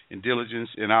time and diligence.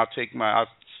 And I'll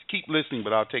keep listening,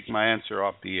 but I'll take my answer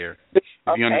off the air. If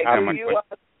you understand my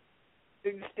question. Do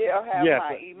you still have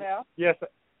my email? Yes.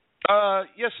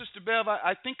 Yes, Sister Bev.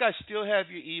 I think I still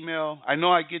have your email. I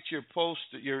know I get your post,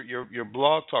 your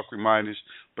blog talk reminders,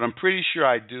 but I'm pretty sure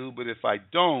I do. But if I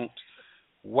don't,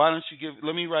 why don't you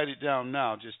let me write it down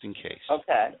now, just in case.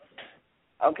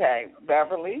 Okay.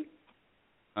 Beverly.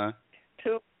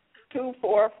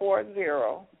 2440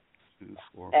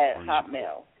 at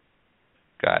Hotmail.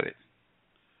 Got it.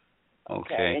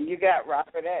 Okay. And you got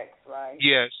Robert X, right?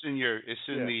 Yeah, it's in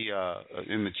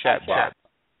the chat box.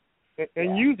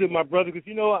 And use it, my brother, because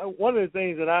one of the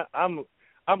things that I'm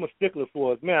a stickler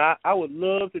for is, man, I would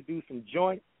love to do some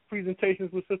joint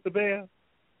presentations with Sister Bear,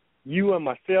 you and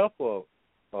myself, or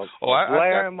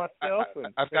Blair and myself.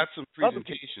 I've got some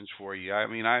presentations for you. I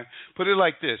mean, I put it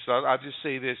like this. I'll just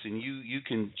say this, and you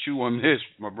can chew on this,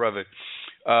 my brother.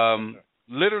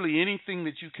 Literally anything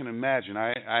that you can imagine,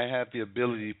 I have the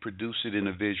ability to produce it in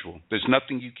a visual. There's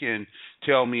nothing you can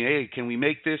tell me, hey, can we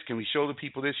make this? Can we show the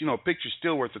people this? A picture's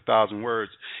still worth 1,000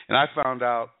 words. And I found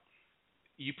out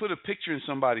you put a picture in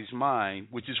somebody's mind,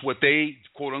 which is what they,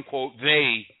 quote unquote,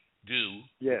 they do.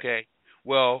 Yes. Okay.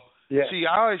 Well, see,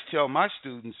 I always tell my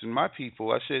students and my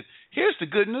people, I said, here's the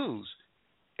good news.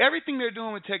 Everything they're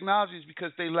doing with technology is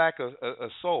because they lack a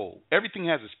soul. Everything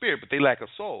has a spirit, but they lack a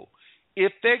soul.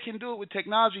 If they can do it with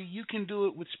technology, you can do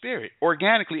it with spirit,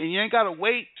 organically, and you ain't got to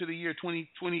wait to the year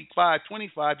 2025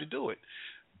 to do it.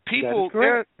 People,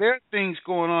 there are things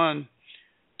going on.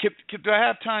 Do I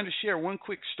have time to share one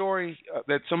quick story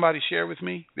that somebody shared with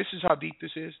me? This is how deep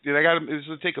this is. This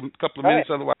will take a couple of minutes,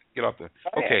 otherwise I get off there.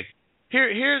 Okay.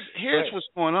 Here's what's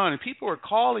going on, and people are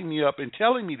calling me up and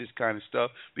telling me this kind of stuff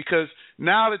because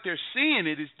now that they're seeing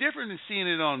it, it's different than seeing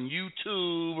it on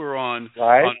YouTube or on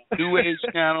New Age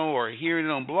channel or hearing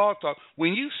it on Blog Talk.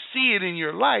 When you see it in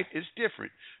your life, it's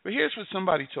different. But here's what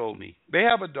somebody told me. They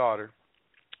have a daughter,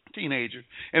 teenager,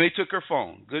 and they took her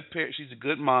phone. Good parent. She's a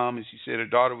good mom, and she said her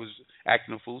daughter was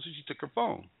acting a fool, so she took her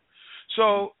phone.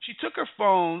 So she took her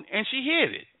phone and she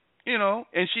hid it. And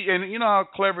you know how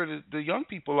clever the young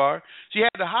people are. She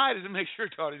had to hide it to make sure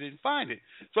her daughter didn't find it.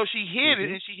 So she hid it,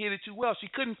 and she hid it too well. She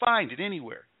couldn't find it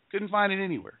anywhere.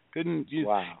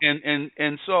 Wow.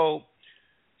 And so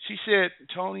she said,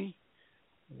 Tony,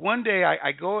 one day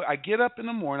I get up in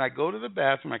the morning, I go to the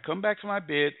bathroom, I come back to my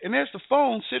bed, and there's the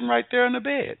phone sitting right there on the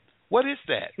bed. What is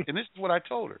that? And this is what I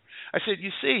told her. I said,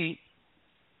 you see,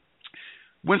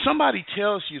 when somebody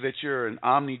tells you that you're an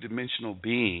omnidimensional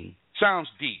being, sounds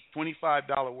deep,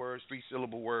 $25 words,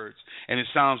 3-syllable words, and it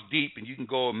sounds deep, and you can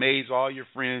go amaze all your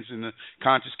friends in the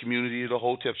conscious community, the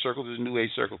Hotep circle, the New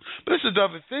Age circle. But it's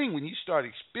another thing when you start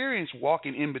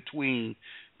walking in between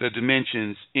the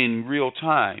dimensions in real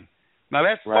time. Now,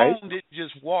 that phone didn't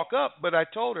just walk up, but I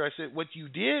told her, I said, what you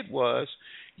did was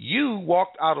you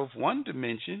walked out of one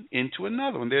dimension into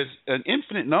another one. There's an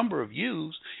infinite number of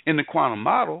yous in the quantum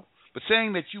model. But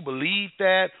saying that you believe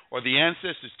that or the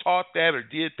ancestors taught that or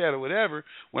did that or whatever,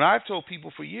 when I've told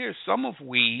people for years, some of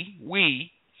we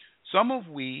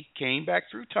came back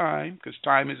through time, because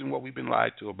time isn't what we've been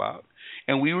lied to about,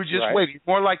 and we were just waiting.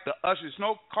 More like the usher. There's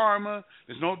no karma.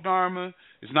 There's no dharma.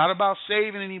 It's not about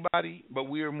saving anybody, but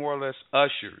we are more or less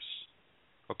ushers.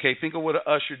 Okay, think of what an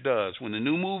usher does. When the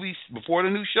new movie, before the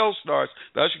new show starts,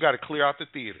 the usher got to clear out the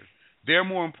theater. They're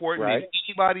more important than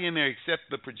anybody in there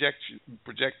except the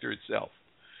projector itself.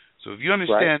 So if you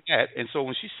understand that, and so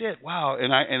when she said, wow,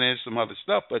 and there's some other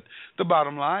stuff, but the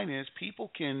bottom line is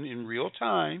people can, in real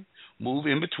time, move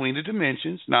in between the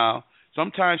dimensions. Now,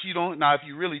 sometimes you don't. Now, if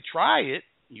you really try it,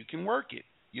 you can work it.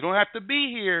 You don't have to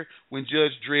be here when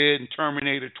Judge Dredd and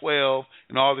Terminator 12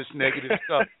 and all this negative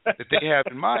stuff that they have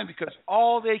in mind, because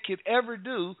all they could ever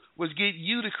do was get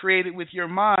you to create it with your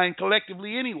mind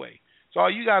collectively anyway. So all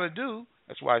you got to do,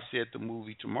 that's why I said the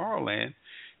movie Tomorrowland,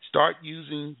 start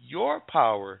using your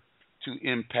power to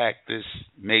impact this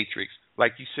matrix.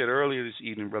 Like you said earlier this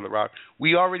evening, Brother Robert,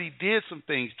 we already did some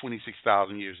things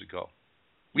 26,000 years ago.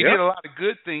 We did a lot of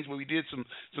good things, but we did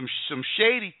some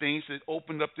shady things that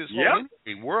opened up this whole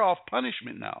industry. We're off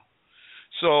punishment now.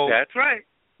 So that's right.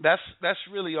 That's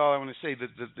really all I want to say.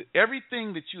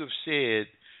 Everything that you have said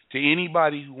to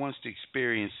anybody who wants to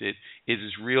experience it is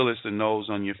as real as the nose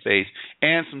on your face,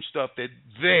 and some stuff that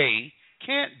they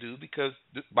can't do because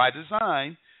by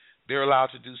design they're allowed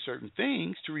to do certain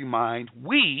things to remind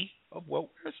we of what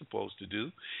we're supposed to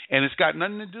do, and it's got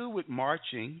nothing to do with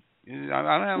marching.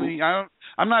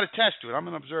 I'm not attached to it. I'm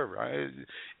an observer.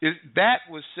 That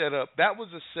was set up. That was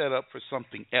a setup for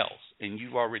something else, and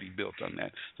you've already built on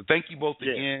that. So thank you both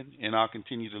again, and I'll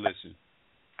continue to listen.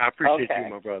 I appreciate you,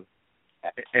 my brother.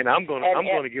 And I'm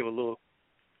gonna give a little.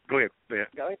 Go ahead.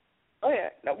 Go ahead. Oh yeah.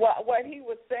 Now, what he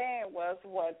was saying was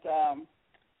what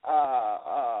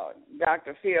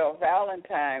Dr. Phil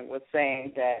Valentine was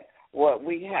saying, that what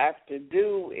we have to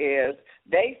do is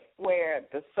they squared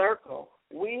the circle.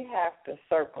 We have to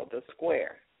circle the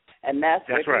square, and that's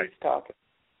what right. he's talking.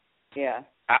 Yeah.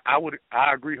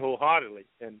 I agree wholeheartedly,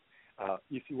 and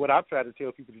you see, what I've tried to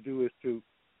tell people to do is to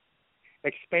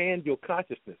expand your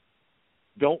consciousness.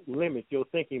 Don't limit your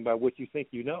thinking by what you think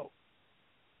you know.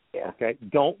 Yeah. Okay?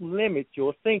 Don't limit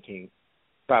your thinking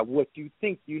by what you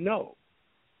think you know.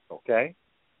 Okay?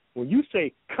 When you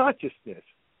say consciousness,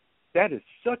 that is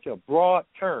such a broad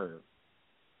term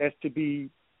as to be,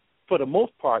 for the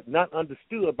most part, not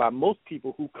understood by most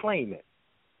people who claim it.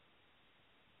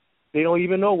 They don't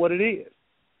even know what it is.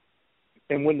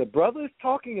 And when the brother is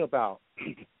talking about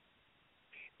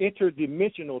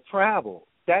interdimensional travel,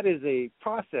 that is a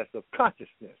process of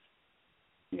consciousness.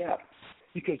 Yeah.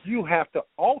 Because you have to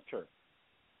alter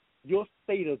your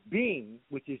state of being,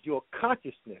 which is your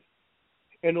consciousness,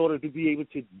 in order to be able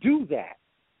to do that.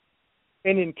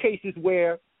 And in cases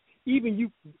where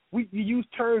even we use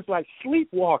terms like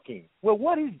sleepwalking. Well,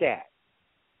 what is that?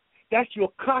 That's your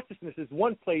consciousness is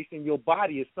one place and your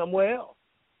body is somewhere else.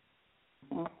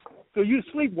 So you're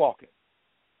sleepwalking,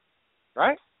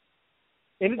 right?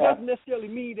 And it doesn't necessarily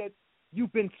mean that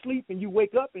you've been asleep and you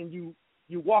wake up and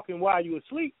you're walking while you're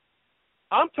asleep.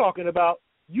 I'm talking about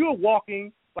you're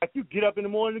walking like you get up in the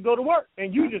morning to go to work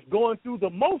and you're just going through the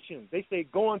motions. They say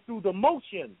going through the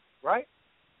motions, right?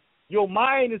 Your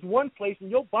mind is one place and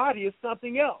your body is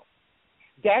something else.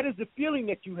 That is the feeling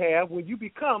that you have when you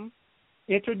become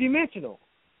interdimensional.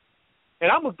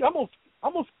 And I'm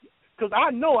almost, because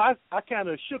I know I kind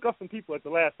of shook up some people at the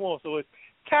last one, so it's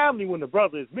timely when the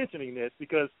brother is mentioning this,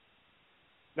 because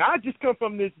now I just come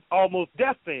from this almost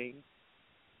death thing,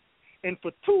 and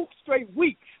for 2 straight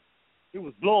weeks, it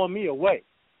was blowing me away.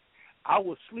 I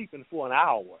was sleeping for an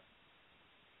hour.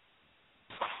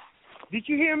 Did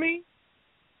you hear me?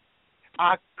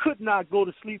 I could not go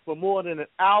to sleep for more than an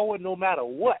hour no matter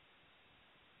what.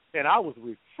 And I was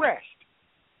refreshed.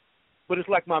 But it's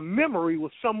like my memory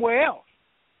was somewhere else.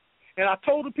 And I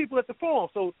told the people at the forum,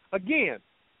 so again,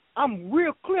 I'm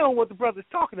real clear on what the brother's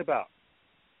talking about.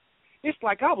 It's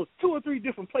like I was 2 or 3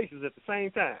 different places at the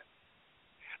same time.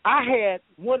 I had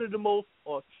one of the most,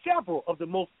 or several of the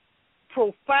most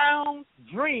profound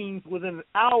dreams within an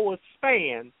hour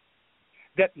span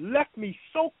that left me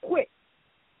so quick.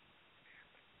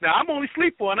 Now, I'm only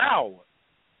asleep for an hour.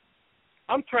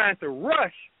 I'm trying to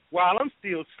rush while I'm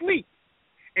still asleep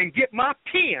and get my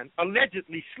pen,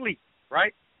 allegedly sleep,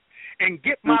 right? And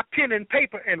get my pen and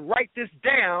paper and write this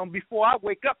down before I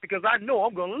wake up, because I know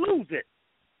I'm going to lose it.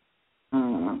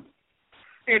 Mm-hmm.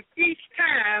 And each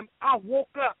time I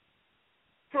woke up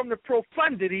from the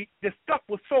profundity, the stuff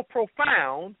was so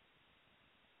profound,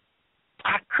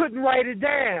 I couldn't write it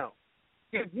down.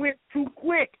 It went too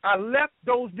quick. I left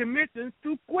those dimensions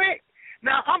too quick.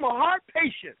 Now, I'm a heart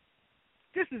patient.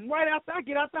 This is right after I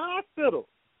get out the hospital.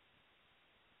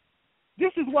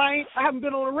 This is why I haven't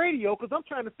been on the radio, because I'm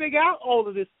trying to figure out all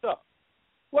of this stuff.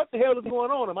 What the hell is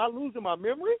going on? Am I losing my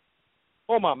memory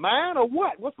or my mind or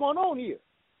what? What's going on here?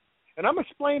 And I'm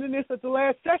explaining this at the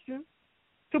last session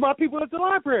to my people at the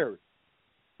library.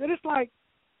 That it's like,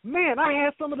 man, I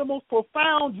had some of the most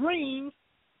profound dreams,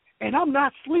 and I'm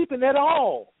not sleeping at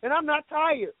all, and I'm not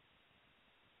tired.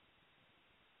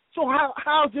 So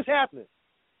how is this happening?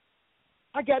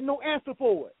 I got no answer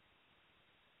for it.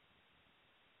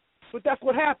 But that's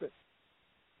what happened.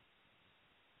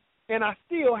 And I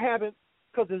still haven't,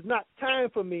 because it's not time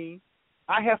for me.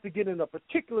 I have to get in a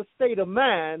particular state of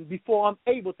mind before I'm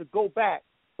able to go back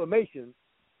information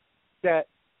that,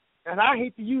 and I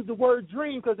hate to use the word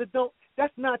dream because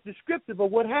that's not descriptive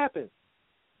of what happened.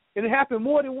 And it happened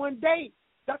more than one day.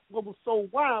 That's what was so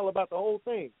wild about the whole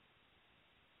thing.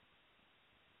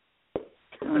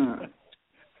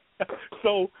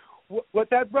 So what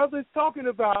that brother is talking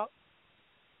about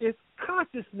is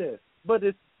consciousness, but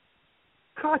it's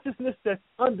consciousness that's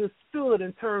understood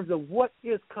in terms of what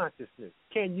is consciousness.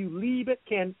 Can you leave it?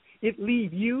 Can it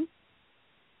leave you?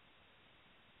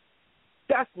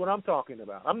 That's what I'm talking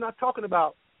about. I'm not talking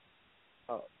about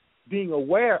being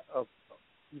aware of,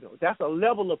 that's a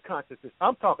level of consciousness.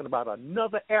 I'm talking about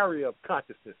another area of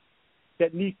consciousness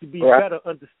that needs to be better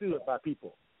understood by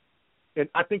people. And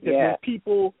I think that when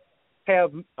people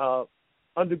have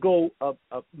undergo a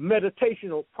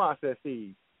meditational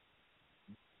processes,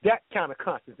 that kind of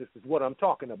consciousness is what I'm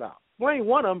talking about. Well, ain't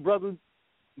one of them brothers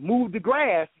moved the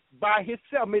grass by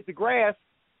himself, made the grass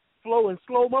blow in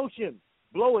slow motion.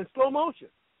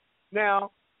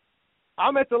 Now,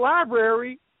 I'm at the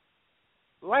library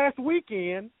last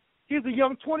weekend, here's a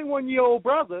young 21-year-old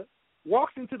brother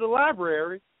walks into the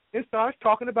library and starts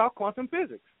talking about quantum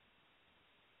physics.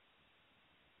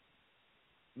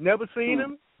 Never seen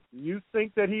him. You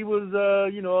think that he was,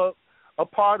 a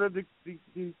part of the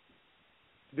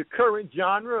current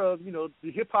genre of,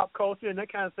 the hip-hop culture and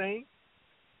that kind of thing.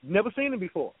 Never seen him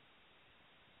before.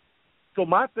 So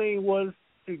my thing was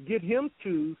to get him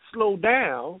to slow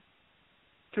down,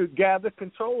 to gather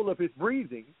control of his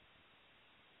breathing,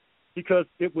 because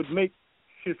it would make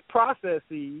his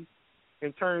processes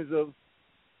in terms of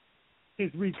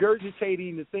his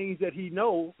regurgitating the things that he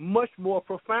knows much more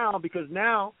profound, because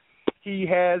now he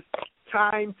has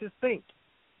time to think.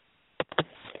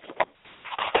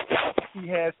 He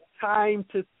has time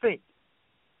to think.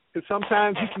 Because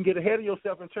sometimes you can get ahead of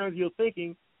yourself in terms of your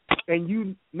thinking, and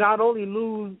you not only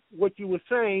lose what you were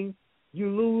saying, you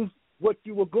lose what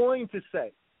you were going to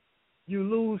say. You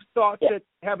lose thoughts that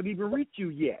haven't even reached you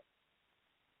yet.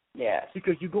 Yes.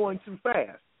 Because you're going too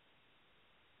fast.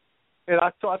 And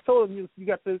I told him, you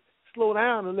got to slow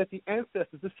down and let the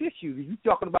ancestors assist you. You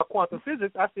talking about quantum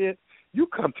physics, I said, you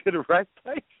come to the right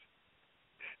place.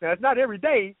 Now, it's not every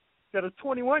day that a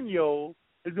 21-year-old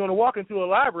is going to walk into a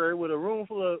library with a room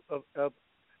full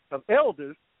of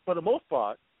elders, for the most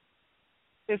part,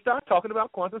 and start talking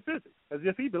about quantum physics as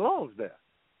if he belongs there.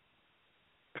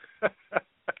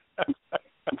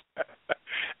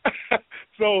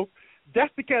 So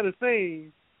that's the kind of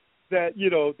thing that,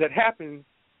 that happens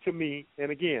to me.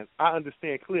 And again, I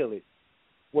understand clearly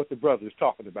what the brother is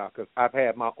talking about, because I've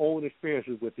had my own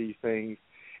experiences with these things,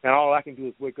 and all I can do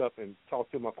is wake up and talk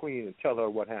to my queen and tell her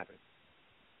what happened.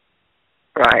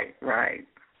 Right.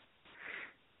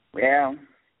 Yeah.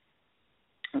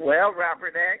 Well,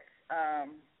 Robert X,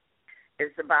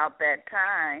 it's about that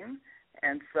time,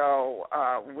 and so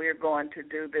we're going to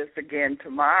do this again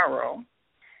tomorrow.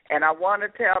 And I want to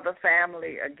tell the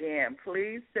family again,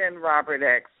 please send Robert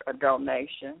X a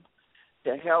donation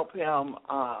to help him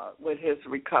with his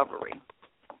recovery.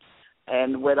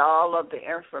 And with all of the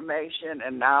information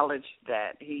and knowledge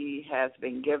that he has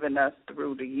been giving us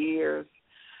through the years,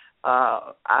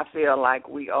 I feel like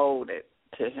we owed it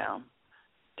to him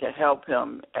to help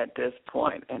him at this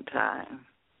point in time.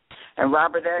 And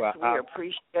Robert X, we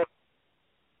appreciate it.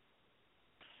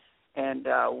 And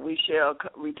we shall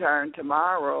return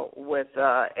tomorrow with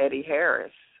Eddie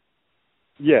Harris.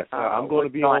 Yes, I'm going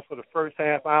to be on for the first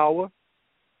half hour,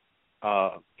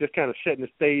 just kind of setting the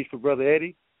stage for Brother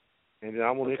Eddie. And then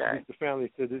I want to introduce the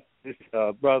family to this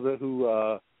brother who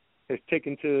has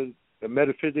taken to the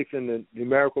metaphysics and the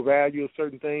numerical value of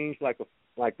certain things, like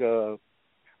a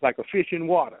fish in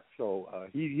water. So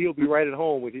he'll be right at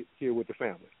home here with the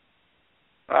family.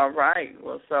 All right.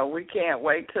 Well, so we can't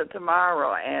wait till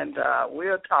tomorrow, and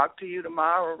we'll talk to you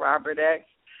tomorrow, Robert X.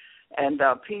 And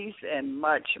peace and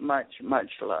much, much, much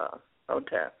love.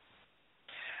 Hotel.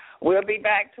 We'll be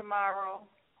back tomorrow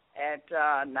at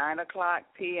 9 o'clock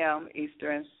p.m.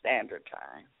 Eastern Standard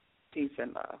Time. Peace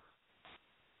and love.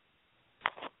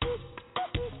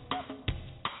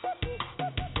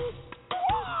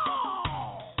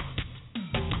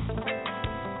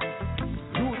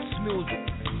 Roots music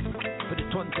for the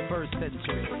 21st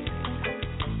century.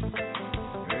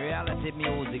 Reality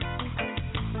music.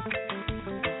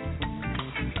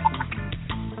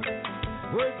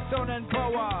 Word, sound, and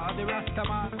power, the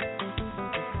Rastaman.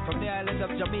 From the island of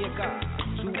Jamaica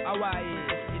to Hawaii,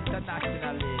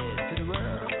 internationally to the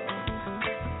world.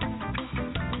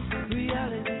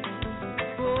 Reality.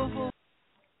 Oh.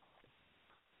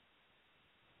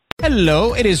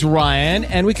 Hello, it is Ryan,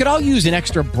 and we could all use an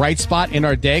extra bright spot in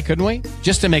our day, couldn't we?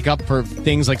 Just to make up for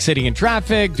things like sitting in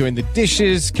traffic, doing the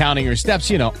dishes, counting your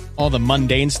steps, all the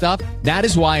mundane stuff. That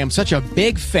is why I'm such a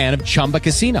big fan of Chumba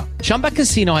Casino. Chumba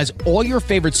Casino has all your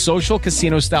favorite social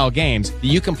casino-style games that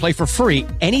you can play for free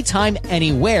anytime,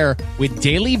 anywhere with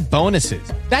daily bonuses.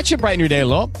 That should brighten your day a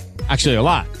little. Actually, a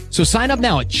lot. So sign up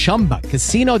now at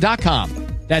ChumbaCasino.com.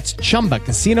 That's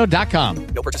ChumbaCasino.com.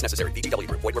 No purchase necessary. VGW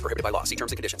Group. Void where prohibited by law. See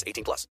terms and conditions. 18+.